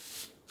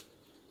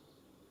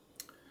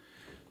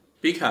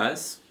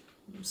 Because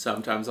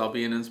sometimes I'll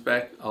be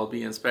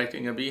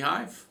inspecting a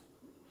beehive,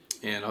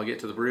 and I'll get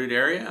to the brood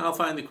area and I'll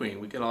find the queen.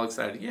 We get all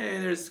excited. Yay,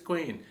 there's the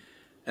queen.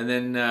 And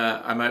then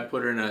I might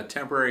put her in a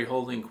temporary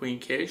holding queen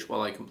cage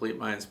while I complete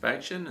my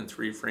inspection, and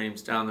 3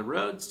 frames down the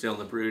road, still in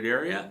the brood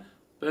area,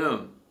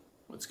 boom,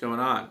 what's going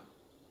on?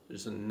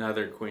 There's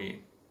another queen.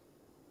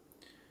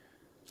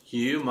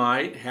 You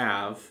might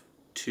have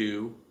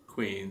 2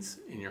 queens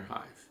in your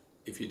hive.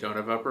 If you don't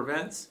have upper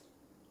vents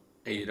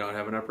and you don't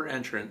have an upper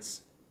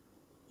entrance,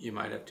 you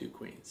might have 2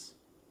 queens.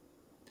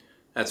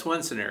 That's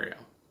one scenario.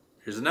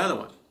 Here's another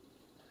one.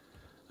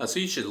 So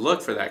you should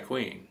look for that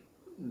queen.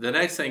 The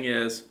next thing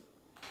is,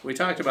 we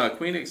talked about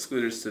queen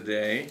excluders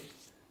today.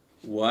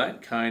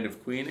 what kind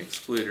of queen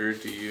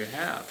excluder do you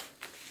have?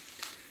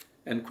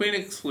 And queen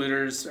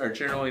excluders are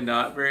generally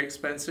not very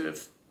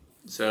expensive.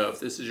 So if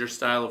this is your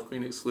style of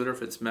queen excluder,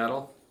 if it's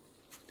metal,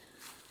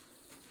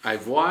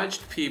 I've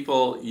watched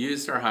people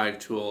use their hive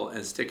tool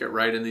and stick it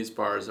right in these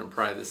bars and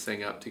pry this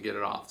thing up to get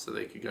it off so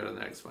they could go to the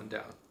next one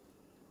down.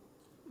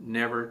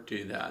 Never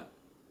do that.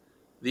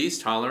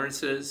 These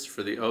tolerances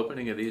for the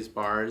opening of these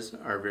bars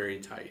are very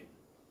tight.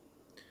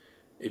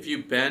 If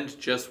you bend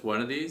just one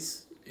of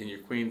these and your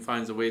queen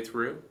finds a way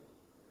through,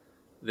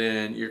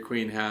 then your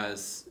queen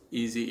has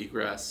easy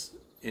egress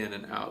in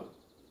and out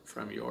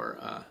from your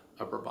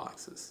upper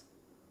boxes.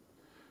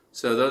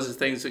 So those are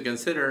things to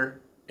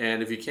consider.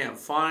 And if you can't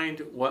find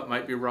what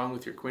might be wrong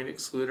with your queen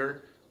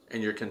excluder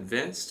and you're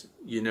convinced,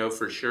 you know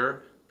for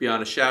sure,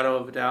 beyond a shadow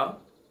of a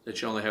doubt,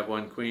 that you only have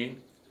one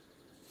queen,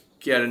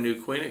 get a new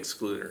queen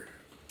excluder.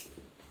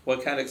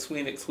 What kind of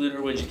queen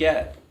excluder would you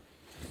get?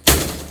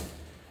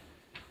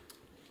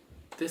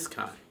 This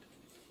kind,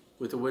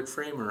 with a wood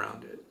frame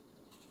around it.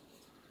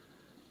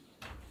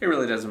 It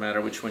really doesn't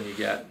matter which one you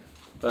get,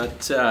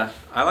 but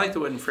I like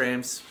the wooden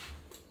frames.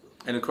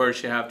 And of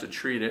course you have to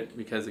treat it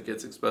because it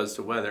gets exposed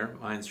to weather.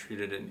 Mine's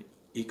treated in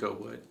eco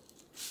wood.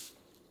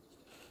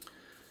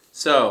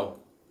 So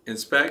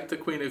inspect the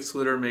queen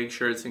excluder, make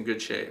sure it's in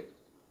good shape.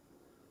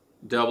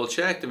 Double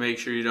check to make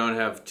sure you don't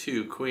have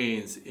two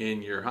queens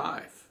in your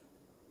hive.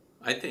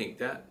 I think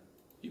that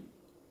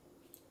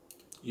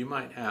you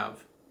might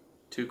have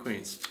two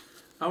queens.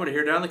 I want to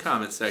hear down in the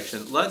comments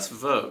section. Let's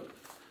vote.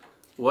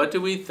 What do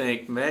we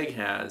think Meg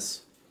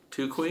has?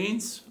 Two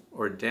queens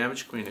or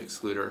damaged queen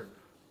excluder?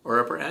 Or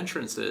upper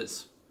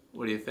entrances?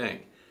 What do you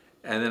think?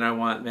 And then I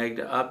want Meg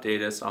to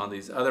update us on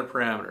these other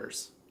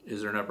parameters.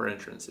 Is there an upper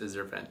entrance? Is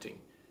there venting?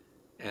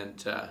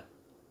 And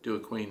do a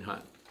queen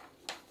hunt.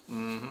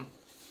 And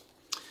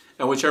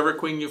whichever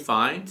queen you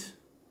find,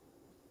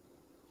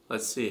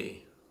 let's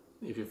see.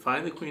 If you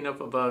find the queen up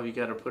above, you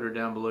got to put her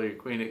down below your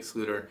queen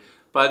excluder.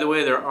 By the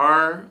way, there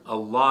are a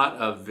lot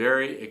of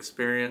very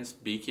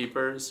experienced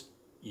beekeepers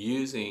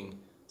using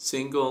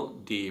single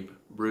deep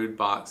brood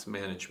box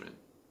management.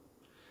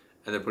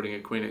 And they're putting a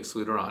queen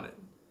excluder on it.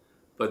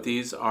 But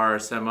these are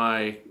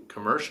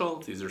semi-commercial.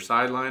 These are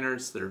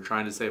sideliners that are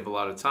trying to save a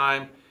lot of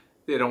time.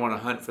 They don't want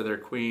to hunt for their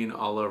queen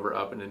all over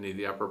up in any of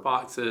the upper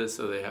boxes,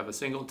 so they have a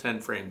single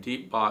 10-frame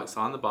deep box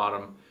on the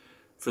bottom.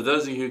 For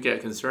those of you who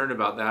get concerned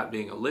about that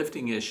being a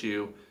lifting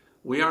issue,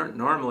 we aren't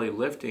normally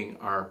lifting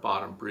our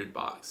bottom brood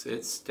box.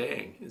 It's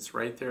staying. It's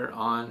right there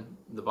on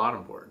the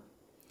bottom board.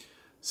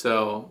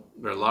 So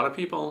there are a lot of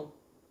people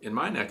in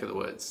my neck of the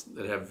woods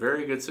that have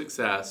very good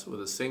success with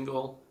a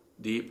single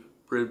deep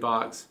brood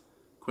box,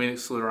 queen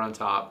excluder on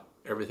top,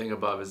 everything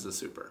above is the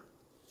super.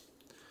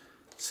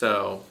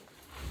 So,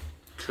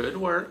 could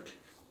work,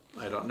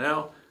 I don't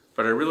know,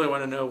 but I really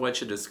want to know what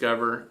you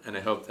discover, and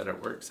I hope that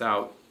it works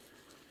out.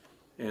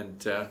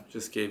 And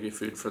just gave you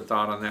food for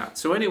thought on that.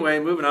 So anyway,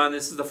 moving on,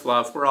 this is the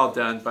fluff. We're all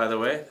done, by the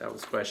way. That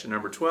was question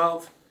number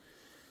 12.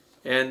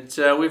 And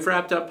we've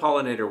wrapped up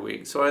Pollinator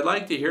Week. So I'd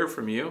like to hear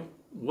from you.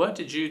 What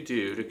did you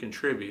do to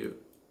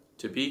contribute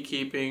to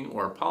beekeeping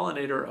or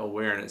pollinator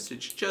awareness?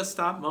 Did you just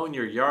stop mowing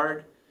your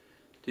yard?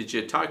 Did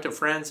you talk to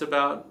friends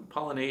about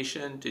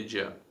pollination? Did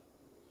you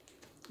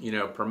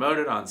promote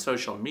it on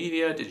social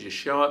media? Did you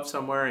show up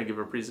somewhere and give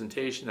a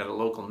presentation at a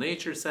local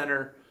nature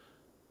center?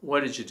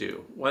 What did you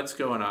do? What's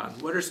going on?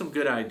 What are some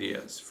good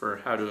ideas for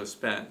how to have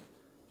spent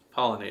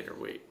Pollinator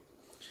Week?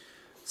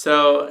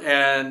 So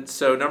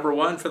number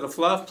one for the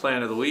fluff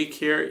plan of the week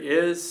here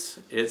is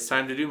it's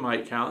time to do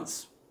mite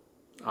counts.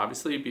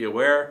 Obviously, be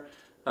aware.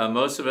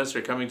 Most of us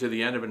are coming to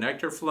the end of a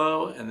nectar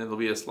flow, and then there'll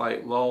be a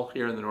slight lull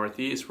here in the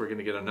Northeast. We're going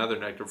to get another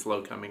nectar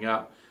flow coming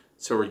up.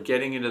 So we're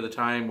getting into the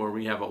time where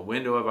we have a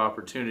window of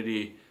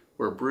opportunity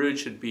where brood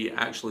should be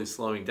actually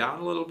slowing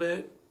down a little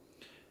bit,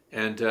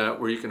 and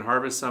where you can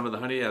harvest some of the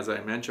honey, as I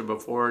mentioned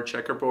before,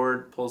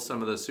 checkerboard, pull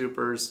some of the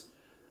supers,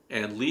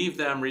 and leave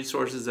them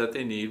resources that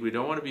they need. We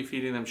don't want to be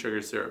feeding them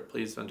sugar syrup.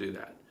 Please don't do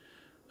that.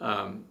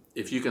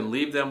 If you can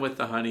leave them with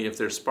the honey, if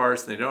they're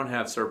sparse and they don't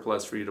have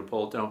surplus for you to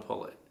pull, don't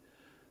pull it.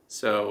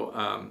 So,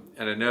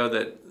 and I know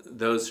that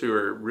those who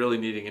are really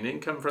needing an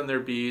income from their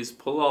bees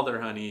pull all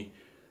their honey,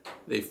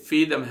 they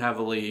feed them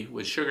heavily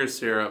with sugar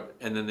syrup,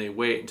 and then they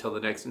wait until the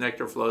next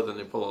nectar flow, then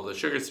they pull all the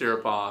sugar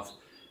syrup off,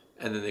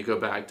 and then they go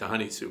back to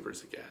honey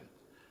supers again.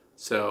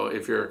 So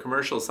if you're a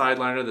commercial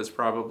sideliner, that's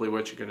probably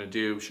what you're going to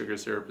do. Sugar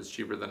syrup is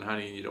cheaper than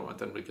honey, and you don't want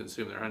them to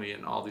consume their honey,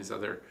 and all these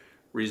other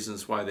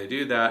reasons why they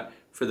do that.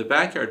 For the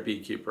backyard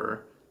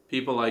beekeeper,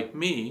 people like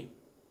me,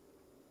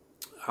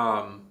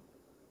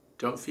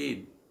 don't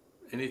feed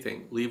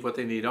anything. Leave what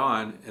they need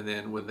on, and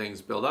then when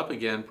things build up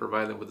again,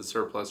 provide them with the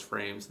surplus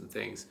frames and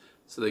things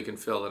so they can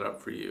fill it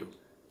up for you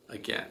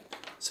again.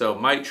 So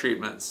mite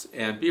treatments,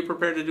 and be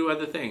prepared to do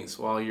other things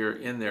while you're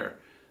in there.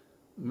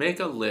 Make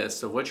a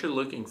list of what you're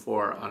looking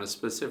for on a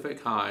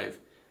specific hive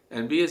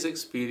and be as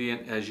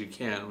expedient as you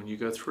can when you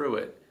go through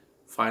it.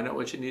 Find out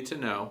what you need to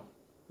know,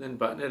 then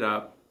button it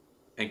up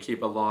and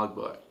keep a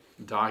logbook.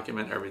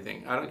 Document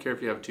everything. I don't care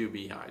if you have 2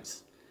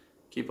 beehives.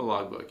 keep a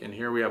logbook. And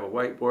here we have a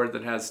whiteboard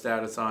that has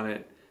status on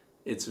it.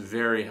 It's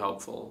very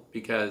helpful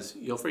because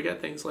you'll forget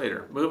things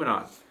later. Moving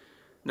on.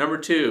 Number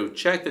 2,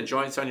 check the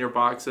joints on your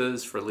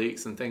boxes for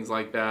leaks and things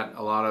like that.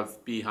 A lot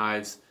of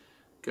beehives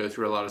go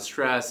through a lot of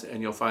stress,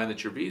 and you'll find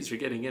that your bees are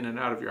getting in and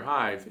out of your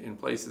hive in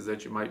places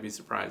that you might be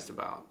surprised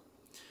about.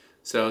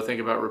 So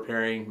think about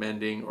repairing,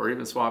 mending, or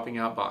even swapping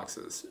out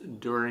boxes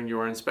during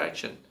your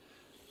inspection.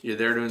 You're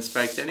there to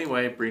inspect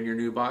anyway. Bring your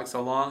new box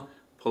along.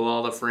 Pull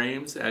all the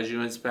frames as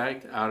you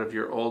inspect out of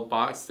your old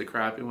box, the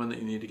crappy one that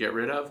you need to get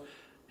rid of,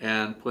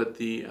 and put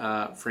the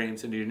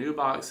frames into your new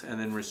box and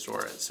then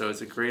restore it. So it's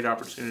a great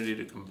opportunity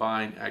to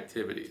combine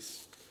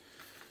activities.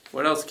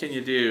 What else can you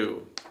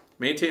do?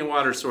 Maintain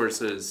water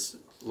sources.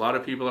 A lot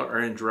of people are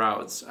in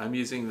droughts. I'm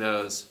using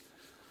those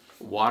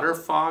water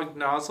fog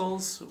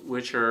nozzles,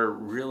 which are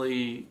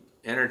really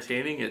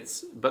entertaining.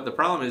 But the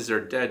problem is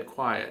they're dead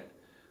quiet.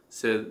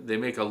 So they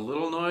make a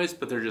little noise,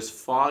 but they're just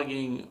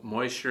fogging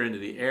moisture into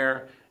the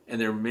air,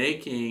 and they're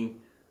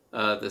making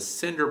the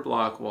cinder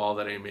block wall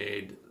that I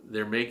made,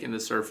 they're making the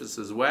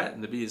surfaces wet,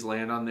 and the bees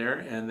land on there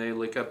and they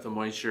lick up the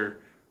moisture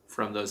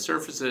from those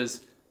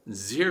surfaces.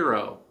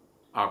 Zero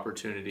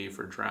opportunity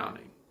for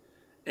drowning.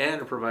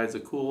 And it provides a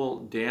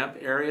cool, damp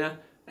area,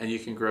 and you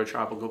can grow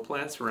tropical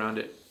plants around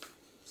it.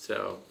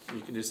 So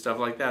you can do stuff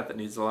like that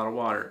needs a lot of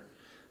water.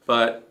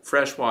 But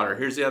fresh water,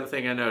 here's the other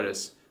thing I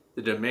noticed.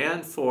 The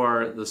demand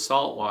for the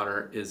salt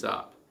water is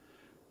up.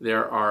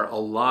 There are a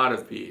lot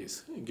of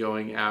bees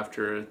going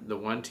after the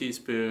 1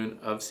 teaspoon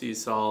of sea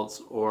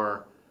salts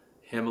or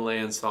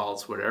Himalayan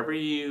salts, whatever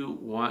you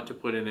want to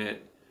put in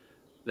it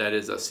that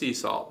is a sea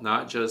salt,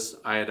 not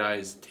just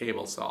iodized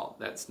table salt.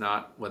 That's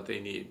not what they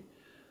need.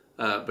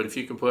 But if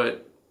you can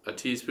put a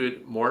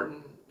teaspoon,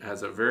 Morton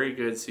has a very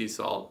good sea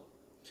salt,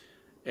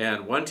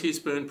 and 1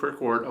 teaspoon per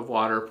quart of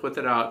water, put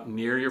that out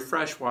near your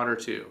fresh water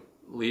too.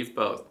 Leave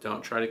both.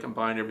 Don't try to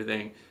combine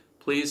everything.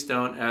 Please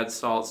don't add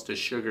salts to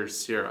sugar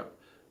syrup.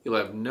 You'll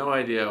have no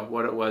idea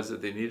what it was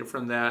that they needed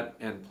from that,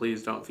 and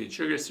please don't feed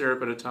sugar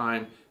syrup at a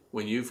time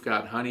when you've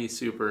got honey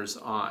supers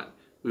on.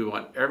 We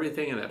want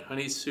everything in that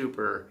honey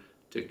super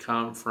to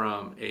come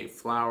from a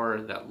flower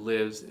that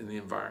lives in the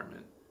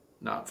environment,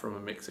 not from a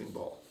mixing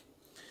bowl.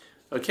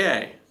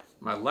 Okay,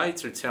 my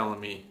lights are telling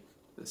me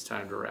it's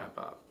time to wrap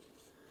up.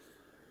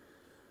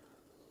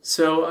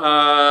 So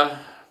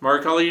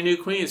mark all your new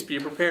queens, be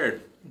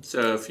prepared.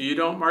 So if you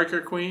don't mark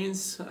your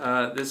queens,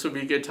 this would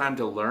be a good time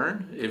to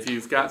learn. If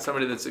you've got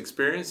somebody that's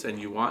experienced and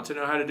you want to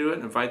know how to do it,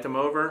 invite them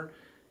over.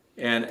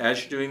 And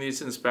as you're doing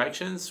these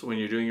inspections, when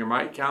you're doing your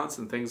mite counts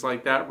and things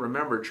like that,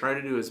 remember, try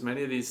to do as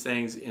many of these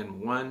things in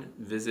one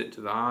visit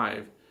to the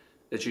hive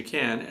that you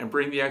can, and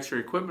bring the extra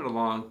equipment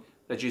along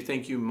that you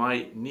think you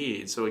might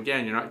need. So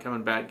again, you're not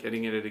coming back,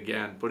 getting it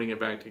again, putting it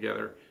back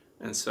together,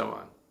 and so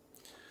on.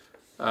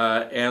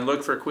 And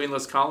look for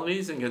queenless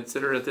colonies, and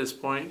consider at this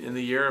point in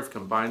the year of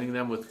combining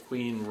them with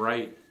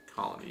queen-right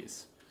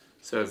colonies.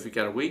 So if you've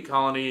got a weak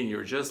colony and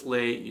you're just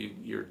late,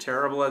 you're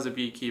terrible as a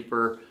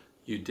beekeeper,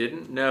 you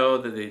didn't know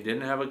that they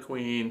didn't have a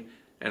queen,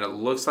 and it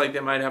looks like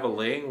they might have a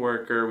laying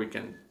worker, we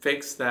can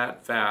fix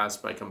that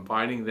fast by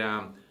combining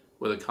them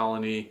with a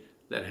colony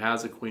that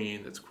has a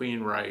queen, that's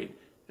queen-right,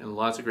 and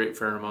lots of great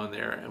pheromone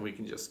there, and we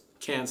can just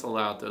cancel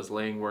out those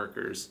laying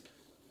workers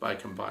by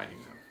combining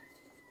them.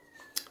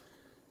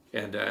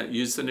 And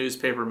use the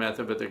newspaper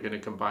method, but they're going to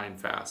combine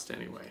fast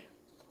anyway.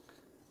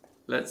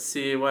 Let's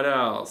see what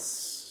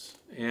else.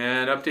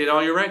 And update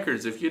all your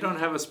records. If you don't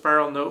have a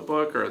spiral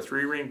notebook or a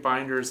 3-ring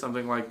binder or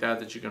something like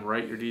that you can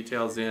write your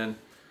details in,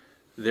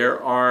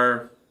 there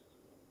are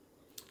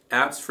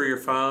apps for your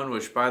phone,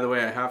 which, by the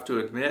way, I have to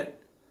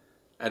admit,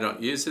 I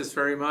don't use this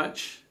very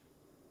much.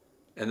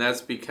 And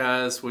that's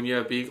because when you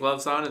have bee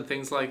gloves on and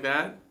things like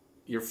that,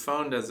 your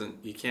phone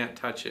you can't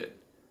touch it,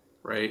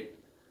 right?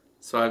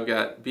 So I've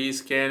got bee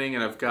scanning,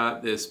 and I've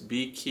got this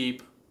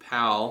Beekeep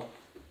Pal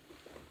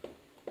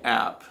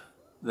app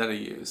that I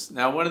use.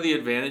 Now, one of the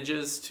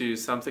advantages to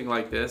something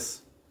like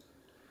this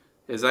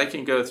is I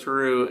can go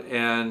through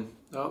and,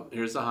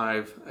 here's the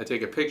hive. I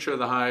take a picture of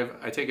the hive.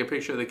 I take a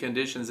picture of the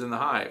conditions in the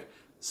hive.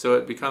 So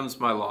it becomes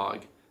my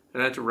log. I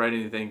don't have to write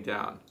anything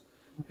down.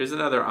 Here's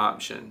another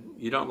option.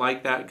 You don't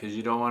like that because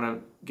you don't want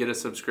to get a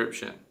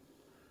subscription.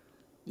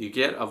 You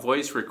get a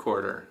voice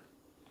recorder.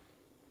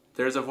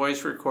 There's a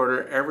voice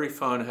recorder. Every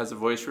phone has a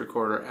voice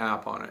recorder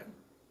app on it.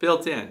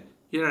 Built in.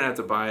 You don't have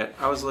to buy it.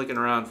 I was looking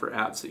around for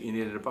apps that you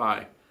needed to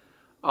buy.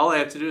 All I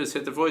have to do is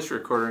hit the voice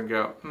recorder and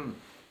go,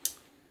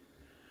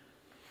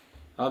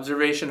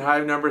 Observation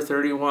hive number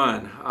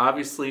 31,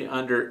 obviously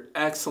under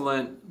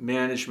excellent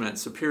management,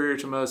 superior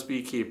to most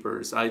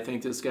beekeepers. I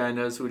think this guy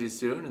knows what he's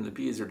doing, and the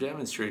bees are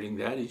demonstrating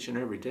that each and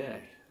every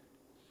day.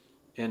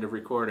 End of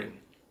recording.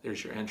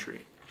 There's your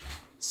entry.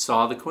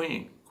 Saw the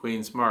queen.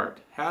 Queen's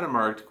marked. Had a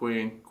marked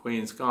queen.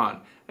 Queen's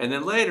gone. And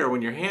then later,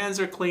 when your hands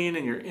are clean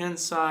and you're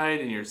inside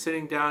and you're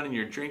sitting down and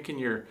you're drinking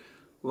your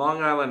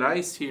Long Island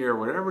iced tea or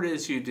whatever it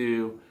is you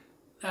do,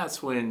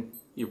 that's when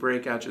you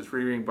break out your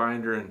 3-ring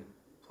binder and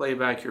play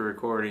back your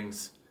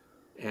recordings.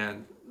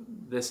 And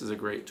this is a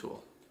great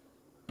tool.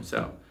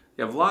 So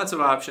You have lots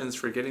of options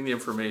for getting the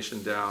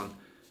information down.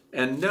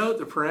 And note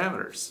the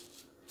parameters.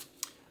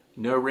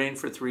 No rain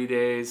for 3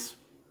 days.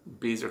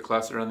 Bees are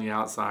clustered on the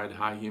outside,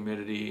 high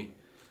humidity.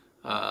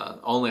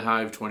 Only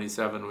Hive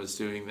 27 was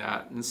doing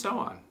that, and so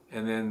on.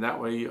 And then that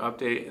way you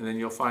update, and then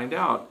you'll find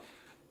out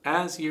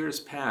as years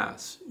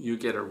pass, you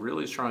get a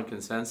really strong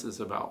consensus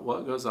about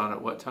what goes on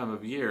at what time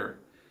of year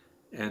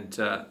and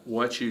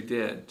what you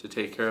did to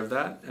take care of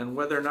that and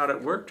whether or not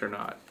it worked or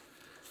not.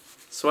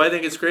 So I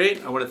think it's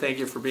great. I want to thank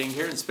you for being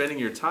here and spending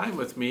your time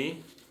with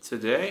me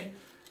today.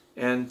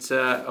 And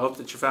I hope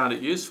that you found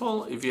it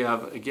useful. If you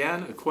have,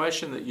 again, a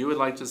question that you would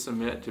like to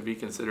submit to be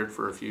considered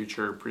for a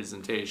future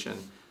presentation,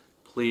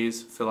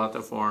 please fill out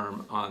the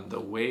form on the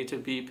Way to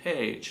Bee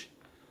page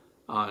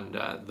on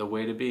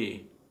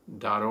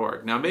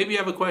thewaytobee.org. Now, maybe you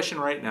have a question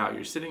right now.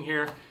 You're sitting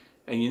here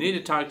and you need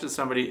to talk to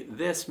somebody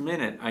this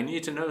minute. I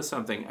need to know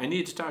something. I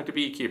need to talk to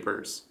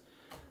beekeepers.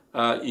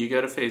 You go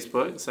to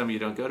Facebook. Some of you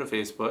don't go to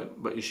Facebook,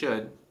 but you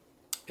should.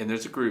 And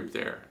there's a group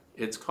there.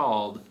 It's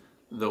called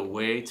The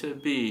Way to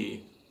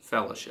Bee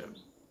Fellowship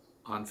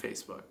on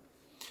Facebook.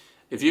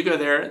 If you go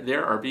there,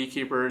 there are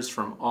beekeepers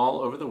from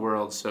all over the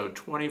world, so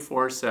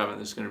 24/7.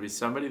 There's going to be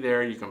somebody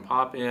there. You can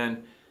pop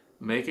in,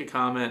 make a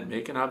comment,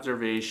 make an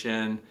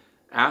observation,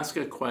 ask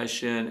a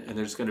question, and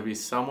there's going to be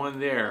someone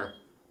there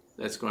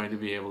that's going to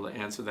be able to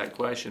answer that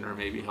question or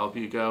maybe help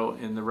you go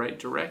in the right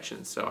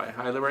direction. So I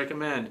highly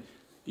recommend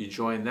you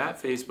join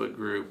that Facebook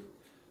group,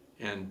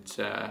 and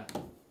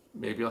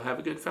maybe you'll have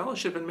a good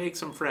fellowship and make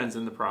some friends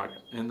in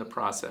the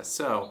process.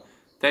 So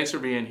thanks for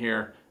being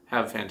here.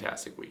 Have a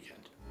fantastic weekend.